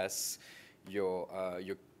pass your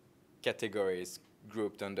categories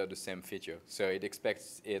grouped under the same feature. So it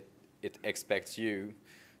expects you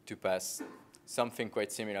to pass something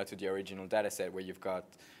quite similar to the original dataset where you've got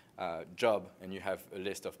job and you have a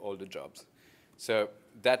list of all the jobs. So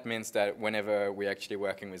that means that whenever we're actually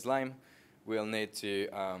working with Lime, we'll need to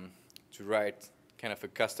write kind of a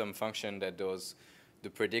custom function that does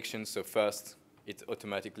the predictions. So first, it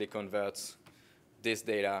automatically converts this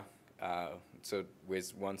data, so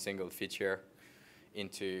with one single feature,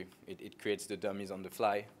 into it creates the dummies on the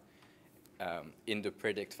fly in the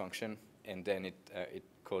predict function, and then it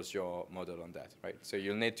calls your model on that, right? So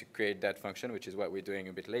you'll need to create that function, which is what we're doing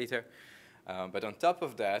a bit later. But on top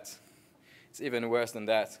of that, it's even worse than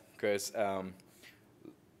that, because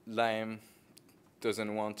Lime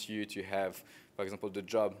doesn't want you to have, for example, the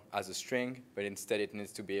job as a string, but instead it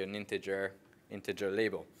needs to be an integer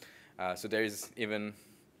label. So there is even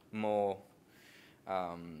more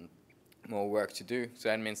work to do. So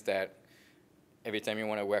that means that every time you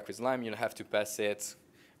want to work with Lime, you'll have to pass it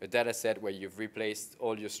a data set where you've replaced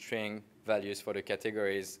all your string values for the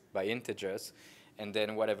categories by integers, and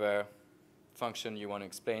then whatever function you want to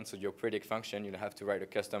explain, so your predict function, you'll have to write a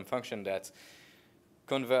custom function that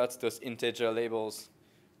converts those integer labels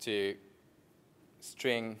to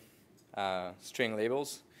string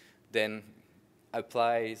labels, then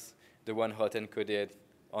applies the one-hot encoded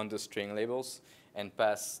on the string labels, and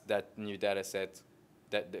pass that new data set,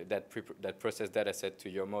 that processed data set to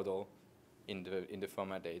your model in the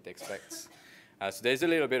format that it expects. So there's a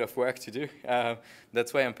little bit of work to do.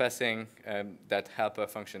 That's why I'm passing that helper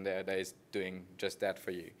function there that is doing just that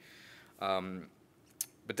for you.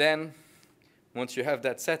 But then, once you have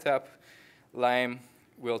that set up, Lime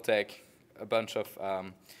will take a bunch of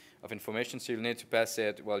information. So you'll need to pass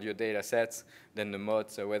it, well, your data sets, then the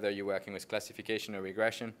mode, so whether you're working with classification or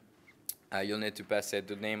regression. You'll need to pass it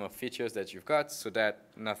the name of features that you've got, so that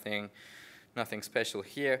nothing special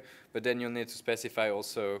here. But then you'll need to specify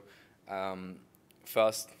also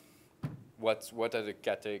first what are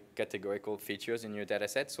the categorical features in your data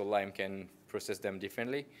set, so Lime can process them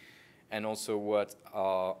differently, and also what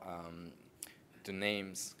are the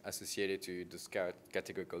names associated to those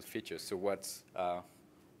categorical features. So what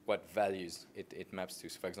values it maps to.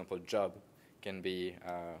 So for example, job can be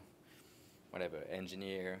whatever,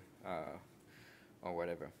 engineer or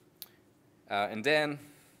whatever. And then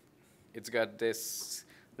it's got this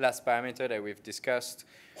last parameter that we've discussed,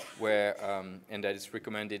 where and that is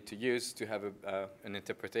recommended to use to have an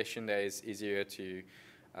interpretation that is easier to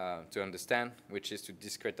understand, which is to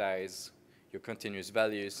discretize your continuous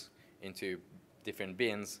values into different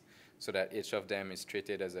bins, so that each of them is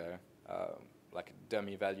treated as like a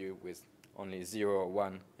dummy value with only 0 or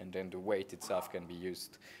 1, and then the weight itself can be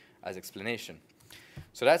used as explanation.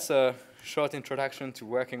 So that's a short introduction to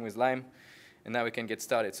working with Lime, and now we can get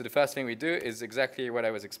started. So the first thing we do is exactly what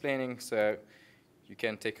I was explaining. So you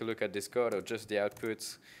can take a look at this code or just the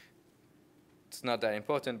outputs. It's not that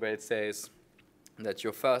important, but it says that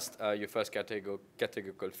your first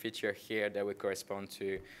categorical feature here that will correspond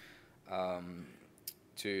to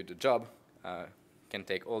the job can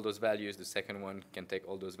take all those values. The second one can take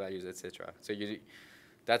all those values, etc. So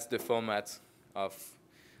that's the format of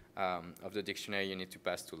the dictionary you need to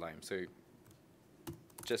pass to Lime. So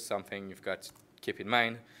just something you've got to keep in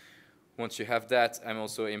mind. Once you have that, I'm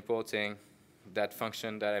also importing that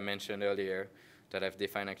function that I mentioned earlier that I've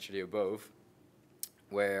defined actually above,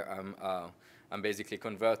 where I'm basically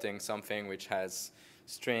converting something which has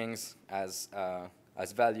strings as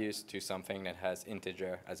values to something that has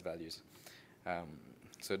integer as values.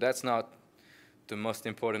 So that's not the most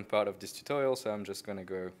important part of this tutorial, so I'm just going to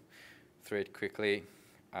go through it quickly.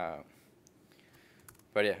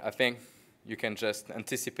 But yeah, I think you can just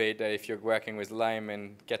anticipate that if you're working with Lime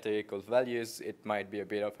and categorical values, it might be a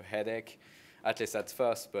bit of a headache, at least at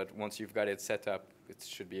first, but once you've got it set up, it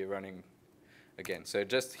should be running again. So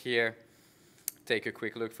just here, take a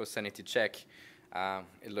quick look for sanity check.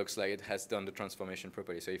 It looks like it has done the transformation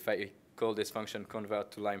properly. So if I call this function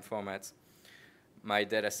convert to Lime format, my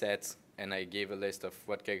data set, and I give a list of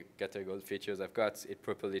what categorical features I've got, it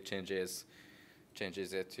properly changes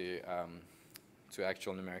it to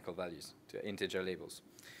actual numerical values, to integer labels.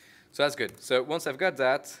 So that's good. So once I've got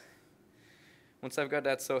that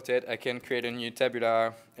sorted, I can create a new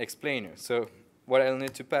tabular explainer. So what I'll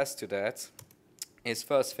need to pass to that is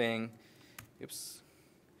first thing,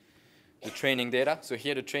 the training data. So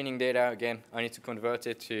here the training data, again, I need to convert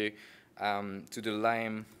it to the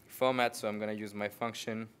Lime format. So I'm going to use my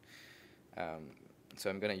function. So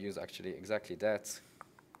I'm going to use actually exactly that.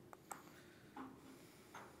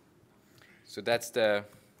 So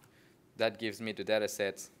that gives me the data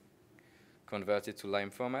set converted to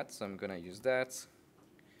Lime format. So I'm going to use that.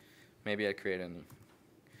 Maybe I'll create a new.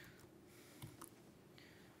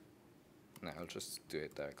 No, I'll just do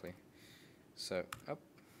it directly. So up.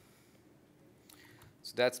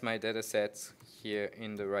 So that's my data set here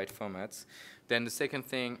in the right format. Then the second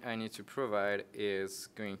thing I need to provide is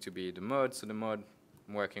going to be the mode. So the mode,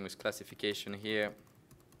 I'm working with classification here.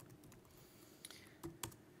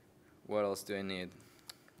 What else do I need?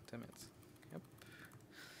 Damn it. Yep.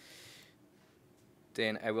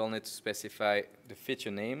 Then I will need to specify the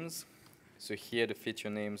feature names. So here the feature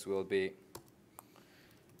names will be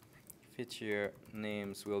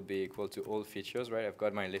equal to all features, right? I've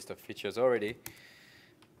got my list of features already.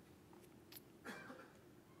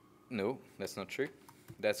 No, that's not true.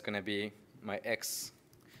 That's going to be my X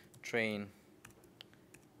train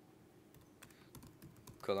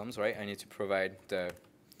columns, right? I need to provide the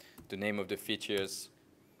name of the features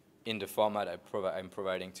in the format I'm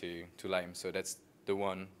providing to Lime. So that's the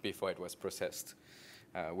one before it was processed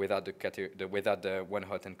without the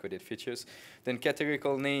one-hot encoded features. Then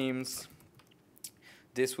categorical names.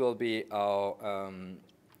 This will be our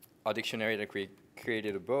dictionary that we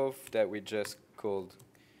created above that we just called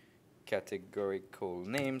categorical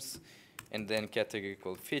names, and then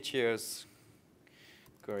categorical features.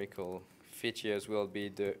 Categorical features will be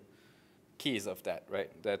the keys of that,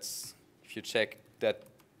 right? That's, if you check that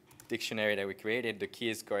dictionary that we created, the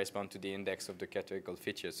keys correspond to the index of the categorical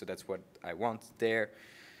features. So that's what I want there.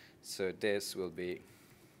 So this will be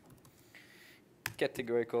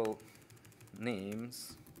categorical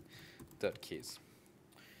names dot keys.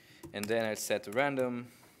 And then I'll set a random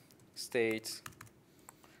state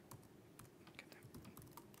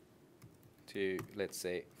to, let's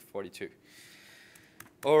say, 42.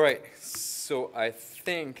 All right, so I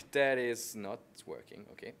think that is not working.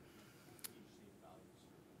 Okay.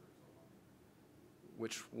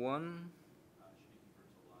 Which one?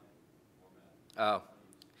 Oh,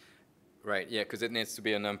 right, yeah, because it needs to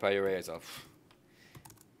be a NumPy array as well.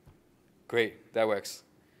 Great, that works.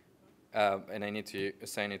 And I need to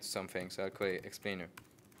assign it to something, so I'll call it explainer.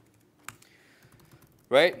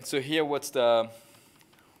 Right, so here what's the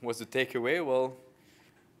takeaway? Well,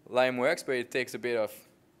 Lime works, but it takes a bit of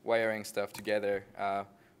wiring stuff together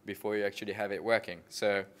before you actually have it working.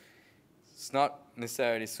 So it's not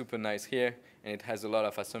necessarily super nice here, and it has a lot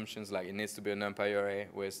of assumptions, like it needs to be a NumPy array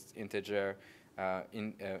with integer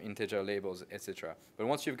labels, etc. But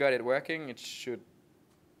once you've got it working, it should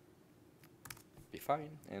be fine,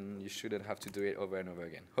 and you shouldn't have to do it over and over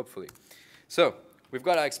again, hopefully. So we've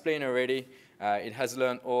got our explainer ready. It has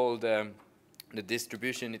learned all the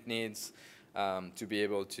distribution it needs to be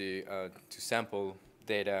able to sample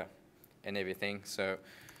data and everything. So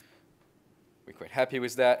we're quite happy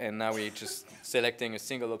with that, and now we're just selecting a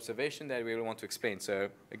single observation that we want to explain. So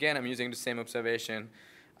again, I'm using the same observation,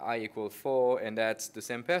 I equal 4, and that's the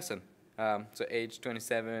same person. So age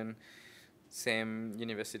 27, same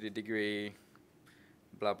university degree,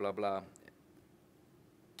 blah, blah, blah.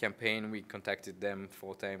 Campaign, we contacted them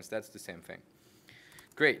 4 times. That's the same thing.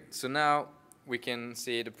 Great. So now we can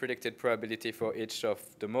see the predicted probability for each of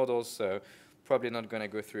the models. So probably not going to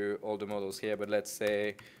go through all the models here, but let's say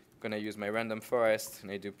I'm going to use my random forest,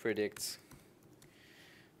 and I do predict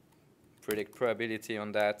probability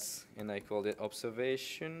on that, and I called it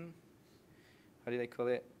observation. How did I call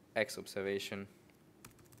it? X observation.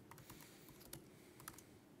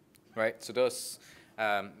 Right, so those,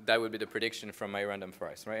 that would be the prediction from my random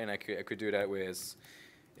forest, right? And I could do that with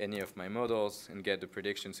any of my models and get the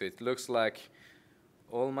prediction. So it looks like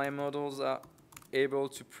all my models are able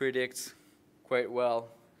to predict quite well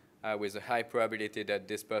with a high probability that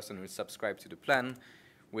this person will subscribe to the plan,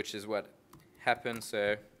 which is what happened,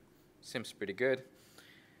 so seems pretty good.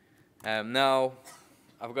 Now,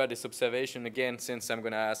 I've got this observation again, since I'm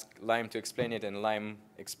going to ask Lime to explain it, and Lime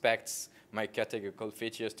expects my categorical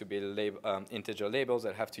features to be integer labels.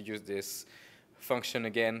 I have to use this function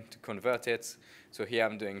again to convert it. So here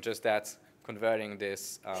I'm doing just that, converting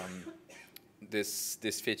this,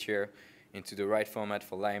 this feature into the right format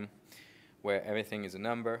for Lime, where everything is a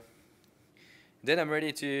number. Then I'm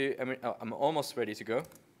ready to, I'm almost ready to go.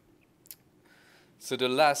 So the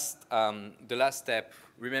last step,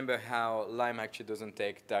 remember how Lime actually doesn't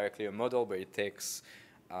take directly a model, but it takes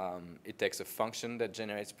a function that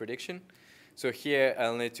generates prediction. So here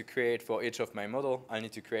I'll need to create, for each of my model, I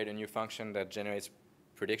need to create a new function that generates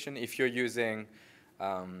prediction. If you're using,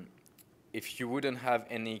 if you wouldn't have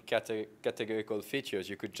any categorical features,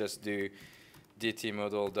 you could just do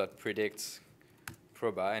dtModel.predict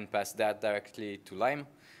proba and pass that directly to Lime.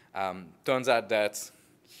 Turns out that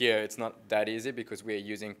here it's not that easy because we're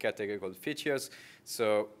using categorical features.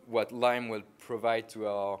 So what Lime will provide to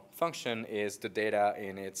our function is the data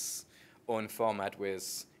in its own format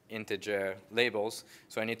with integer labels.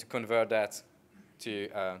 So I need to convert that to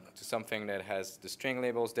something that has the string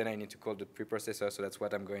labels. Then I need to call the preprocessor. So that's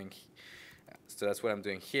what I'm going. So that's what I'm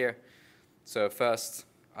doing here. So first,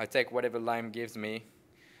 I take whatever Lime gives me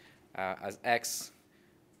as X.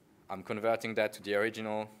 I'm converting that to the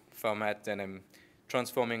original format. Then I'm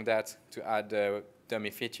transforming that to add the dummy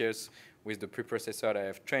features with the preprocessor that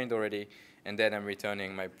I've trained already, and then I'm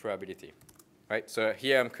returning my probability. Right? So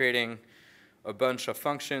here I'm creating a bunch of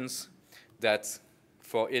functions that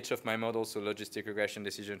for each of my models, so logistic regression,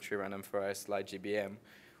 decision tree, random forest, light GBM,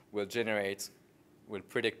 will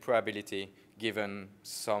predict probability given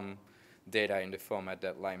some data in the format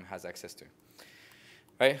that Lime has access to.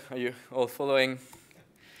 Right? Are you all following?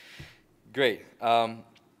 Great.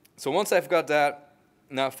 So once I've got that,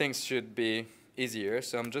 now things should be easier.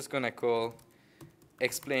 So I'm just going to call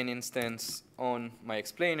explain instance on my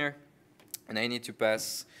explainer. And I need to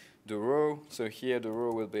pass the row. So here the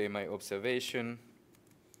row will be my observation.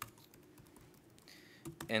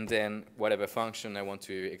 And then whatever function I want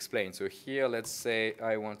to explain. So here, let's say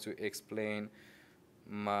I want to explain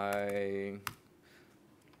my,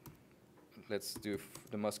 let's do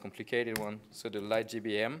the most complicated one. So the light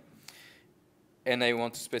GBM. And I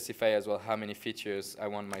want to specify as well how many features I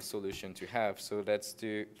want my solution to have. So let's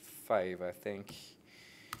do 5, I think.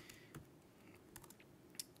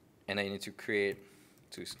 And I need to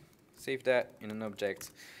save that in an object.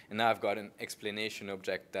 And now I've got an explanation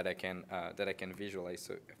object that I can visualize.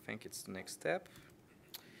 So I think it's the next step.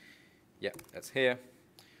 Yeah, that's here.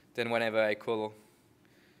 Then whenever I call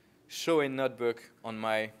show in notebook on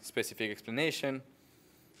my specific explanation,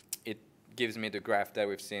 it gives me the graph that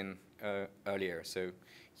we've seen earlier. So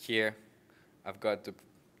here I've got the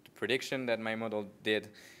prediction that my model did,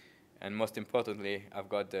 and most importantly, I've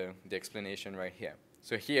got the explanation right here.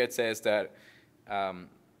 So here it says that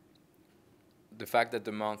the fact that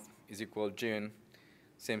the month is equal June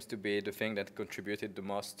seems to be the thing that contributed the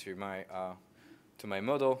most to my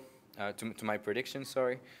model, to my prediction,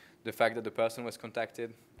 sorry. The fact that the person was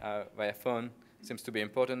contacted via phone seems to be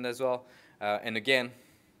important as well. And again,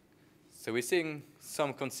 so we're seeing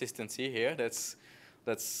some consistency here. That's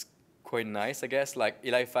quite nice, I guess. Like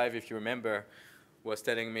Eli 5, if you remember, was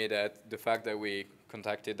telling me that the fact that we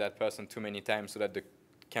contacted that person too many times, so that the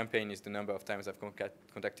campaign is the number of times I've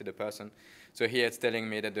contacted a person. So here it's telling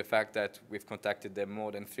me that the fact that we've contacted them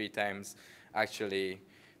more than 3 times actually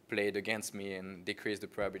played against me and decreased the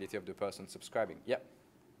probability of the person subscribing. Yeah.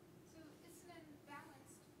 So it's an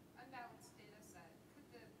unbalanced data set.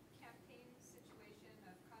 Could the campaign situation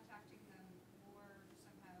of contacting them more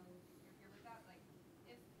somehow interfere with that? Like,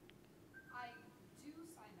 if I do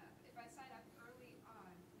sign up, if I sign up early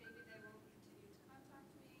on, maybe they won't continue to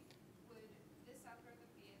contact me. Would this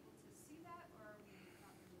algorithm be able to see that, or are we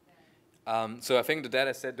not really there? So I think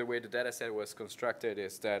the way the data set was constructed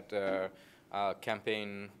is that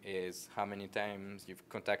campaign is how many times you've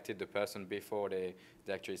contacted the person before they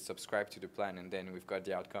actually subscribe to the plan, and then we've got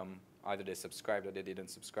the outcome. Either they subscribed or they didn't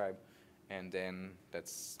subscribe, and then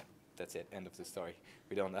that's it. End of the story.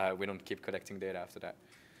 We don't keep collecting data after that.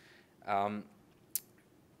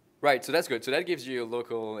 Right. So that's good. So that gives you a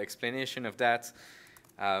local explanation of that.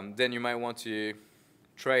 Then you might want to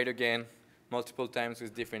try it again multiple times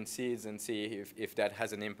with different seeds and see if that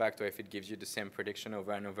has an impact or if it gives you the same prediction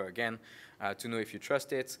over and over again to know if you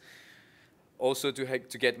trust it. Also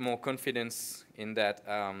to get more confidence in that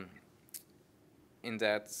kind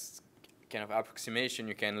of approximation,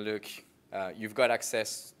 you can look, you've got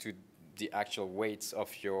access to the actual weights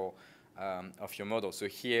of your model. So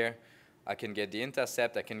here I can get the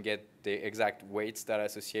intercept, I can get the exact weights that are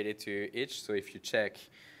associated to each. So if you check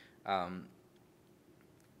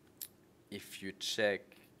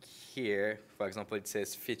here, for example, it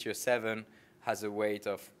says feature 7 has a weight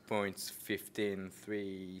of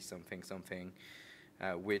 0.153 something,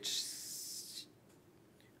 which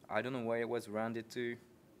I don't know why it was rounded to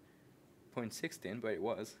 0.16, but it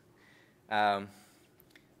was. So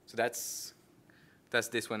that's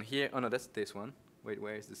this one here. Oh no, that's this one. Wait,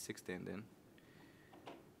 where is the 16 then?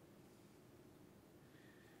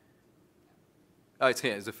 Oh, it's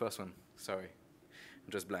here. It's the first one. Sorry,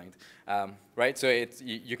 I'm just blind. Right. So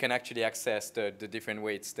you can actually access the different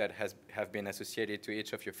weights that have been associated to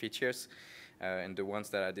each of your features, and the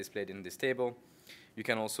ones that are displayed in this table. You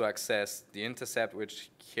can also access the intercept,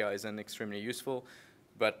 which here isn't extremely useful,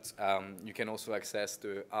 but you can also access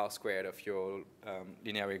the R² of your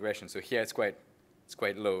linear regression. So here it's quite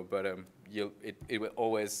low, but it will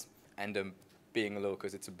always end up being low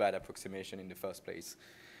because it's a bad approximation in the first place.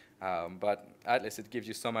 But at least it gives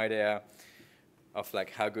you some idea of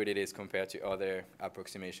like how good it is compared to other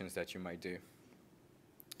approximations that you might do.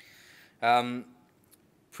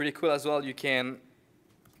 Pretty cool as well. You can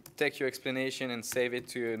take your explanation and save it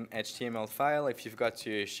to an HTML file if you've got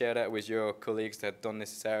to share that with your colleagues that don't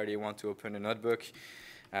necessarily want to open a notebook.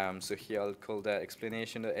 So here I'll call that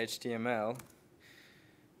explanation.html.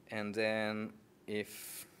 And then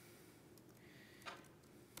if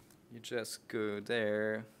you just go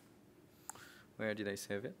there, where did I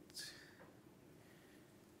save it?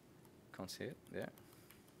 Can't see it, there.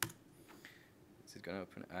 Is it gonna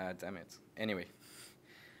open? Ah, damn it. Anyway.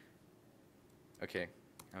 Okay,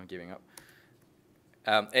 I'm giving up.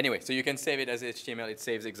 Anyway, so you can save it as HTML. It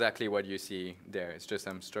saves exactly what you see there. It's just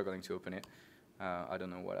I'm struggling to open it. I don't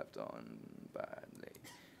know what I've done badly.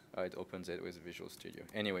 It opens it with Visual Studio.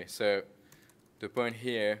 Anyway, so the point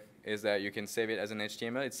here is that you can save it as an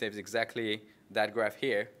HTML. It saves exactly that graph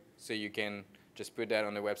here. So you can just put that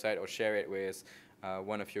on the website or share it with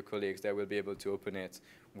one of your colleagues that will be able to open it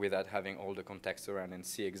without having all the context around and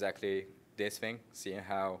see exactly this thing, see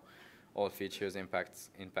how all features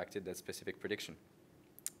impacted that specific prediction.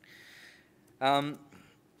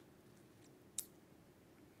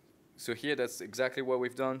 So here, that's exactly what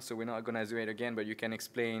we've done. So we're not going to do it again, but you can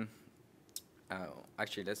explain.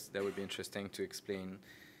 Actually, that would be interesting to explain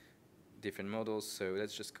different models. So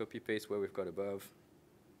let's just copy paste what we've got above.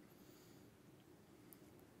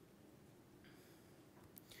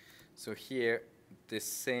 So here, this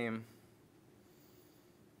same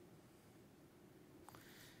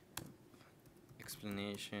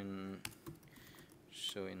explanation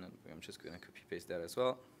showing. I'm just going to copy paste that as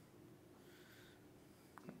well.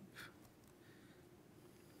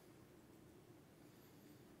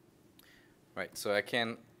 Right, so I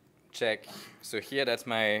can check. So here, that's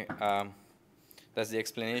my that's the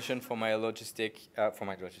explanation for my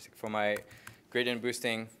for my gradient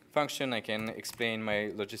boosting function. I can explain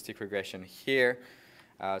my logistic regression here.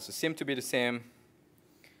 So seem to be the same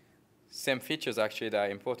features actually that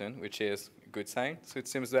are important, which is a good sign. So it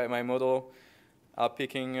seems that my model are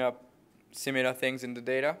picking up similar things in the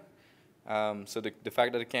data. So the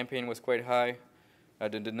fact that the campaign was quite high,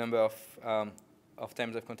 the number of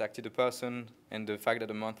times I've contacted the person, and the fact that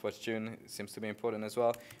the month was June seems to be important as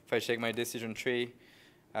well. If I check my decision tree,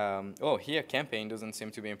 here campaign doesn't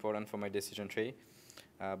seem to be important for my decision tree,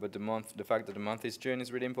 but the fact that the month is June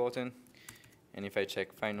is really important. And if I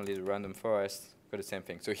check finally the random forest, got the same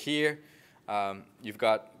thing. So here you've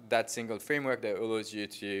got that single framework that allows you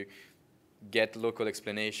to get local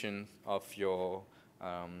explanation of your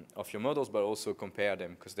models, but also compare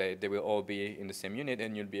them, because they will all be in the same unit,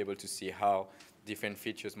 and you'll be able to see how different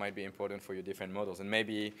features might be important for your different models. And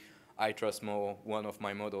maybe I trust more one of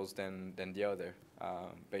my models than the other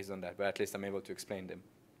based on that, but at least I'm able to explain them.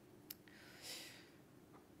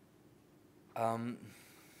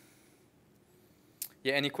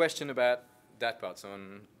 Yeah, any question about that part? So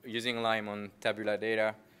on using Lime on tabular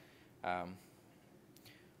data, I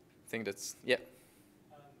think that's, yeah.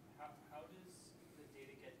 How does the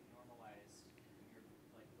data get normalized when you're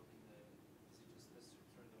like building the, is it just this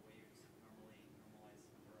sort of the way you normally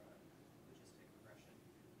normalize for a logistic regression?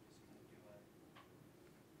 Just kind of do a,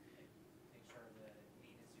 like, make sure the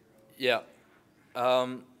mean is 0. Yeah.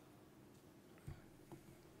 I'm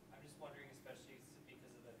just wondering, especially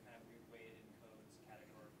because of the kind of weird way it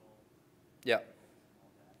Yeah.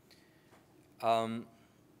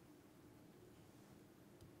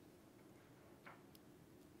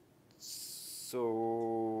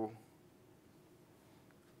 So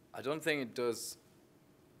I don't think it does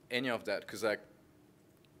any of that, because like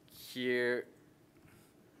here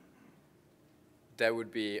that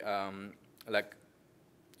would be like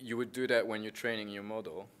you would do that when you're training your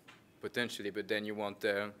model potentially, but then you want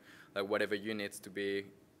the like whatever units to be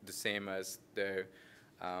the same as the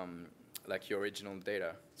like your original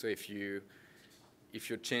data. So if you're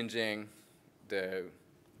changing the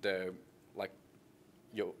like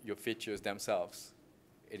your features themselves,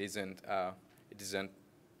 it isn't going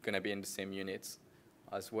to be in the same units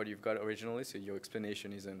as what you've got originally. So your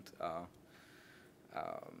explanation isn't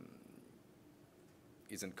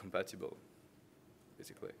compatible.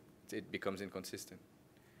 Basically, it becomes inconsistent.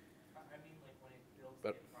 I mean, like when it builds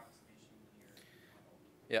But the approximation in your model.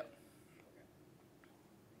 yeah.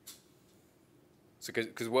 So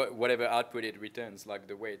because whatever output it returns, like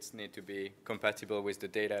the weights need to be compatible with the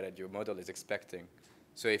data that your model is expecting.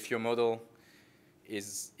 So if your model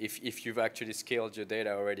is, if you've actually scaled your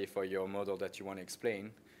data already for your model that you want to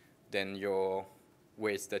explain, then your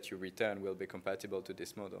weights that you return will be compatible to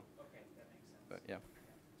this model. Okay, that makes sense. But yeah.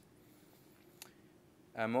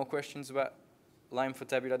 More questions about Lime for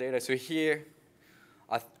tabular data? So here,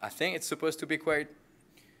 I think it's supposed to be quite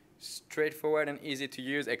straightforward and easy to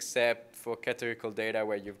use, except for categorical data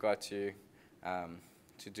where you've got to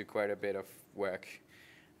do quite a bit of work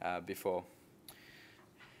before.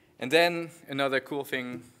 And then another cool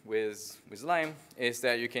thing with Lime is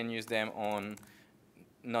that you can use them on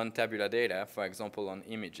non-tabular data, for example, on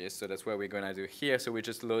images. So that's what we're going to do here. So we're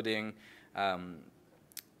just loading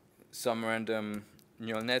some random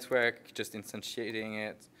neural network, just instantiating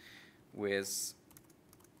it with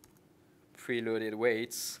preloaded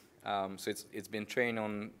weights. So it's been trained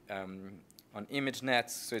on image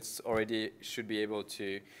nets, so it's already should be able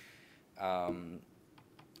to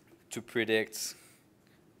predict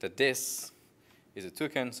that this is a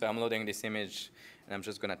token. So I'm loading this image, and I'm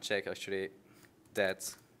just gonna check actually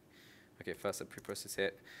that. Okay, first I preprocess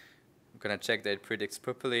it. I'm gonna check that it predicts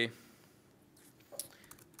properly.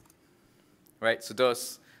 Right, so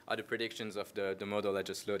those are the predictions of the model I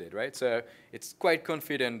just loaded, right? So it's quite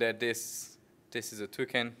confident that this is a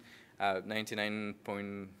token,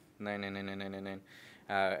 99.99999,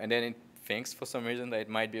 and then it thinks for some reason that it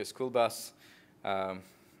might be a school bus or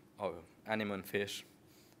anemone fish.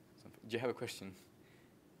 Do you have a question?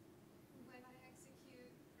 When I execute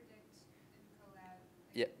predict in Colab,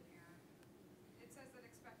 Yeah. it says that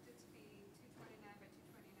expected to be 229 by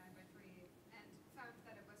 229 by 3, and found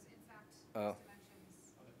that it was in fact those dimensions.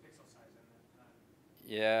 Oh, the pixel size in the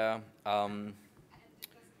Yeah. And it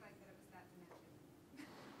doesn't like that it was that dimension.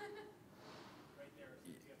 right there. So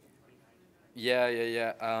you have 229.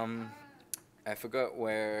 Yeah. I forgot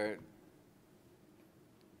where.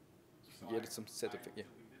 So You had some set of yeah.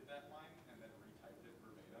 deleted that line and then retyped it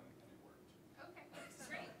verbatim, and it worked. Okay, so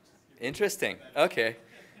great. Interesting. Okay,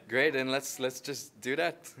 great. And let's just do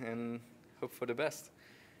that and hope for the best.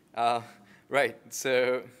 Right.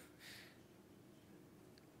 So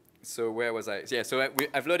where was I? Yeah. So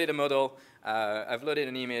I've loaded a model. I've loaded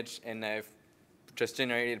an image, and I've just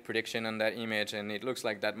generated a prediction on that image, and it looks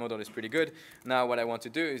like that model is pretty good. Now what I want to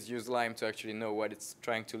do is use Lime to actually know what it's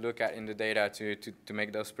trying to look at in the data to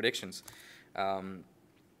make those predictions.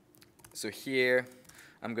 So here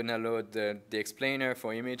I'm going to load the explainer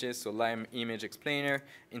for images, so Lime image explainer,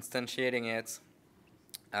 instantiating it.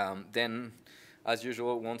 Then, as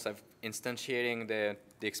usual, once I've instantiating the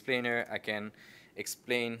explainer, I can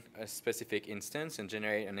explain a specific instance and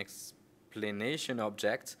generate an explanation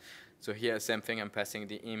object. So here, same thing, I'm passing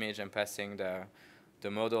the image, I'm passing the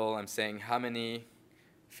model, I'm saying how many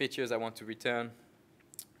features I want to return.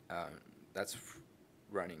 That's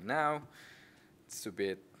running now. It's a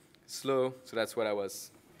bit slow, so that's what I was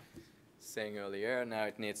saying earlier. Now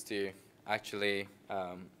it needs to actually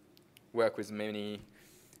work with many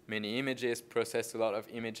images, process a lot of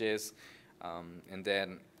images, and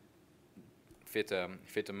then fit a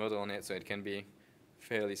model on it, so it can be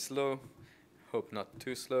fairly slow. Hope not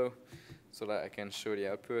too slow, so that I can show the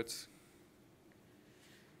output.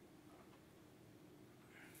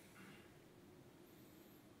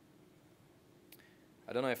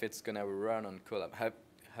 I don't know if it's gonna run on Colab. Have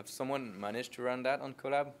someone managed to run that on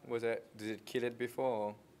Colab? Did it kill it before?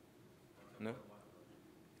 Or no?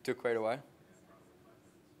 It took quite a while.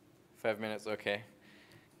 5 minutes. Okay,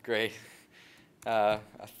 great. I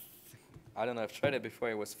don't know. I've tried it before.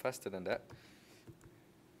 It was faster than that.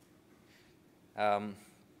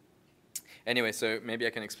 Anyway, so maybe I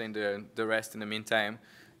can explain the rest in the meantime.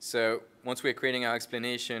 So once we're creating our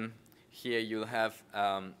explanation, here you'll have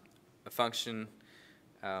a function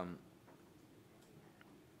from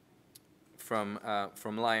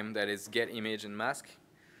Lime that is get image and mask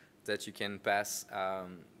that you can pass,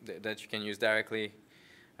 that you can use directly.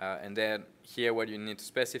 And then here what you need to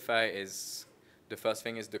specify is, the first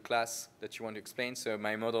thing is the class that you want to explain. So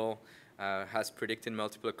my model has predicted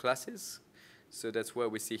multiple classes. So that's what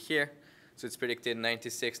we see here. So it's predicted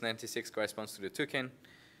 96. 96 corresponds to the token.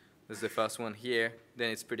 That's the first one here.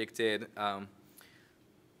 Then it's predicted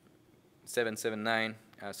 779.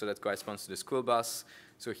 So that corresponds to the school bus.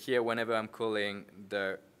 So here, whenever I'm calling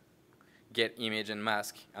the get image and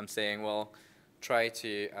mask, I'm saying, well, try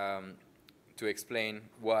to explain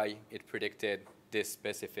why it predicted this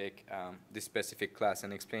specific class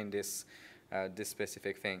and explain this this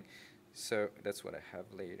specific thing. So that's what I have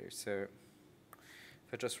later. So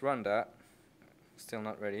if I just run that, still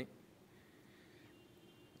not ready.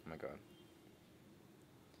 Oh my God.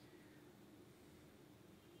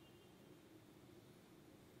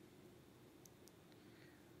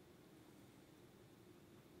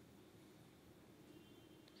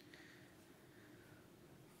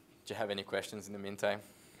 Do you have any questions in the meantime?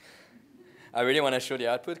 I really want to show the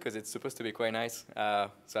output because it's supposed to be quite nice,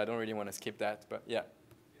 so I don't really want to skip that, but yeah.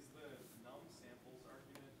 Is the num samples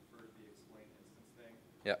argument for the explain instance thing,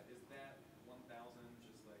 Yeah. is that 1,000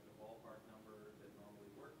 just like a ballpark number that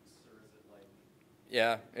normally works, or is it like,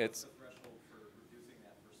 Yeah, what's it's the threshold for reducing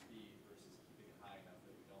that for speed versus keeping it high enough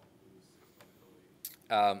that we don't lose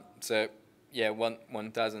explainability? so yeah,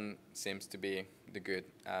 1,000 seems to be the good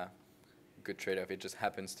good trade-off. It just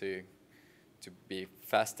happens to be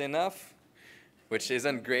fast enough, which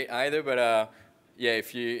isn't great either. But yeah,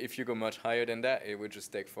 if you go much higher than that, it would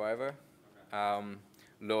just take forever. Okay.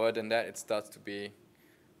 Lower than that, it starts to be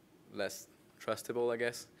less trustable, I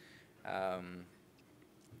guess.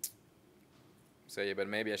 So yeah, but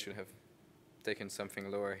maybe I should have taken something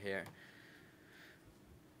lower here.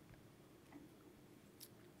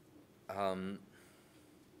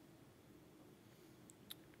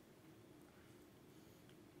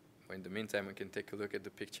 In the meantime, we can take a look at the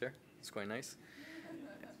picture. It's quite nice.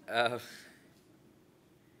 Oh,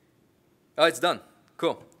 it's done.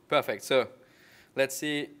 Cool. Perfect. So let's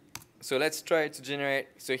see. So let's try to generate.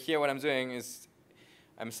 So here what I'm doing is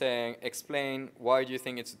I'm saying explain why do you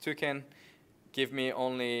think it's a toucan. Give me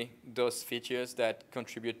only those features that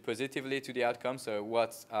contribute positively to the outcome. So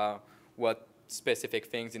what specific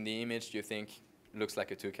things in the image do you think looks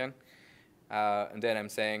like a toucan? And then I'm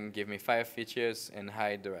saying, give me 5 features and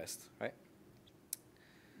hide the rest, right?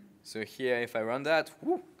 So here, if I run that,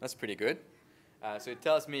 whoo, that's pretty good. So it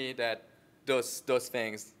tells me that those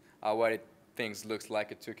things are what it thinks looks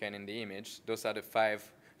like a toucan in the image. Those are the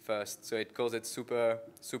 5 first. So it calls it super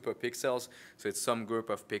pixels. So it's some group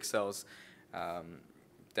of pixels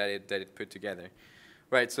that it put together.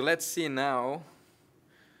 Right, so let's see now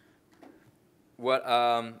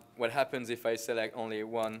what happens if I select only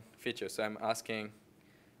one feature. So I'm asking,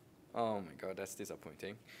 oh my God, that's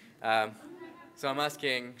disappointing. So I'm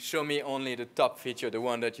asking, show me only the top feature, the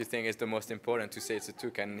one that you think is the most important to say it's a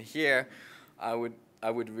toucan. And here, I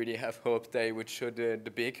would really have hoped that it would show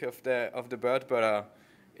the beak of the bird, but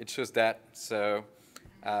it shows that. So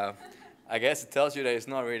I guess it tells you that it's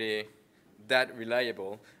not really that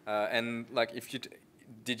reliable. And like, if you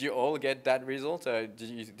did you all get that result?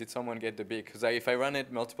 Did someone get the beak? Because if I run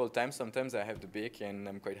it multiple times, sometimes I have the beak, and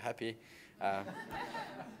I'm quite happy. At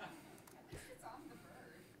least it's on the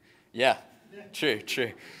bird. Yeah, true.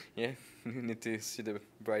 Yeah, you need to see the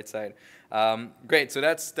bright side. Great, so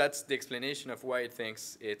that's the explanation of why it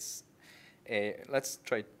thinks it's a. Let's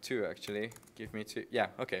try 2, actually. Give me 2. Yeah,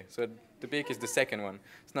 OK. So the beak is the second one.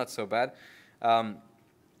 It's not so bad.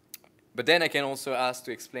 But then I can also ask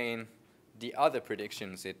to explain the other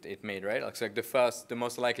predictions it made, right? Like the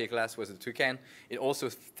most likely class was a toucan. It also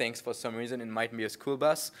thinks for some reason it might be a school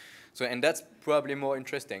bus. So, and that's probably more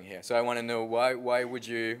interesting here. So I want to know why would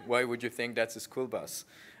you think that's a school bus?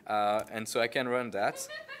 And so I can run that,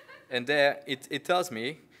 and there it tells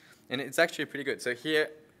me, and it's actually pretty good. So here,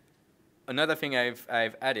 another thing I've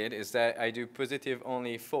added is that I do positive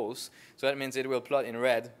only false. So that means it will plot in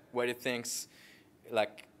red what it thinks,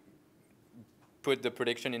 like, put the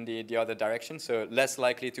prediction in the other direction, so less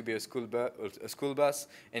likely to be a school bus,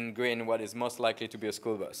 and green what is most likely to be a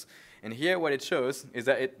school bus. And here what it shows is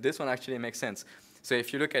that this one actually makes sense. So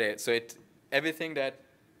if you look at it, so everything that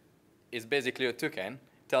is basically a toucan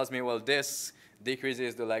tells me, well, this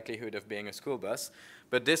decreases the likelihood of being a school bus,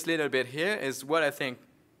 but this little bit here is what I think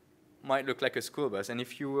might look like a school bus. And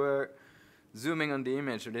if you were zooming on the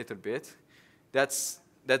image a little bit, that's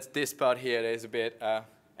this part here that is a bit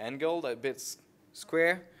angled, a bit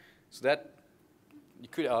square. So that you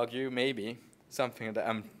could argue maybe something that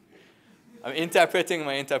I'm interpreting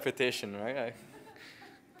my interpretation, right?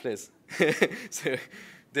 Please. So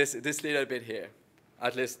this little bit here,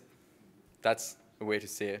 at least that's a way to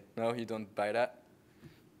see it. No, you don't buy that?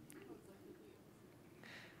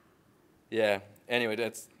 Yeah, anyway,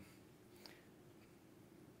 that's...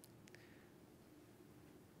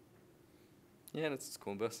 Yeah, that's a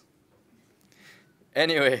school bus.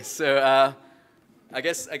 Anyway, so I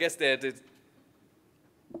guess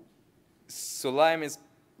so Lime is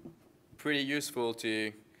pretty useful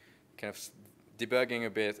to kind of debugging a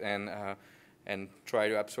bit and try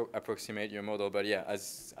to approximate your model. But yeah,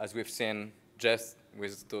 as we've seen just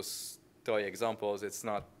with those toy examples, it's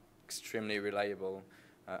not extremely reliable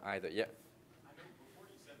either. Yeah. I know before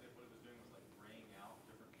you said that what it was doing was like graying out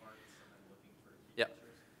different parts and then looking for key Yeah.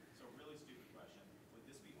 features. So really stupid question. Would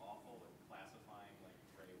this be awful at classifying like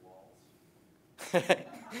gray walls? Is it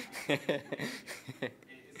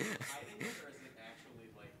hiding it or is it actually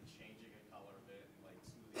like changing a color a bit and like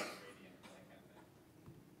smoothing the gradient and that kind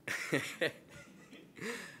of thing?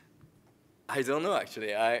 I don't know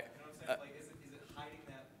actually. You know what I'm saying? Like is it hiding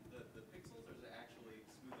that the pixels or is it actually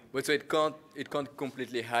smoothing? But so it can't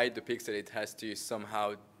completely hide the pixel. It has to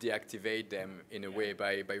somehow deactivate them in a way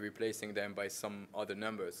by replacing them by some other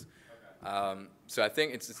numbers. Okay. So I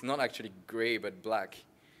think it's not actually gray but black.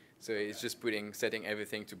 So it's just setting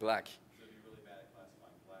everything to black. So it'd be really bad at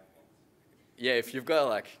classifying black walls. Yeah, if you've got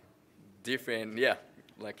like different, yeah,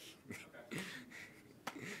 like Okay.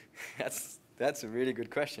 that's a really good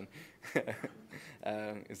question.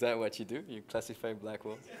 Is that what you do? You classify black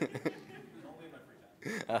holes? Only in my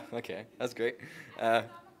free time. Okay, that's great.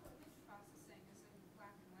 Economical image processing is in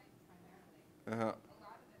black and white primarily. Uh-huh. A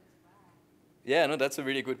lot of it is black. Yeah, no, that's a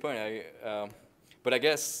really good point. But I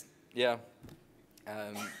guess, yeah,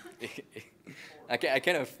 I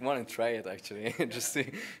kind of want to try it actually, just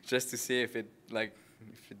to see if it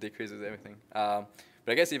decreases everything. But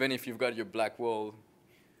I guess even if you've got your black wall,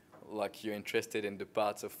 like you're interested in the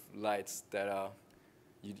parts of lights that are,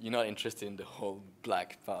 you're not interested in the whole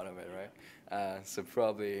black part of it, right? So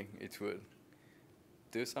probably it would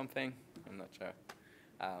do something. I'm not sure.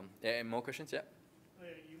 Yeah, any more questions? Yeah.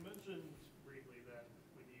 You mentioned briefly that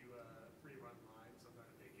when you rerun Lime,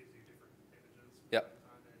 sometimes it gives you different images. Yep.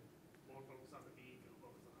 And won't focus on the beat, it'll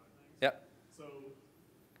focus on other things. Yep. So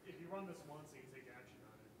if you run this once and you take action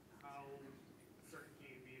on it, how certain can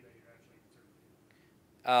you be that you're actually certain?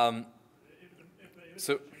 If the image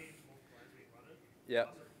So- change multiple times when you run it, Yeah.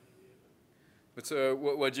 how certain can you be of it? But so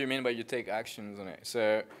what do you mean by you take actions on it?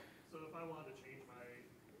 So So if I wanted to change my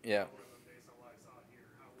yeah. algorithm based on what I saw here,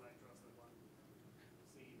 how would I trust that one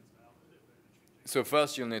scene is valid if the image can change? So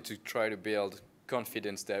first you'll need to try to build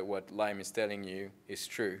confidence that what Lime is telling you is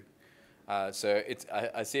true. So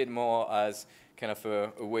I see it more as kind of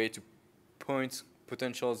a way to point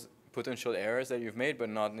potential errors that you've made, but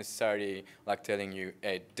not necessarily like telling you,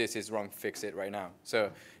 hey, this is wrong, fix it right now.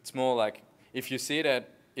 So it's more like if you see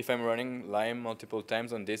that if I'm running Lime multiple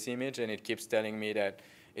times on this image and it keeps telling me that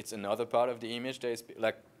it's another part of the image that is,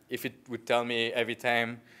 like if it would tell me every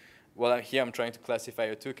time, well, here I'm trying to classify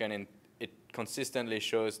a toucan and it consistently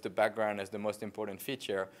shows the background as the most important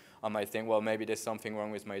feature, I might think, well, maybe there's something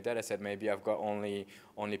wrong with my data set. Maybe I've got only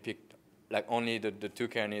the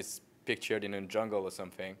toucan is pictured in a jungle or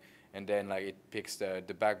something, and then like it picks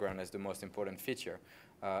the background as the most important feature.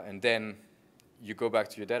 And then you go back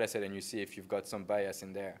to your data set and you see if you've got some bias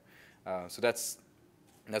in there. So that's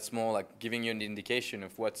more like giving you an indication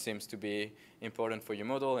of what seems to be important for your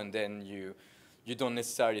model, and then you don't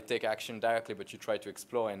necessarily take action directly, but you try to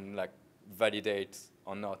explore and like validate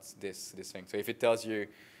or not this thing. So if it tells you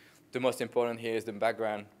the most important here is the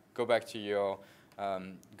background, go back to your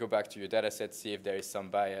data set, see if there is some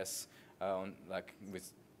bias on like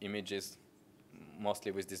with images,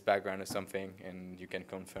 mostly with this background or something, and you can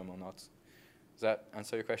confirm or not. Does that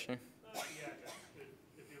answer your question? Yeah,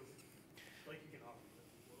 it feels like you can offer it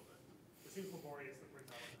a little bit. It seems laborious to print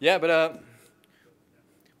out. Yeah,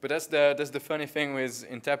 but that's the funny thing with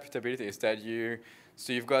interpretability is that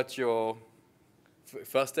you've got your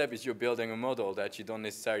first step is you're building a model that you don't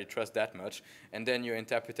necessarily trust that much, and then your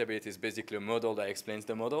interpretability is basically a model that explains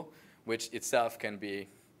the model, which itself can be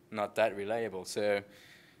not that reliable. So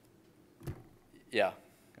yeah,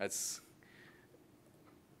 that's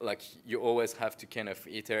like you always have to kind of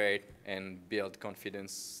iterate and build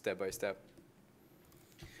confidence step by step.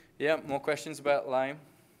 Yeah, more questions about Lime?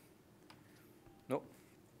 No?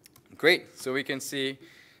 Great, so we can see,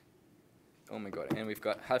 oh my God, and we've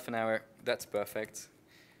got half an hour, that's perfect,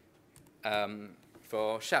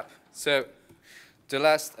 for SHaP. So the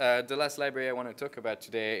last library I want to talk about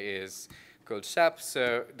today is called SHAP.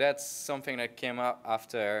 So that's something that came up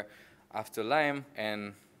after Lime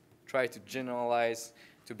and tried to generalize,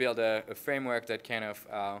 to build a framework that kind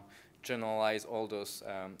of generalize all those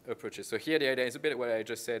approaches. So here the idea is a bit what I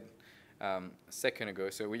just said a second ago.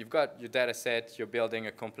 So you've got your data set, you're building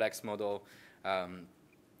a complex model, and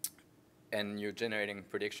you're generating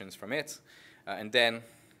predictions from it. And then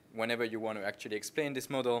whenever you want to actually explain this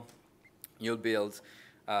model, you'll build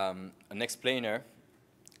an explainer.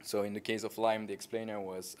 So in the case of Lime, the explainer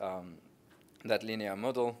was that linear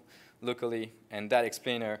model locally, and that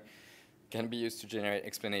explainer can be used to generate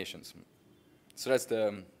explanations. So that's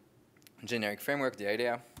the generic framework, the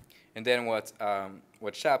idea. And then what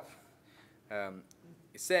SHAP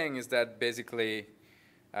is saying is that basically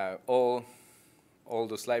all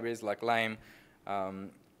those libraries like Lime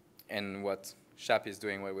and what SHAP is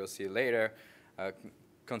doing, what we'll see later,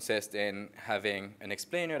 consist in having an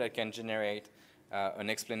explainer that can generate an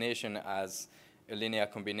explanation as a linear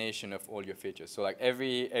combination of all your features. So like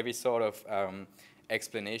every sort of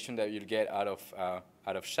explanation that you'll get out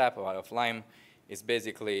of SHAP or out of Lime is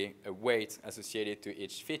basically a weight associated to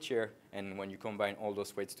each feature, and when you combine all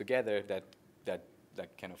those weights together, that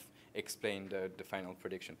kind of explain the final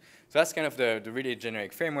prediction. So that's kind of the really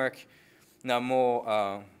generic framework. Now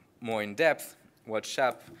more in depth, what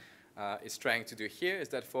SHAP is trying to do here is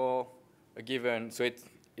that for a given, so it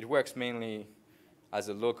works mainly as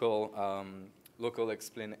a local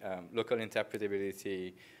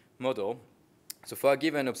interpretability model. So for a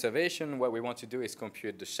given observation, what we want to do is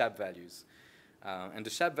compute the SHAP values. And the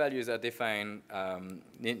SHAP values are defined,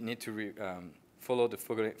 need to follow the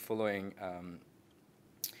following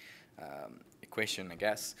equation, I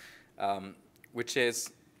guess, which is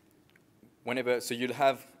so you'll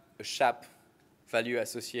have a SHAP value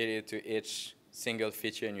associated to each single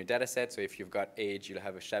feature in your data set. So if you've got age, you'll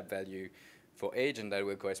have a SHAP value for age, and that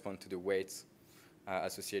will correspond to the weights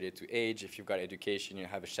associated to age. If you've got education, you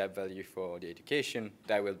have a SHAP value for the education.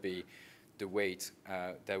 That will be the weight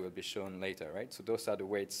that will be shown later, right? So those are the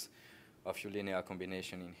weights of your linear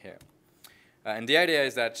combination in here. And the idea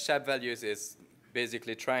is that SHAP values is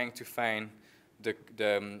basically trying to find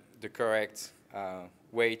the correct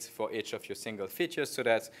weight for each of your single features, so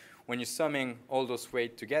that when you're summing all those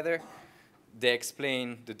weights together, they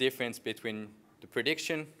explain the difference between the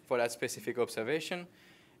prediction for that specific observation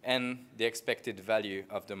and the expected value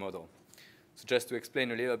of the model. So just to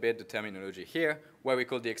explain a little bit the terminology here, what we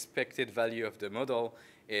call the expected value of the model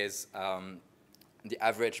is the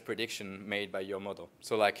average prediction made by your model.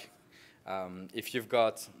 So like if you've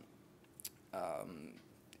got a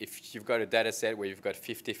data set where you've got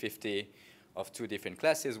 50-50 of two different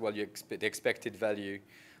classes, well, the expected value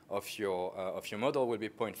of your model will be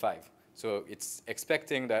 0.5. So it's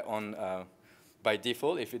expecting that by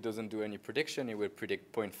default, if it doesn't do any prediction, it will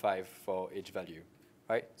predict 0.5 for each value,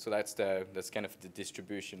 right? So that's kind of the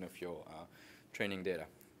distribution of your training data.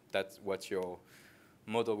 That's what your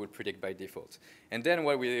model would predict by default. And then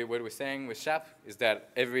what we're saying with SHAP is that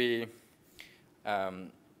every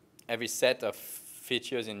set of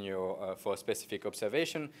features in your for a specific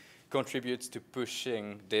observation contributes to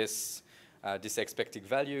pushing this expected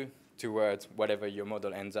value towards whatever your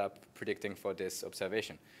model ends up predicting for this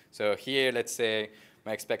observation. So here, let's say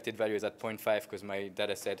my expected value is at 0.5 because my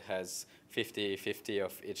data set has 50-50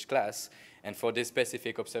 of each class. And for this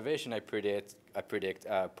specific observation, I predict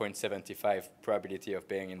 0.75 probability of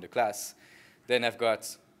being in the class. Then I've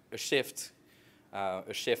got a shift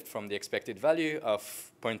from the expected value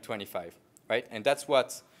of 0.25, right? And that's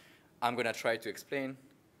what I'm going to try to explain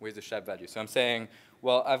with the SHAP value. So I'm saying,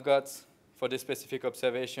 well, for this specific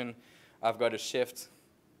observation, I've got a shift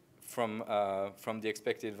from the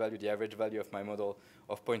expected value, the average value of my model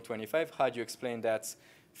of 0.25. How do you explain that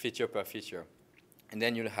feature per feature? And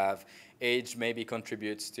then you'll have age maybe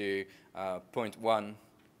contributes to 0.1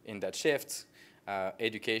 in that shift.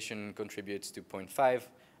 Education contributes to 0.5,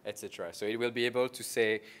 etc. So it will be able to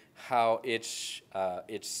say how each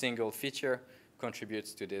single feature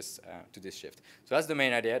contributes to this shift. So that's the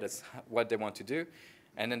main idea. That's what they want to do.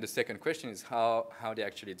 And then the second question is how they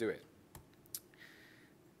actually do it.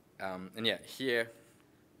 And yeah, here,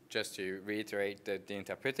 just to reiterate that the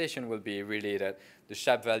interpretation will be really that the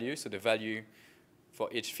SHAP value, so the value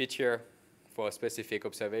for each feature for a specific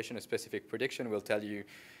observation, a specific prediction, will tell you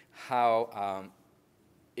how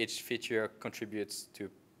each feature contributes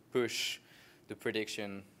to push the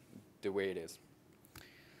prediction the way it is.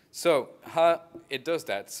 So how it does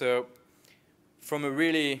that? So from a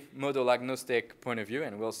really model-agnostic point of view,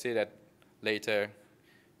 and we'll see that later,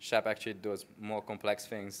 SHAP actually does more complex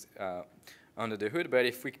things under the hood. But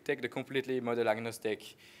if we take the completely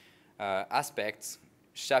model-agnostic aspects,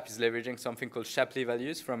 SHAP is leveraging something called Shapley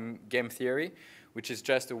values from game theory, which is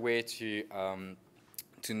just a way to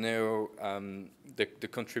know the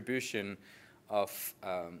contribution of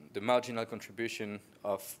the marginal contribution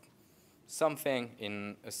of something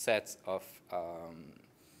in a set of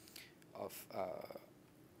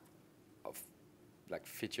like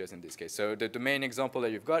features in this case. So the main example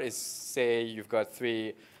that you've got is, say you've got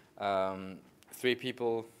three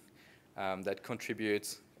people that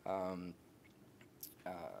contribute.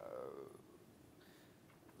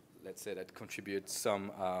 Let's say that contribute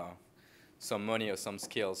some money or some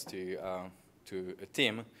skills to a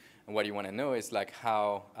team, and what you want to know is like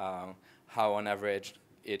how on average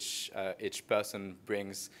each person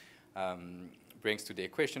brings to the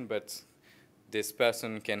equation, but this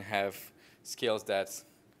person can have skills that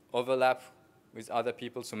overlap with other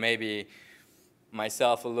people. So maybe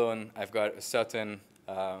myself alone, I've got a certain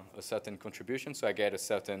contribution, so I get a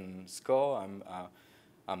certain score.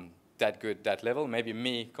 I'm that good, that level. Maybe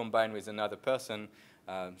me combined with another person,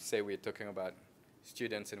 say we're talking about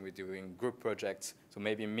students and we're doing group projects. So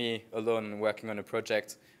maybe me alone working on a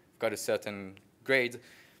project, I've got a certain grade.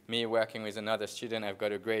 Me working with another student, I've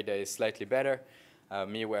got a grade that is slightly better.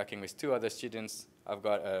 Me working with two other students, I've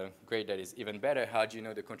got a grade that is even better. How do you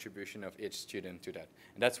know the contribution of each student to that?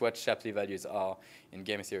 And that's what Shapley values are in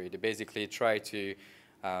game theory. They basically try to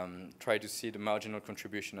see the marginal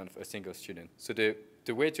contribution of a single student. So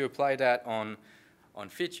the way to apply that on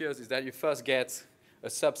features is that you first get a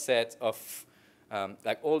subset of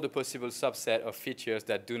like all the possible subset of features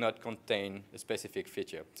that do not contain a specific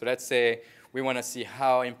feature. So let's say we want to see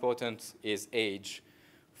how important is age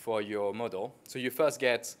for your model. So you first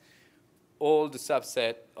get all the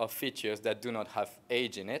subset of features that do not have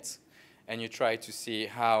age in it, and you try to see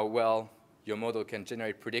how well your model can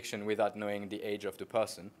generate prediction without knowing the age of the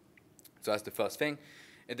person. So that's the first thing.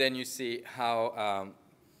 And then you see how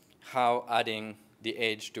adding the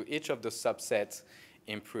age to each of the subsets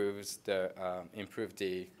improves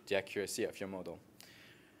the accuracy of your model.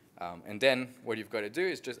 And then what you've got to do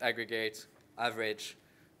is just aggregate, average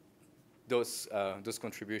those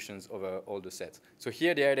contributions over all the sets. So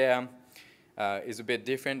here the idea is a bit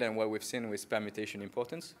different than what we've seen with permutation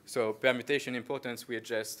importance. So permutation importance, we're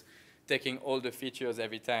just taking all the features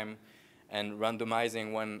every time and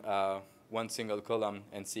randomizing one single column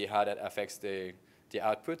and see how that affects the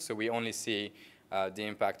output. So we only see the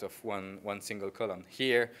impact of one single column.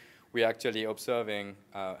 Here, we're actually observing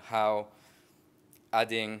how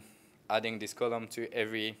adding this column to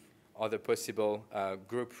every other possible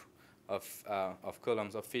group of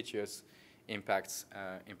columns of features impacts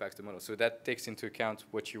the model. So that takes into account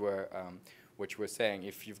what you were saying.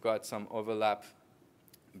 If you've got some overlap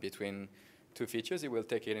between two features, it will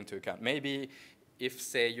take it into account. Maybe if,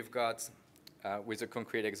 say, you've got, with a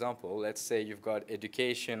concrete example, let's say you've got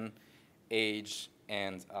education, age,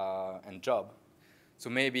 and job. So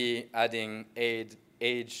maybe adding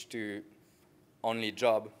age to only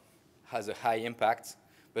job has a high impact,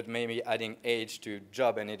 but maybe adding age to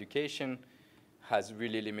job and education has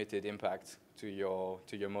really limited impact to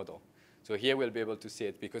your model. So here we'll be able to see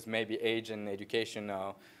it because maybe age and education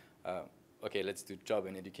are, okay, let's do job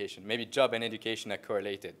and education. Maybe job and education are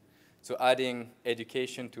correlated. So adding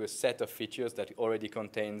education to a set of features that already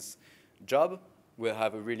contains job will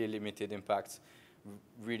have a really limited impact,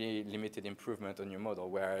 really limited improvement on your model,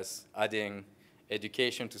 whereas adding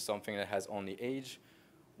education to something that has only age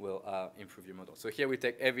will improve your model. So here we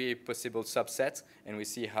take every possible subset and we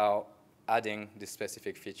see how adding this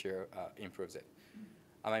specific feature improves it.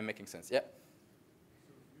 Am I making sense? Yeah? So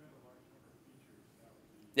if you have a large number of features, that would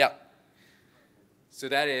be... Yeah. So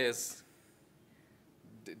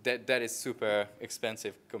that is super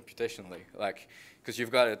expensive computationally, like, because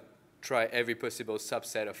you've got to try every possible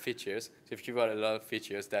subset of features. So if you've got a lot of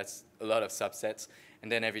features, that's a lot of subsets,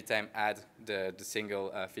 and then every time add the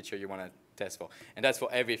single feature you want to test for. And that's for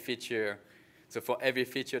every feature. So for every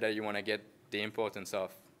feature that you want to get the importance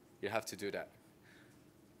of, you have to do that.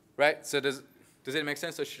 Right? So does it make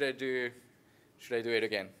sense, or should I do it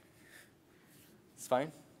again? It's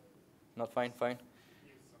fine? Not fine? Fine?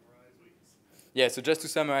 Yeah, so just to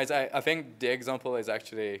summarize, I think the example is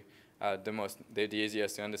actually the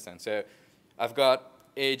easiest to understand. So I've got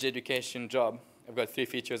age, education, job. I've got three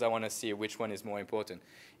features. I want to see which one is more important.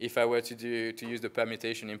 If I were to use the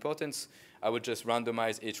permutation importance, I would just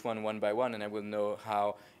randomize each one by one, and I will know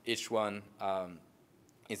how each one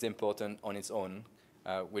is important on its own,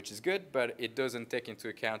 which is good, but it doesn't take into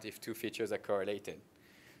account if two features are correlated.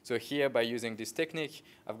 So here, by using this technique,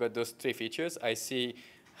 I've got those three features. I see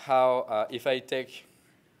how, if I take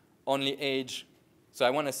only age, so I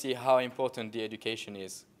want to see how important the education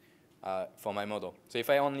is for my model. So if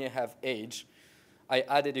I only have age, I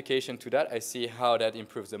add education to that, I see how that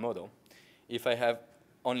improves the model. If I have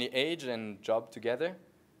only age and job together,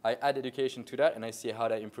 I add education to that, and I see how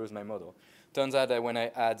that improves my model. Turns out that when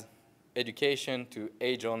I add education to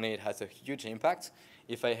age only, it has a huge impact.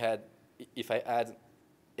 If I add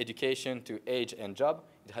education to age and job,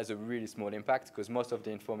 it has a really small impact, because most of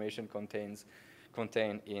the information contained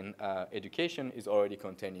in education is already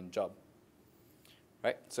contained in job.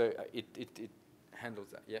 Right? So it handles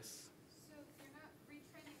that. Yes? So you're not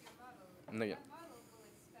retraining your model. No, yeah. That model will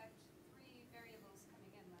expect 3 variables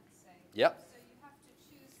coming in, let's say. Yeah. So you have to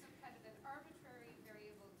choose some kind of an arbitrary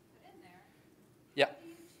variable to put in there. Yeah. How do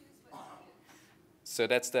you choose what to use? So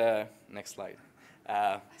that's the next slide.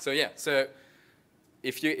 So yeah, so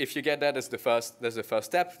if you get that as that's the first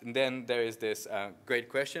step, and then there is this great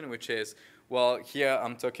question, which is, well, here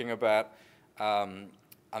I'm talking about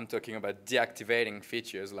deactivating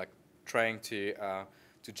features, like trying to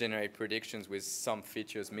generate predictions with some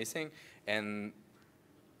features missing, and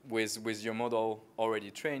with your model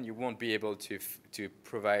already trained, you won't be able to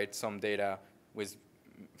provide some data with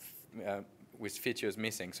features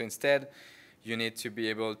missing. So instead, you need to be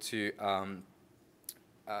able to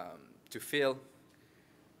fill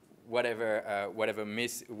whatever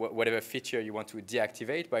feature you want to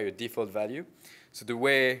deactivate by a default value. So the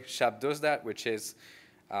way SHaP does that, which is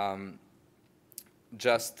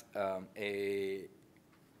just a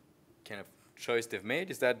kind of choice they've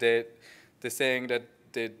made, is that they're saying that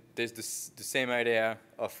there's the same idea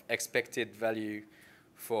of expected value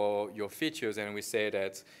for your features, and we say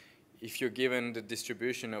that if you're given the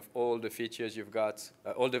distribution of all the features you've got,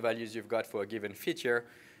 all the values you've got for a given feature,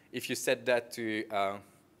 if you set that to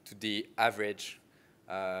the average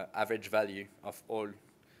value of all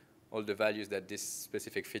the values that this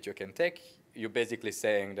specific feature can take, you're basically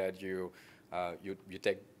saying that you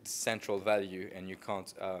take the central value, and you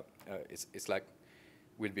can't. It's like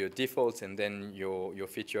will be a default, and then your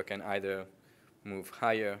feature can either move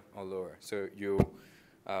higher or lower. So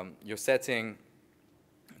you're setting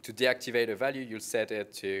to deactivate a value, you'll set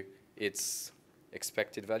it to its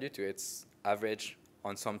expected value, to its average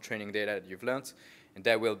on some training data that you've learned, and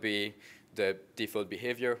that will be the default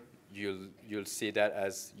behavior. You'll see that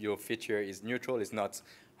as your feature is neutral, it's not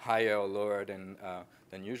higher or lower than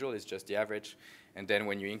usual, it's just the average. And then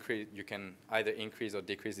when you increase, you can either increase or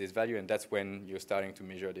decrease this value, and that's when you're starting to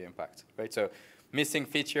measure the impact, right? So missing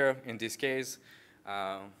feature in this case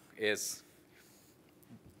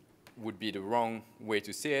would be the wrong way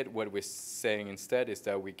to see it. What we're saying instead is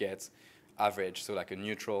that we get average, so like a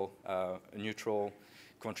neutral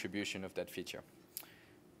contribution of that feature.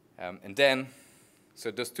 And then,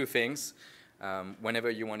 so those two things, whenever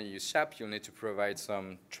you want to use SHaP, you'll need to provide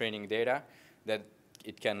some training data that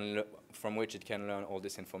from which it can learn all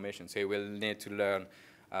this information. So it will need to learn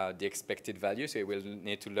the expected value. So it will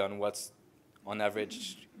need to learn what's, on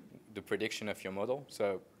average, the prediction of your model.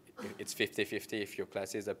 So it's 50-50 if your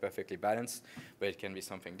classes are perfectly balanced, but it can be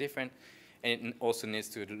something different. And it also needs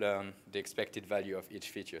to learn the expected value of each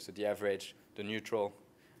feature, so the average, the neutral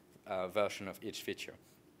version of each feature.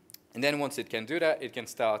 And then once it can do that, it can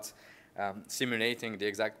start simulating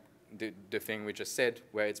the thing we just said,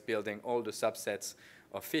 where it's building all the subsets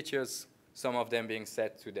of features, some of them being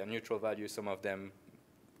set to their neutral value, some of them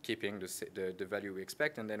keeping the value we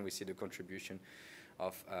expect, and then we see the contribution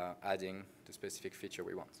of adding the specific feature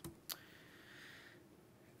we want.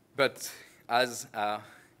 But as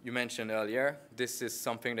you mentioned earlier, this is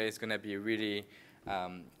something that is going to be really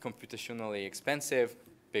computationally expensive,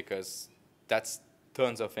 because that's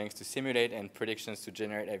tons of things to simulate and predictions to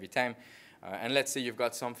generate every time. And let's say you've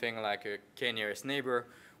got something like a k-nearest neighbor,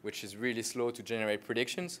 which is really slow to generate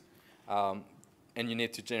predictions, and you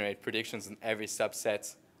need to generate predictions in every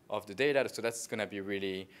subset of the data, so that's going to be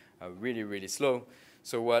really, really slow.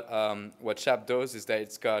 So what SHaP does is that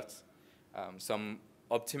it's got some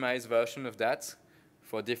optimized version of that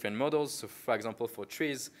for different models. So for example, for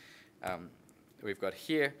trees, we've got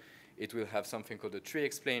here, it will have something called a tree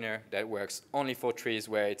explainer that works only for trees,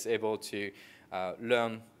 where it's able to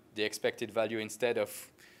learn the expected value instead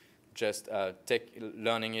of just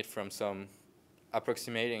learning it from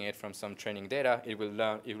approximating it from some training data. It will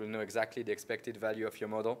know exactly the expected value of your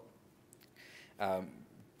model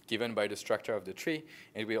given by the structure of the tree.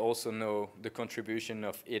 It will also know the contribution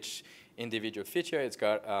of each individual feature. It's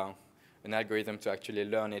got an algorithm to actually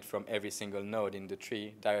learn it from every single node in the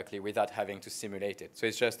tree directly without having to simulate it. So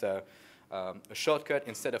it's just a shortcut.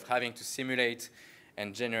 Instead of having to simulate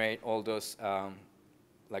and generate all those,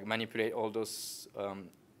 like manipulate all those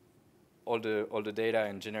all the data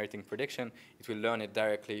and generating prediction, it will learn it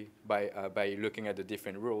directly by looking at the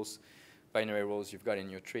different rules, binary rules you've got in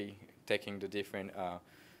your tree, taking the different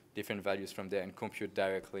values from there and compute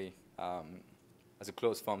directly as a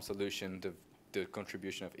closed form solution the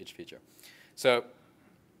contribution of each feature. So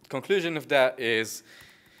conclusion of that is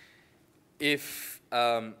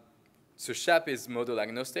so SHaP is model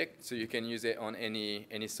agnostic, so you can use it on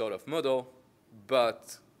any sort of model,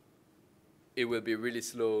 but it will be really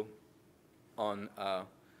slow on a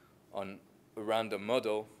random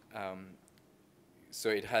model. So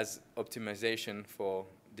it has optimization for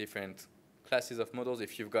different classes of models.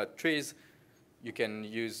 If you've got trees, you can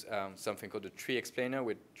use something called the tree explainer,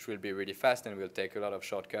 which will be really fast and will take a lot of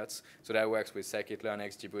shortcuts. So that works with scikit-learn,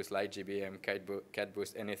 XGBoost, LightGBM,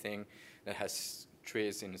 CatBoost, anything that has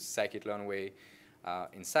trees in a scikit-learn way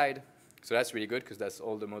inside. So that's really good because that's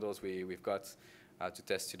all the models we've got to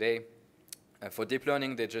test today. For deep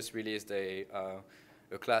learning, they just released a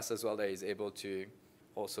class as well that is able to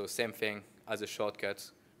also, same thing as a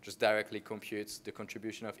shortcut, just directly compute the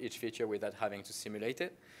contribution of each feature without having to simulate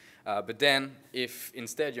it. But then, if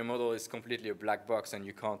instead your model is completely a black box and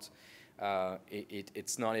you can't,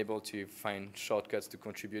 it's not able to find shortcuts to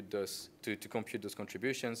contribute those, to compute those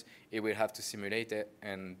contributions, it will have to simulate it,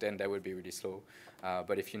 and then that will be really slow.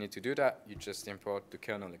 But if you need to do that, you just import the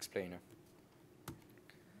kernel explainer.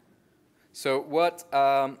 So what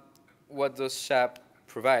does SHaP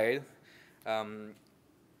provide?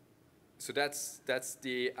 So that's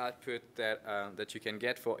the output that you can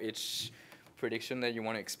get for each prediction that you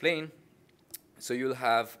want to explain. So you'll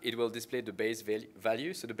have, it will display the base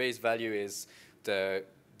value. So the base value is the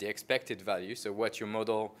expected value, so what your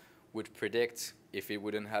model would predict if it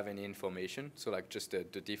wouldn't have any information, so like just the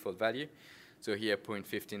default value. So here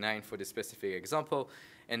 0.59 for the specific example,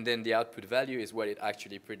 and then the output value is what it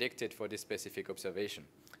actually predicted for this specific observation.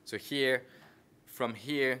 So here, from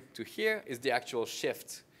here to here is the actual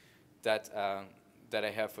shift that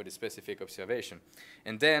I have for the specific observation.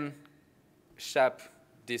 And then SHaP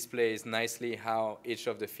displays nicely how each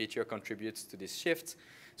of the feature contributes to this shift.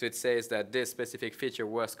 So it says that this specific feature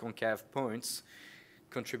worst concave points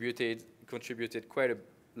contributed quite a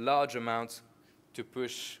large amount to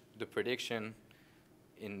push the prediction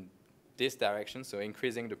in this direction, so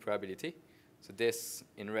increasing the probability. So this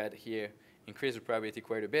in red here increased the probability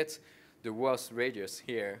quite a bit. The worst radius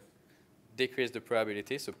here decreased the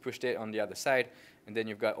probability, so pushed it on the other side, and then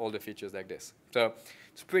you've got all the features like this. So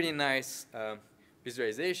it's a pretty nice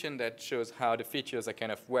visualization that shows how the features are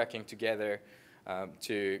kind of working together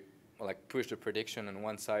to like push the prediction on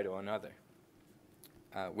one side or another,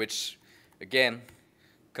 which again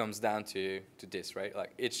comes down to this, right?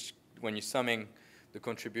 Like when you're summing the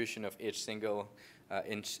contribution of each single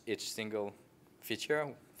feature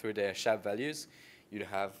through the SHaP values, you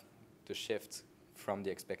have the shift from the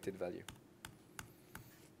expected value.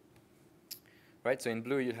 Right, so in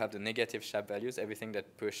blue you have the negative SHaP values, everything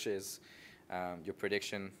that pushes your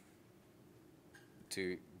prediction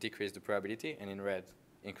to decrease the probability, and in red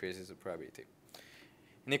increases the probability.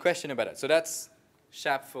 Any question about that? So that's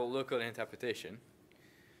SHaP for local interpretation.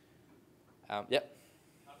 Yeah? How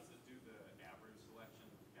does it do the average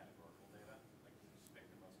selection of categorical data? Like, does it just pick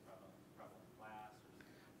the most prevalent class? Or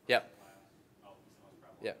Yeah. class? Oh, it's the most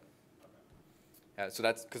prevalent? Yeah. Okay. So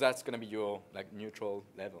that's going to be your like neutral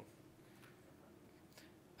level.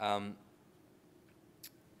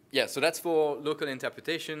 Yeah, so that's for local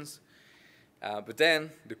interpretations. But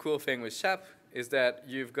then the cool thing with SHaP is that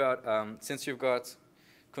you've got, since you've got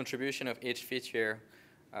contribution of each feature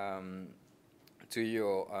to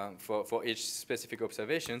your, for each specific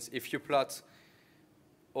observations, if you plot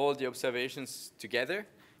all the observations together,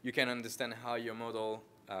 you can understand how your model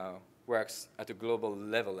works at a global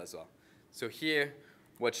level as well. So here,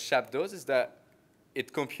 what SHaP does is that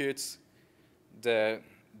it computes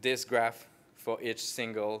this graph for each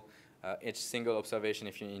single observation.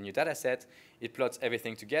 If you're in your data set, it plots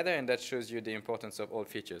everything together, and that shows you the importance of all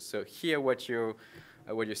features. So here, what you're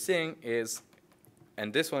seeing is,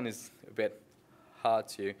 and this one is a bit hard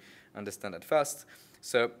to understand at first.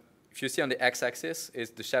 So if you see on the x-axis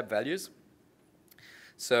is the SHaP values.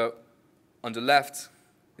 So on the left,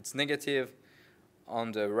 it's negative.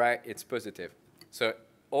 On the right, it's positive. So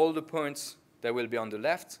all the points that will be on the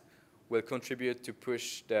left will contribute to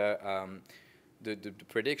push the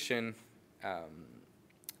prediction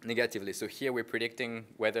negatively. So here we're predicting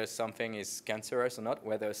whether something is cancerous or not,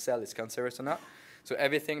 whether a cell is cancerous or not. So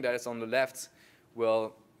everything that is on the left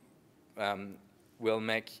will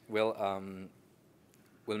make the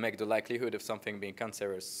likelihood of something being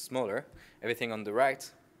cancerous smaller. Everything on the right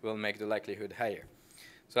will make the likelihood higher.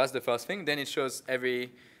 So that's the first thing. Then it shows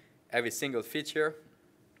every every single feature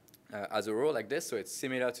as a row like this, so it's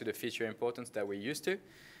similar to the feature importance that we're used to.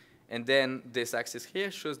 And then this axis here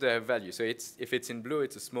shows the value. So if it's in blue,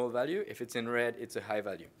 it's a small value. If it's in red, it's a high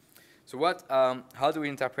value. So how do we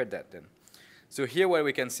interpret that then? So here what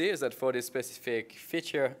we can see is that for this specific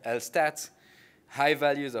feature, LStat, high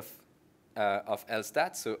values of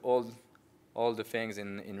LStat, so all the things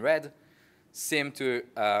in red, seems to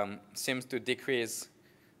decrease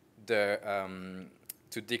the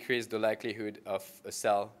likelihood of a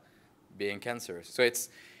cell being cancerous. So it's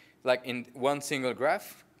like in one single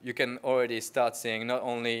graph, you can already start seeing not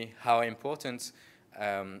only how important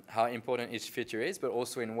each feature is, but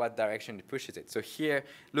also in what direction it pushes it. So here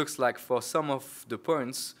looks like for some of the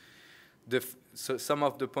points, some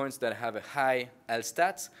of the points that have a high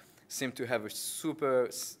LStat seem to have a super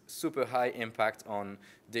high impact on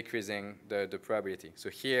decreasing the probability. So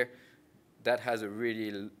here, that has a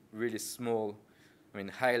really small,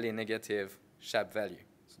 highly negative SHaP value.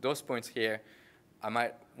 So those points here, I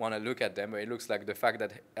might want to look at them, but it looks like the fact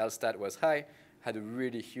that LStat was high had a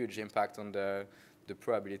really huge impact on the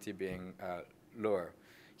probability being lower.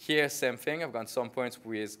 Here, same thing. I've got some points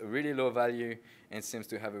with a really low value, and it seems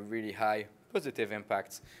to have a really high positive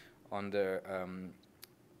impact on the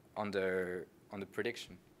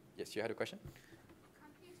prediction. Yes, you had a question?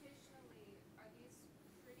 Computationally, are these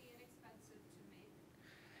pretty inexpensive to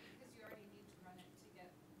make? Because you already need to run it to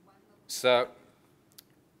get one level.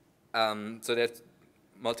 So there's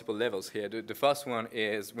multiple levels here. The first one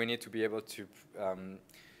is we need to be able to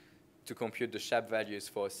compute the SHaP values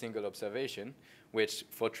for a single observation, which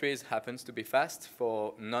for trees happens to be fast.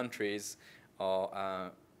 For non-trees,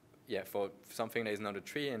 or for something that is not a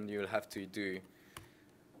tree, and you'll have to do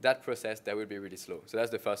that process, that will be really slow. So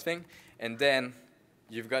that's the first thing. And then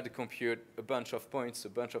you've got to compute a bunch of points, a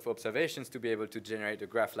bunch of observations to be able to generate a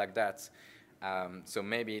graph like that. So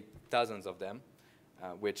maybe thousands of them,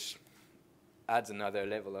 which adds another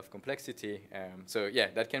level of complexity. So yeah,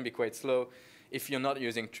 that can be quite slow. If you're not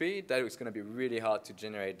using tree, that is going to be really hard to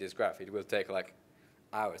generate this graph. It will take like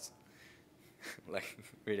hours, like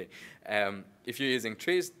really. If you're using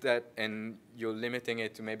trees, and you're limiting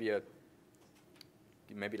it to maybe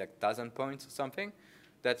like 1,000 points or something,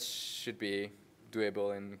 that should be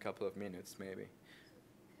doable in a couple of minutes, maybe.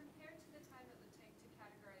 Compared to the time it would take to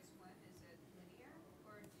categorize one, is it linear,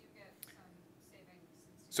 or do you get some savings?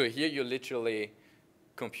 So here you're literally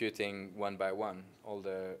computing one by one all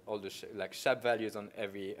the like SHaP values on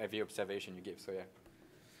every observation you give. So yeah.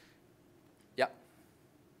 Yeah. I'm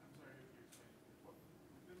sorry if you explained.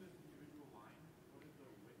 Within this individual line, what is the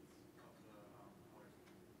width of the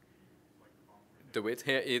like the bump? The width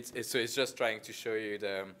here, it's just trying to show you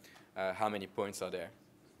the how many points are there.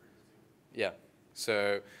 Yeah.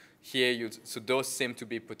 So here so those seem to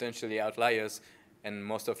be potentially outliers, and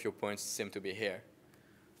most of your points seem to be here.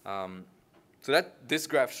 So this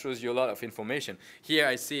graph shows you a lot of information. Here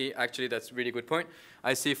I see, actually that's a really good point,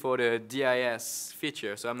 I see for the DIS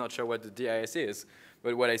feature, so I'm not sure what the DIS is,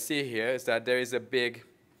 but what I see here is that there is a big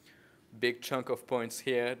chunk of points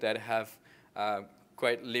here that have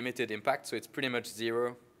quite limited impact, so it's pretty much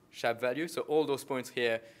zero SHaP value. So all those points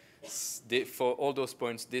here, for all those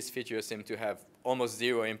points, this feature seems to have almost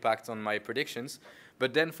zero impact on my predictions.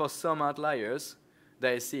 But then for some outliers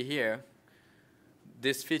that I see here,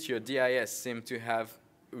 this feature, DIS, seems to have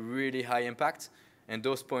really high impact, and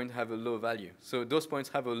those points have a low value. So those points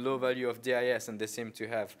have a low value of DIS, and they seem to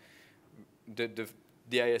have, the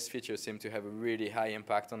DIS features seem to have a really high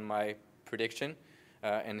impact on my prediction.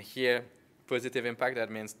 And here, positive impact, that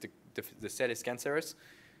means the cell is cancerous.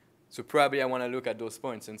 So probably I want to look at those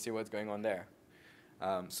points and see what's going on there.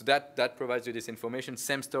 So that provides you this information.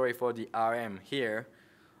 Same story for the RM here.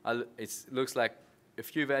 It looks like a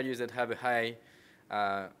few values that have a high,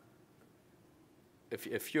 a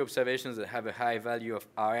few observations that have a high value of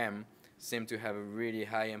RM seem to have a really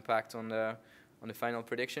high impact on the final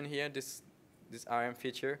prediction here, this RM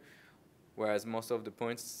feature, whereas most of the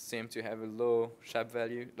points seem to have a low SHaP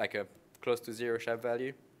value, like a close to zero SHaP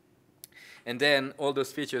value. And then all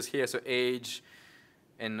those features here, so age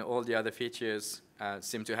and all the other features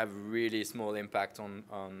seem to have really small impact on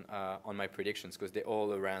my predictions because they're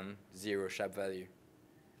all around zero SHaP value.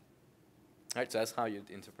 All right, so that's how you'd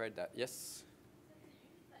interpret that. Yes? Since you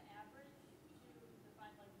use the average to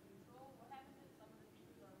define like neutral, what happens if some of the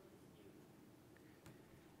features are really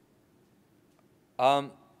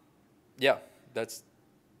skewed? Yeah, that's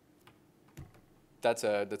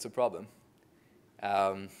a problem.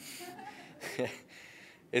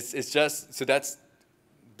 It's just, so that's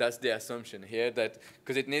the assumption here, that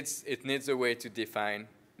because it needs a way to define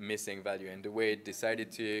missing value, and the way it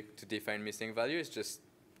decided to define missing value is just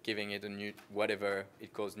giving it a whatever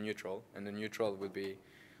it calls neutral, and the neutral will be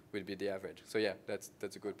the average. So yeah, that's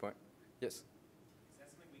a good point. Yes. Is that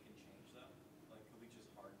something we can change though? Like, could we just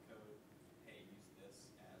hard code, hey, use this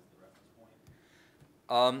as the reference point?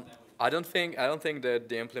 I don't think that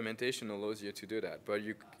the implementation allows you to do that. But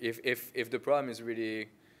you, if the problem is really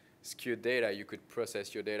skewed data, you could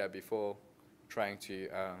process your data before trying to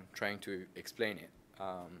explain it.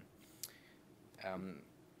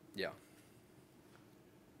 Yeah.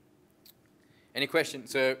 Any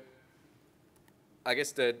questions? So I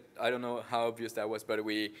guess that I don't know how obvious that was, but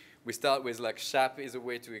we start with like SHAP is a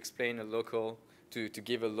way to explain a local, to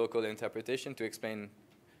give a local interpretation, to explain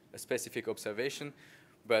a specific observation.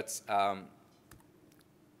 But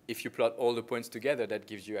if you plot all the points together, that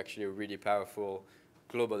gives you actually a really powerful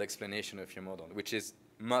global explanation of your model, which is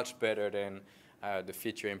much better than the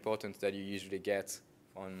feature importance that you usually get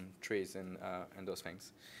on trees and those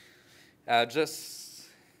things. Just,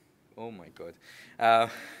 oh my God.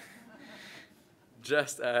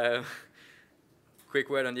 Just a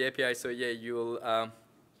quick word on the API. So yeah, you'll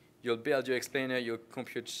build your explainer, you'll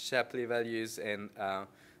compute Shapley values, and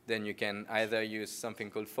then you can either use something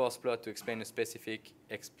called force plot to explain a specific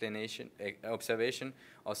observation,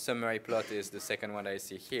 or summary plot is the second one I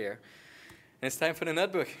see here. And it's time for the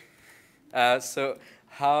notebook. So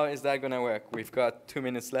how is that going to work? We've got 2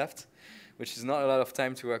 minutes left, which is not a lot of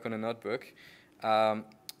time to work on a notebook.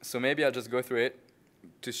 So maybe I'll just go through it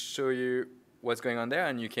to show you what's going on there,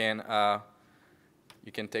 and you can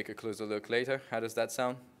take a closer look later. How does that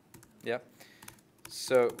sound? Yeah.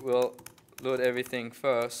 So we'll load everything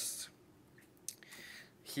first.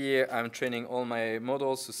 Here I'm training all my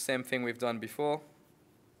models, so same thing we've done before.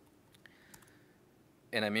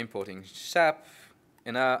 And I'm importing SHAP,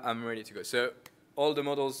 and now I'm ready to go. So all the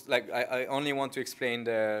models, like I only want to explain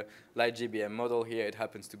the LightGBM model here. It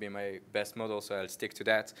happens to be my best model, so I'll stick to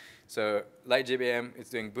that. So LightGBM is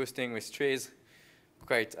doing boosting with trees.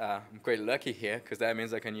 I'm quite lucky here, because that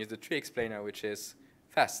means I can use the tree explainer, which is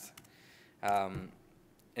fast.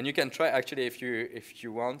 And you can try, actually, if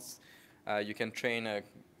you want, you can train a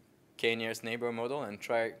k-nearest neighbor model and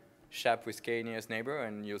try SHAP with k-nearest neighbor,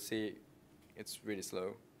 and you'll see it's really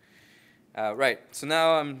slow. Right, so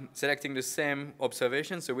now I'm selecting the same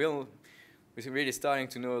observation, so we're really starting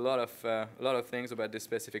to know a lot of things about this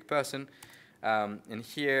specific person. And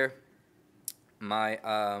here, my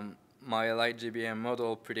LightGBM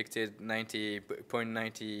model predicted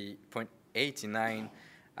 90.89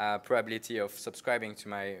 probability of subscribing to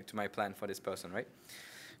my plan for this person, right?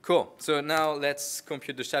 Cool. So now let's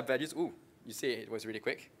compute the SHAP values. Ooh, you see it was really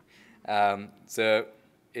quick. So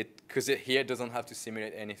because here it doesn't have to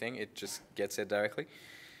simulate anything, it just gets it directly.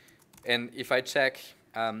 And if I check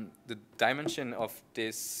the dimension of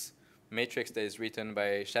this matrix that is written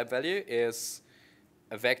by SHAP value is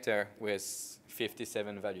a vector with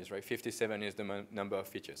 57 values, right? 57 is the number of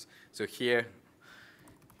features. So here,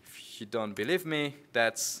 if you don't believe me,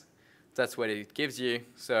 that's what it gives you.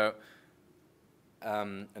 So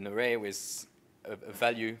an array with a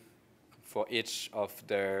value for each of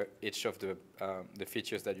the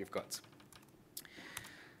features that you've got.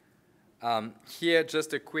 Here,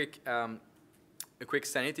 just a quick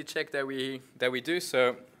sanity check that we do.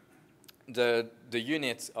 So the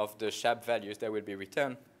unit of the SHAP values that will be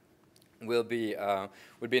returned will be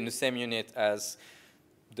in the same unit as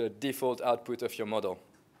the default output of your model.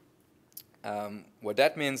 What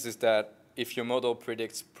that means is that if your model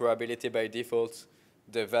predicts probability by default,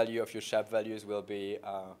 the value of your SHAP values will be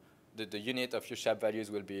the unit of your SHAP values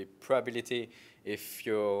will be probability. If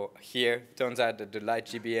you're here, turns out that the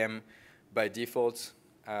LightGBM by default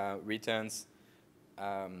returns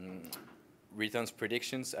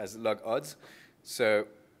predictions as log odds. So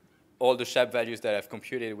all the SHAP values that I've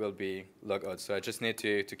computed will be log odds. So I just need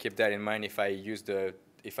to keep that in mind if I use the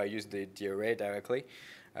array directly,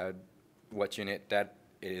 what unit that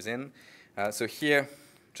it is in. So here,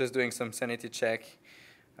 just doing some sanity check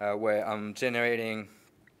where I'm generating.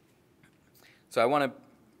 So I want to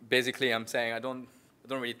basically, I'm saying I don't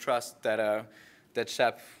really trust that that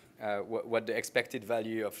SHAP what the expected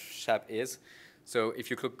value of SHAP is. So if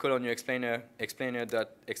you call on your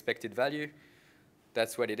explainer.expected value,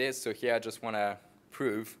 that's what it is. So here I just want to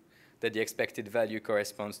prove that the expected value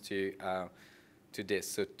corresponds to this.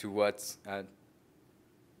 So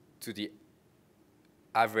to the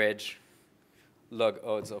average log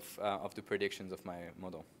odds of the predictions of my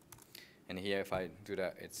model. And here, if I do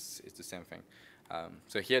that, it's the same thing.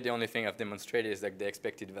 So here, the only thing I've demonstrated is that the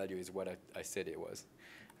expected value is what I said it was,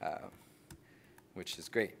 which is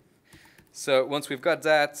great. So once we've got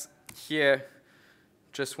that, here,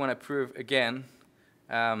 just want to prove again.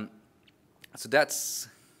 So that's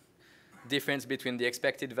difference between the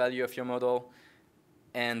expected value of your model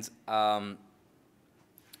and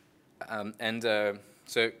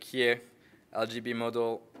so here LGB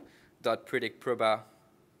model dot predict proba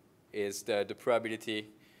is the probability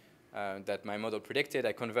that my model predicted.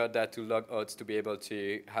 I convert that to log odds to be able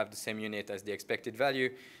to have the same unit as the expected value,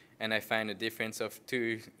 and I find a difference of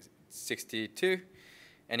 262.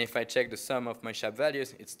 And if I check the sum of my SHaP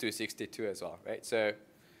values, it's 262 as well, right? So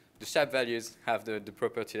the SHaP values have the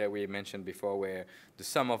property that we mentioned before, where the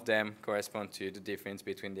sum of them correspond to the difference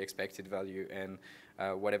between the expected value and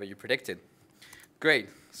whatever you predicted. Great.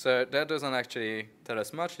 So that doesn't actually tell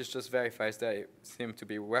us much. It just verifies that it seems to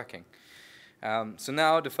be working. So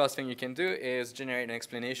now the first thing you can do is generate an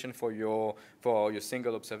explanation for your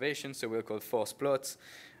single observation. So we'll call force plots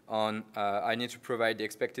on, I need to provide the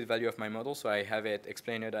expected value of my model. So I have it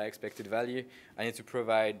explained at expected value. I need to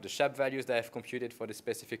provide the SHaP values that I've computed for the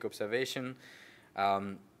specific observation.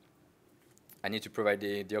 I need to provide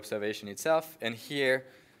the observation itself. And here,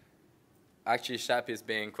 actually, SHaP is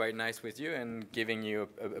being quite nice with you and giving you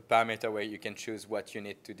a parameter where you can choose what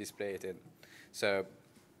unit to display it in. So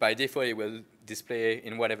by default, it will display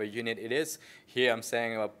in whatever unit it is. Here, I'm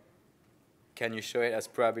saying, well, can you show it as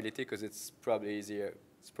probability? Because it's probably easier.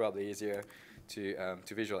 It's probably easier to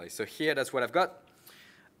visualize. So here, that's what I've got.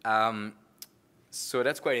 So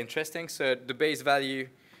that's quite interesting. So the base value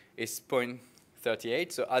is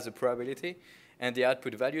 0.38, so as a probability. And the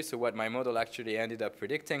output value, so what my model actually ended up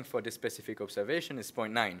predicting for this specific observation, is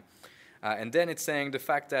 0.9. And then it's saying the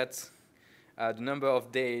fact that the number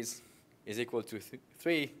of days is equal to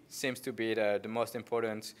 3 seems to be the most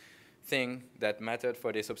important thing that mattered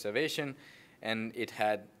for this observation, and it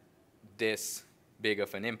had this big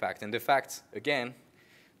of an impact. And the fact, again,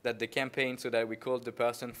 that the campaign, so that we called the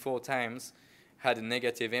person 4 times, had a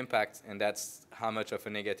negative impact, and that's how much of a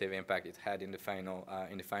negative impact it had in the final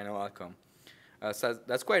outcome. So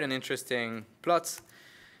that's quite an interesting plot.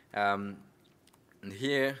 And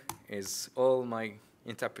here is all my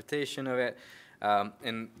interpretation of it.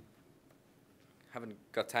 And haven't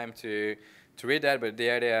got time to read that, but the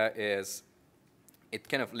idea is it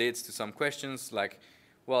kind of leads to some questions like,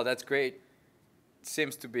 well, that's great. It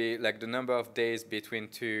seems to be like the number of days between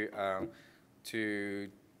two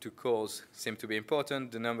calls seem to be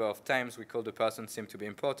important. The number of times we call the person seem to be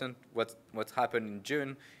important. What happened in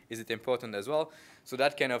June, is it important as well? So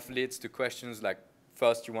that kind of leads to questions like,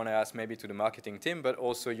 first you want to ask maybe to the marketing team, but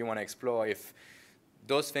also you want to explore if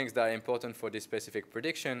those things that are important for this specific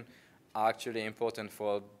prediction are actually important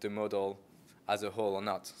for the model as a whole or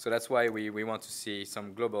not. So that's why we want to see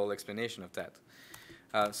some global explanation of that.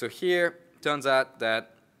 So here, turns out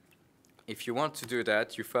that if you want to do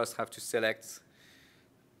that, you first have to select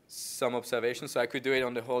some observations. So I could do it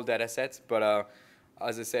on the whole data set, but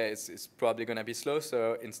as I say, it's probably going to be slow.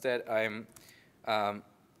 So instead, I've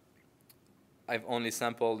only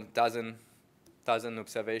sampled dozen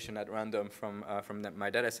observations at random from my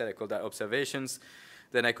data set. I call that observations.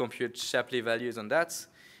 Then I compute Shapley values on that.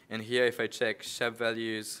 And here, if I check SHaP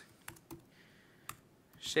values,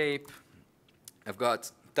 shape, I've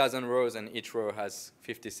got 1,000 rows, and each row has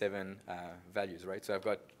 57 values, right? So I've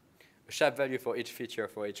got a SHaP value for each feature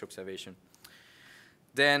for each observation.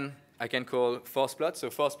 Then I can call force plot. So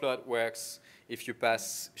force plot works if you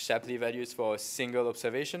pass Shapley values for a single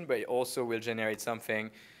observation, but it also will generate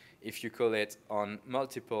something if you call it on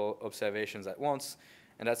multiple observations at once.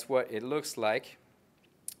 And that's what it looks like.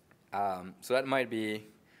 So that might be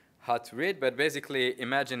hard to read, but basically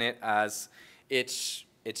imagine it as each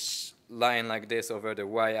line like this over the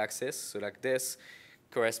y-axis. So like this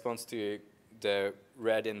corresponds to the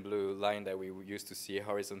red and blue line that we used to see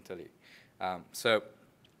horizontally. So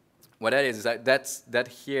what that is that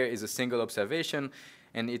here is a single observation,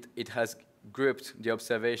 and it has grouped the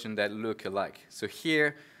observation that look alike. So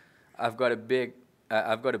here I've got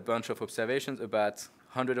a bunch of observations, about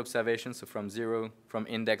 100 observations, so from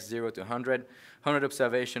index 0 to 100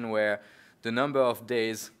 observation where the number of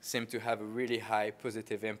days seem to have a really high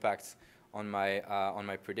positive impact on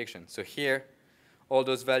my prediction. So here, all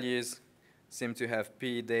those values seem to have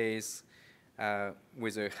p days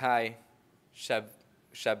with a high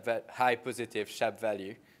positive SHaP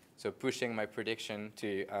value, so pushing my prediction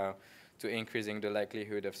to increasing the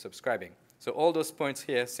likelihood of subscribing. So all those points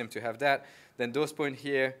here seem to have that. Then those points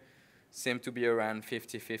here seem to be around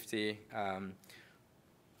 50-50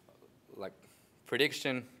 like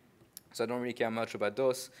prediction. So I don't really care much about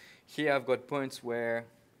those. Here I've got points where,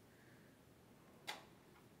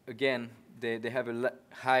 again, they have a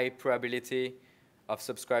high probability of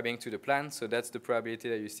subscribing to the plan. So that's the probability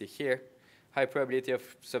that you see here. High probability of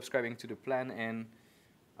subscribing to the plan, and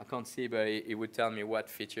I can't see, but it would tell me what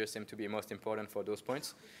features seem to be most important for those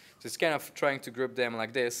points. So it's kind of trying to group them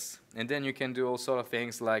like this. And then you can do all sort of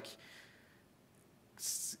things like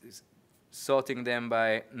sorting them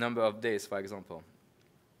by number of days, for example.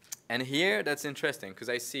 And here, that's interesting, because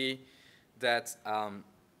I see that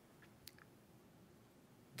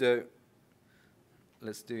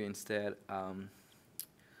let's do instead,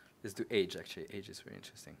 let's do age, actually. Age is very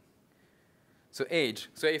interesting. So age.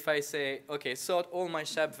 So if I say, OK, sort all my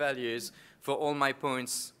SHaP values for all my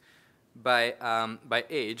points by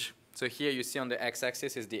age. So here you see on the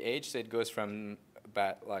x-axis is the age. So it goes from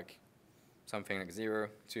about like something like 0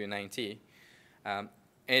 to 90. And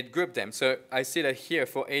it grouped them. So I see that here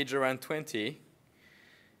for age around 20,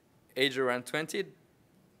 I've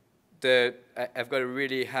got a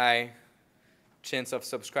really high chance of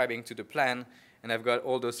subscribing to the plan, and I've got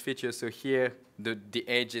all those features. So here, the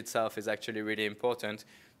age itself is actually really important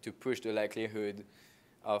to push the likelihood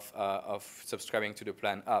of subscribing to the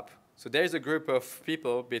plan up. So there's a group of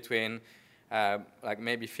people between like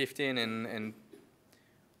maybe 15 and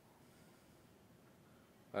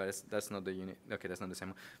oh, that's not the unit. OK, that's not the same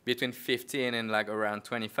one. Between 15 and like around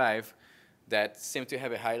 25 that seem to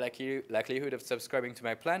have a high likelihood of subscribing to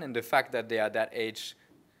my plan, and the fact that they are that age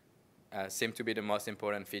seem to be the most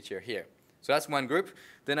important feature here. So that's one group.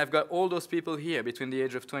 Then I've got all those people here between the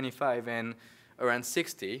age of 25 and around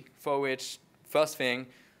 60, for which, first thing,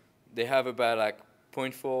 they have about like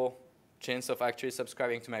 0.4 chance of actually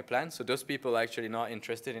subscribing to my plan. So those people are actually not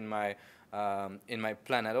interested in my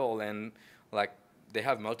plan at all, and like they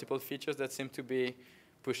have multiple features that seem to be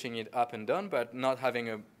pushing it up and down, but not having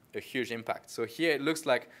a huge impact. So here it looks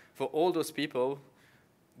like for all those people,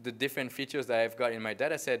 the different features that I've got in my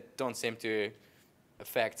data set don't seem to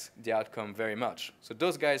affect the outcome very much. So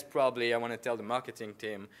those guys probably, I want to tell the marketing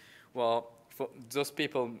team, well, for those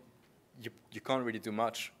people, you can't really do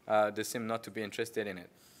much. They seem not to be interested in it.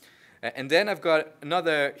 And then I've got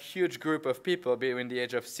another huge group of people between the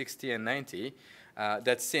age of 60 and 90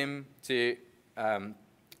 that seem to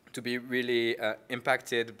be really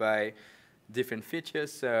impacted by different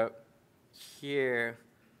features. So here,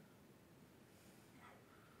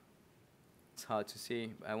 it's hard to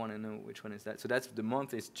see. I want to know which one is that. So that's the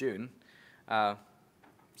month is June. So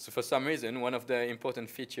for some reason, one of the important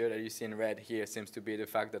features that you see in red here seems to be the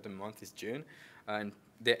fact that the month is June, and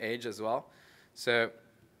the age as well. So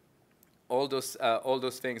all those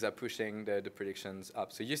things are pushing the predictions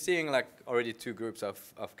up. So you're seeing like already two groups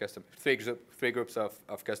of customers, three groups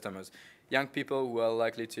of customers. Young people who are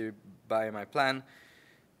likely to buy my plan,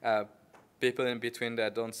 people in between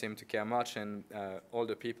that don't seem to care much, and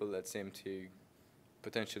older people that seem to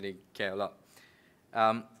potentially care a lot.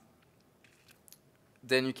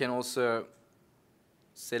 Then you can also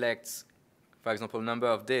select, for example, number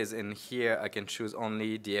of days, and here I can choose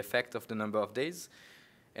only the effect of the number of days.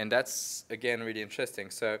 And that's, again, really interesting.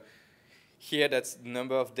 So here, that's the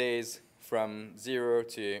number of days from 0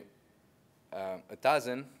 to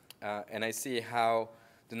 1,000. And I see how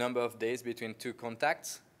the number of days between two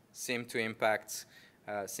contacts seem to impact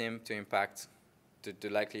the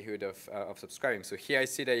likelihood of subscribing. So here I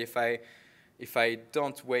see that if I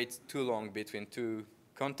don't wait too long between two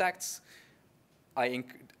contacts, I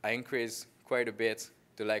increase quite a bit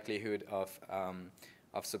the likelihood of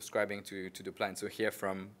subscribing to the plan. So here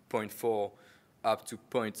from 0.4 up to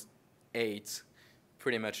 0.8,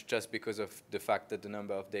 pretty much just because of the fact that the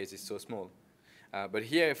number of days is so small. But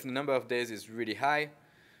here, if the number of days is really high,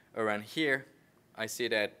 around here, I see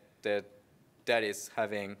that that is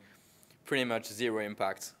having pretty much zero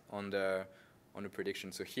impact on the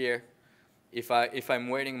prediction. So here, if I'm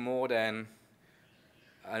waiting more than,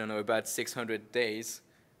 I don't know, about 600 days,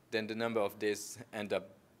 then the number of days end up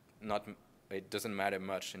not, it doesn't matter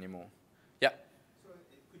much anymore. Yeah? So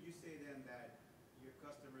could you say then that your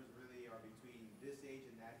customers really are between this age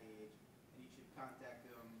and that age, and you should contact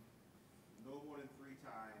them no more than 3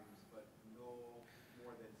 times, but no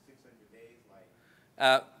more than 600 days? Like,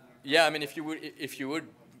 yeah, I mean, if you would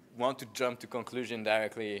want to jump to conclusion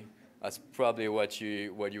directly, that's probably what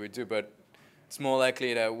you would do. But it's more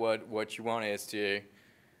likely that what you want is to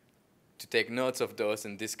take notes of those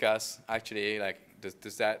and discuss actually, like,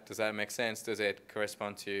 does that make sense? Does it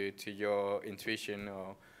correspond to your intuition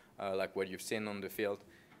or like what you've seen on the field?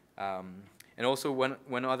 And also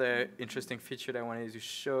one other interesting feature that I wanted to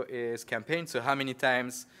show is campaign. So how many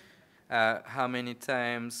times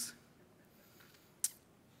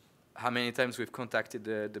we've contacted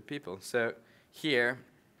the people. So here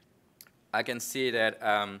I can see that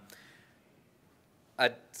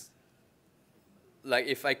like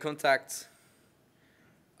if I contact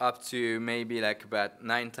up to maybe like about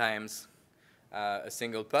 9 times a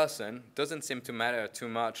single person, doesn't seem to matter too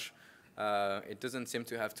much. It doesn't seem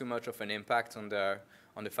to have too much of an impact on the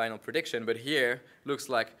final prediction. But here, looks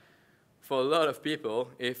like for a lot of people,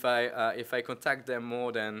 if I contact them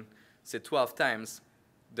more than, say, 12 times,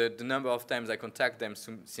 the number of times I contact them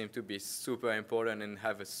seem to be super important and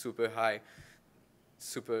have a super high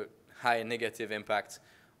negative impact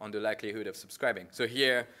on the likelihood of subscribing. So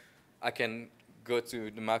here, I can go to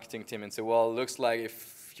the marketing team and say, well, it looks like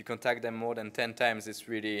if you contact them more than 10 times, it's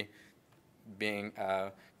really being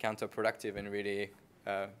counterproductive and really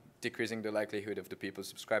decreasing the likelihood of the people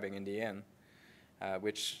subscribing in the end,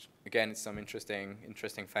 which, again, is some interesting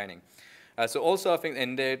finding. So also, I think,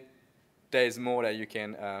 and there is more that you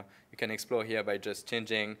can explore here by just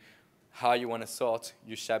changing how you want to sort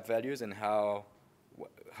your SHaP values and how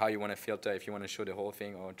you want to filter, if you want to show the whole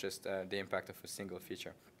thing or just the impact of a single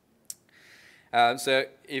feature. So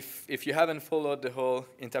if you haven't followed the whole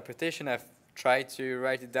interpretation, I've tried to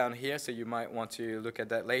write it down here, so you might want to look at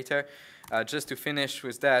that later. Just to finish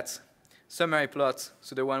with that summary plot,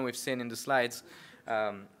 so the one we've seen in the slides,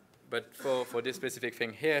 but for this specific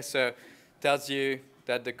thing here, so tells you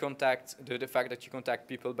that the fact that you contact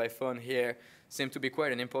people by phone here seems to be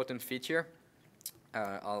quite an important feature.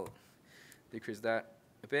 I'll decrease that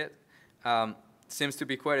a bit. Seems to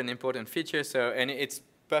be quite an important feature, and it's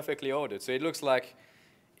perfectly ordered. So it looks like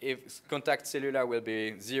if contact cellular will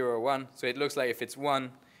be 0 or 1, so it looks like if it's 1,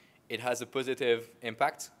 it has a positive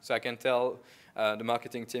impact. So I can tell the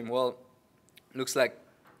marketing team, well, looks like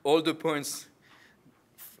all the points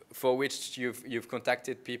for which you've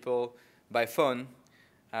contacted people by phone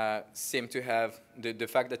seem to have, the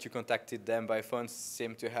fact that you contacted them by phone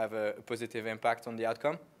seem to have a positive impact on the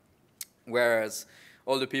outcome. Whereas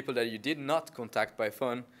all the people that you did not contact by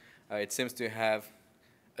phone, it seems to have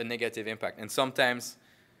a negative impact, and sometimes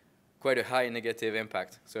quite a high negative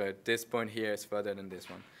impact. So at this point here is further than this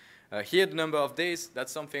one. Here, the number of days,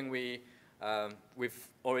 that's something we've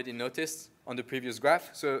already noticed on the previous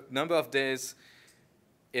graph. So number of days,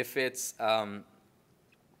 if it's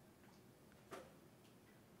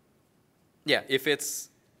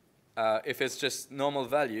if it's just normal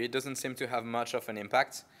value, it doesn't seem to have much of an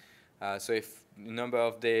impact. So if the number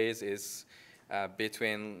of days is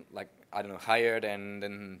between, like, I don't know, higher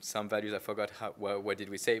than some values, I forgot what did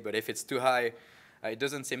we say, but if it's too high, it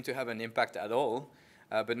doesn't seem to have an impact at all.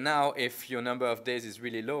 But now, if your number of days is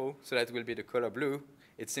really low, so that will be the color blue,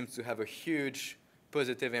 it seems to have a huge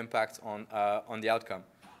positive impact on the outcome.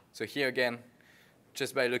 So here again,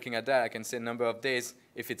 just by looking at that, I can say number of days.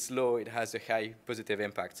 If it's low, it has a high positive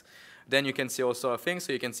impact. Then you can see all sort of things.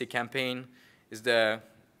 So you can see campaign is the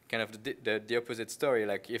kind of the opposite story.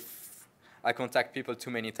 Like if I contact people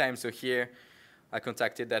too many times, so here I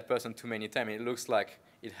contacted that person too many times, it looks like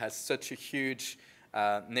it has such a huge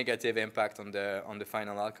negative impact on the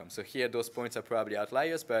final outcome. So here those points are probably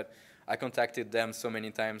outliers, but I contacted them so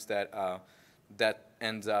many times that that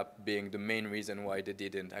ends up being the main reason why they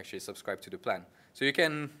didn't actually subscribe to the plan. So you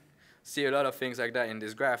can see a lot of things like that in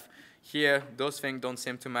this graph. Here, those things don't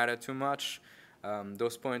seem to matter too much.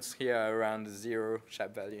 Those points here are around 0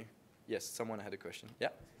 SHaP value. Yes, someone had a question. Yeah?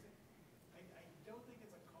 I don't think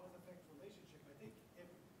it's a cause-effect relationship. I think if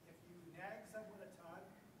you nag someone a ton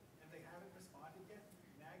and they haven't responded yet,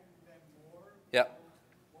 nagging them more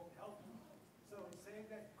won't help you. So saying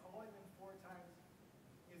that calling them 4 times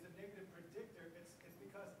is a negative predictor, it's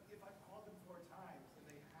because if I call them 4 times and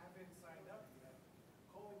they haven't signed up yet,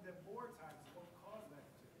 calling them more times won't cause that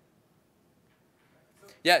to.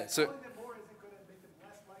 So calling them more isn't going to make them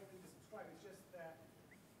less likely to subscribe. It's just that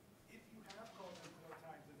if you have called them 4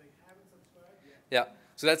 times and they haven't subscribed yet, yeah.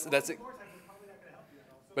 So that's it. more times is probably not going to help you at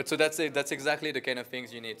all. So But so that's exactly the kind of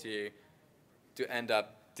things you need to end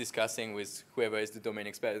up discussing with whoever is the domain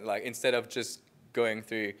expert. Like instead of just going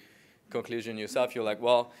through conclusion yourself, you're like,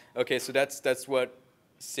 well, okay, so that's what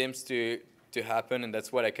seems to happen, and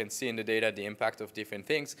that's what I can see in the data, the impact of different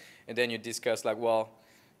things. And then you discuss like, well,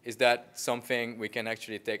 is that something we can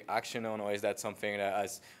actually take action on, or is that something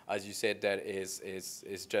that, as you said, that is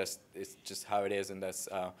just how it is, and that's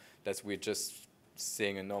we're just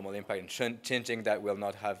seeing a normal impact, and changing that will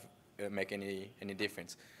not have make any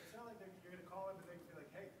difference. it's not like you're going to call them and they're going to be like,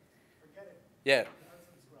 hey, forget it. Yeah.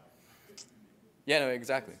 Unsubscribe. Yeah. No.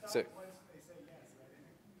 Exactly. Stop So. once they say yes,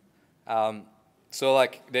 right? So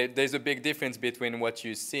like there's a big difference between what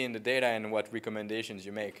you see in the data and what recommendations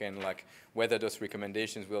you make, and like whether those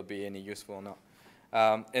recommendations will be any useful or not.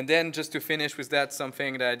 And then just to finish with that,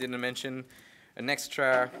 something that I didn't mention, an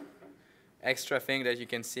extra thing that you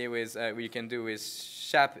can see with you can do with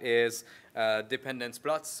SHaP is dependence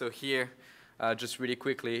plots. So here, just really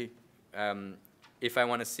quickly, if I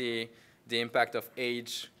want to see the impact of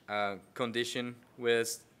age, condition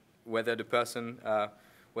with whether the person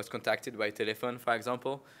was contacted by telephone, for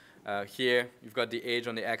example. Here, you've got the age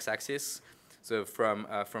on the x-axis, so from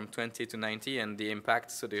 20 to 90, and the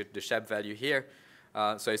impact, so the SHAP value here.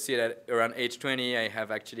 So I see that around age 20, I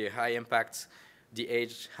have actually a high impact. The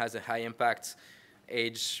age has a high impact.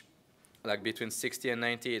 Age, like between 60 and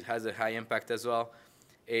 90, it has a high impact as well.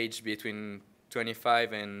 Age between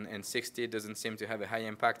 25 and 60 doesn't seem to have a high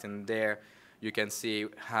impact, and there you can see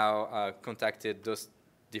how contacted those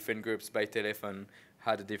different groups by telephone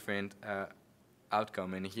had a different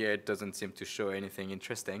outcome, and here it doesn't seem to show anything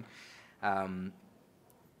interesting.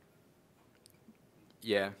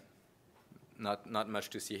 Yeah, not much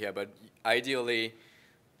to see here, but ideally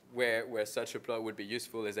where such a plot would be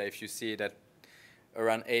useful is that if you see that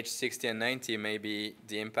around age 60 and 90, maybe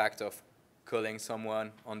the impact of calling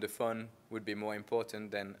someone on the phone would be more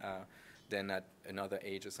important than at another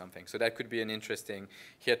age or something. So that could be an interesting.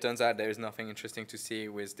 Here it turns out there is nothing interesting to see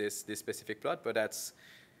with this specific plot, but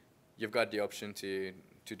you've got the option to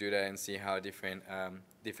do that and see how different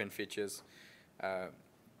features,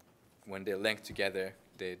 when they're linked together,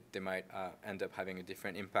 they might end up having a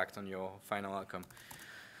different impact on your final outcome.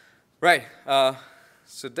 Right.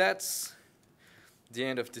 So that's the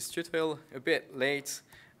end of this tutorial. A bit late.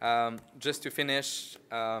 Just to finish,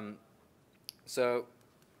 so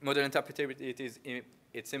model interpretability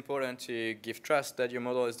it's important to give trust that your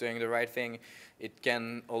model is doing the right thing. It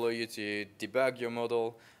can allow you to debug your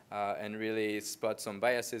model and really spot some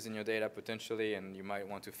biases in your data potentially, and you might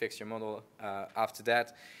want to fix your model after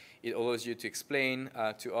that. It allows you to explain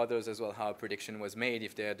to others as well how a prediction was made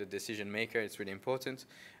if they're the decision maker. It's really important.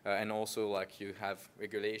 And also, like, you have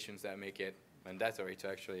regulations that make it mandatory to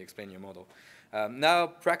actually explain your model. Now,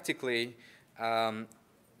 practically,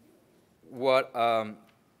 what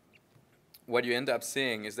you end up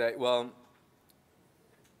seeing is that, well,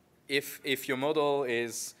 if your model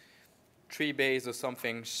is tree-based or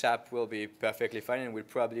something, SHAP will be perfectly fine and will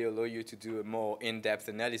probably allow you to do a more in-depth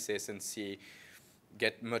analysis and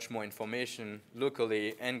get much more information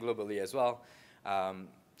locally and globally as well.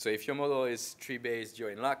 So if your model is tree-based,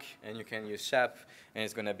 you're in luck, and you can use SHAP, and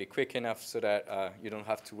it's going to be quick enough so that you don't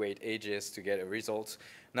have to wait ages to get a result.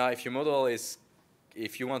 Now, if your model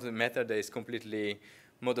if you want a method that is completely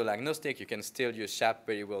model-agnostic, you can still use SHAP,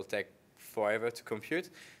 but it will take forever to compute.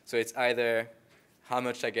 So it's either how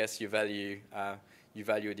much, I guess, you value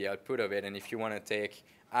the output of it, and if you want to take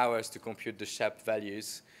hours to compute the SHAP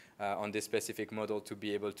values on this specific model to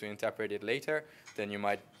be able to interpret it later, then you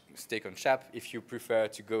might stick on SHAP. If you prefer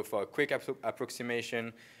to go for a quick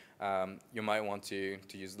approximation, you might want to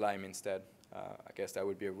use Lime instead. I guess that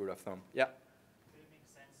would be a rule of thumb. Yeah? Would it make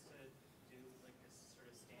sense to do like this sort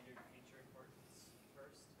of standard feature importance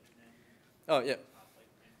first, and then top, like,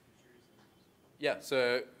 random features? Yeah,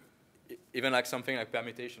 so even like something like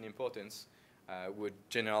permutation importance would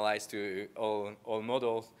generalize to all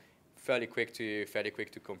models, fairly quick to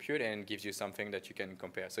compute, and gives you something that you can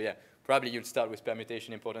compare. So yeah, probably you'd start with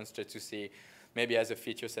permutation importance just to see, maybe as a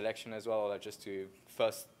feature selection as well, or just to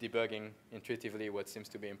first debugging intuitively what seems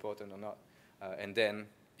to be important or not. And then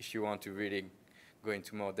if you want to really go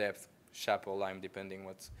into more depth, SHAP or Lime, depending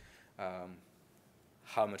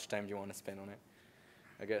how much time you want to spend on it,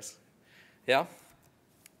 I guess. Yeah?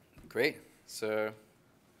 Great. So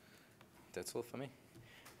that's all for me.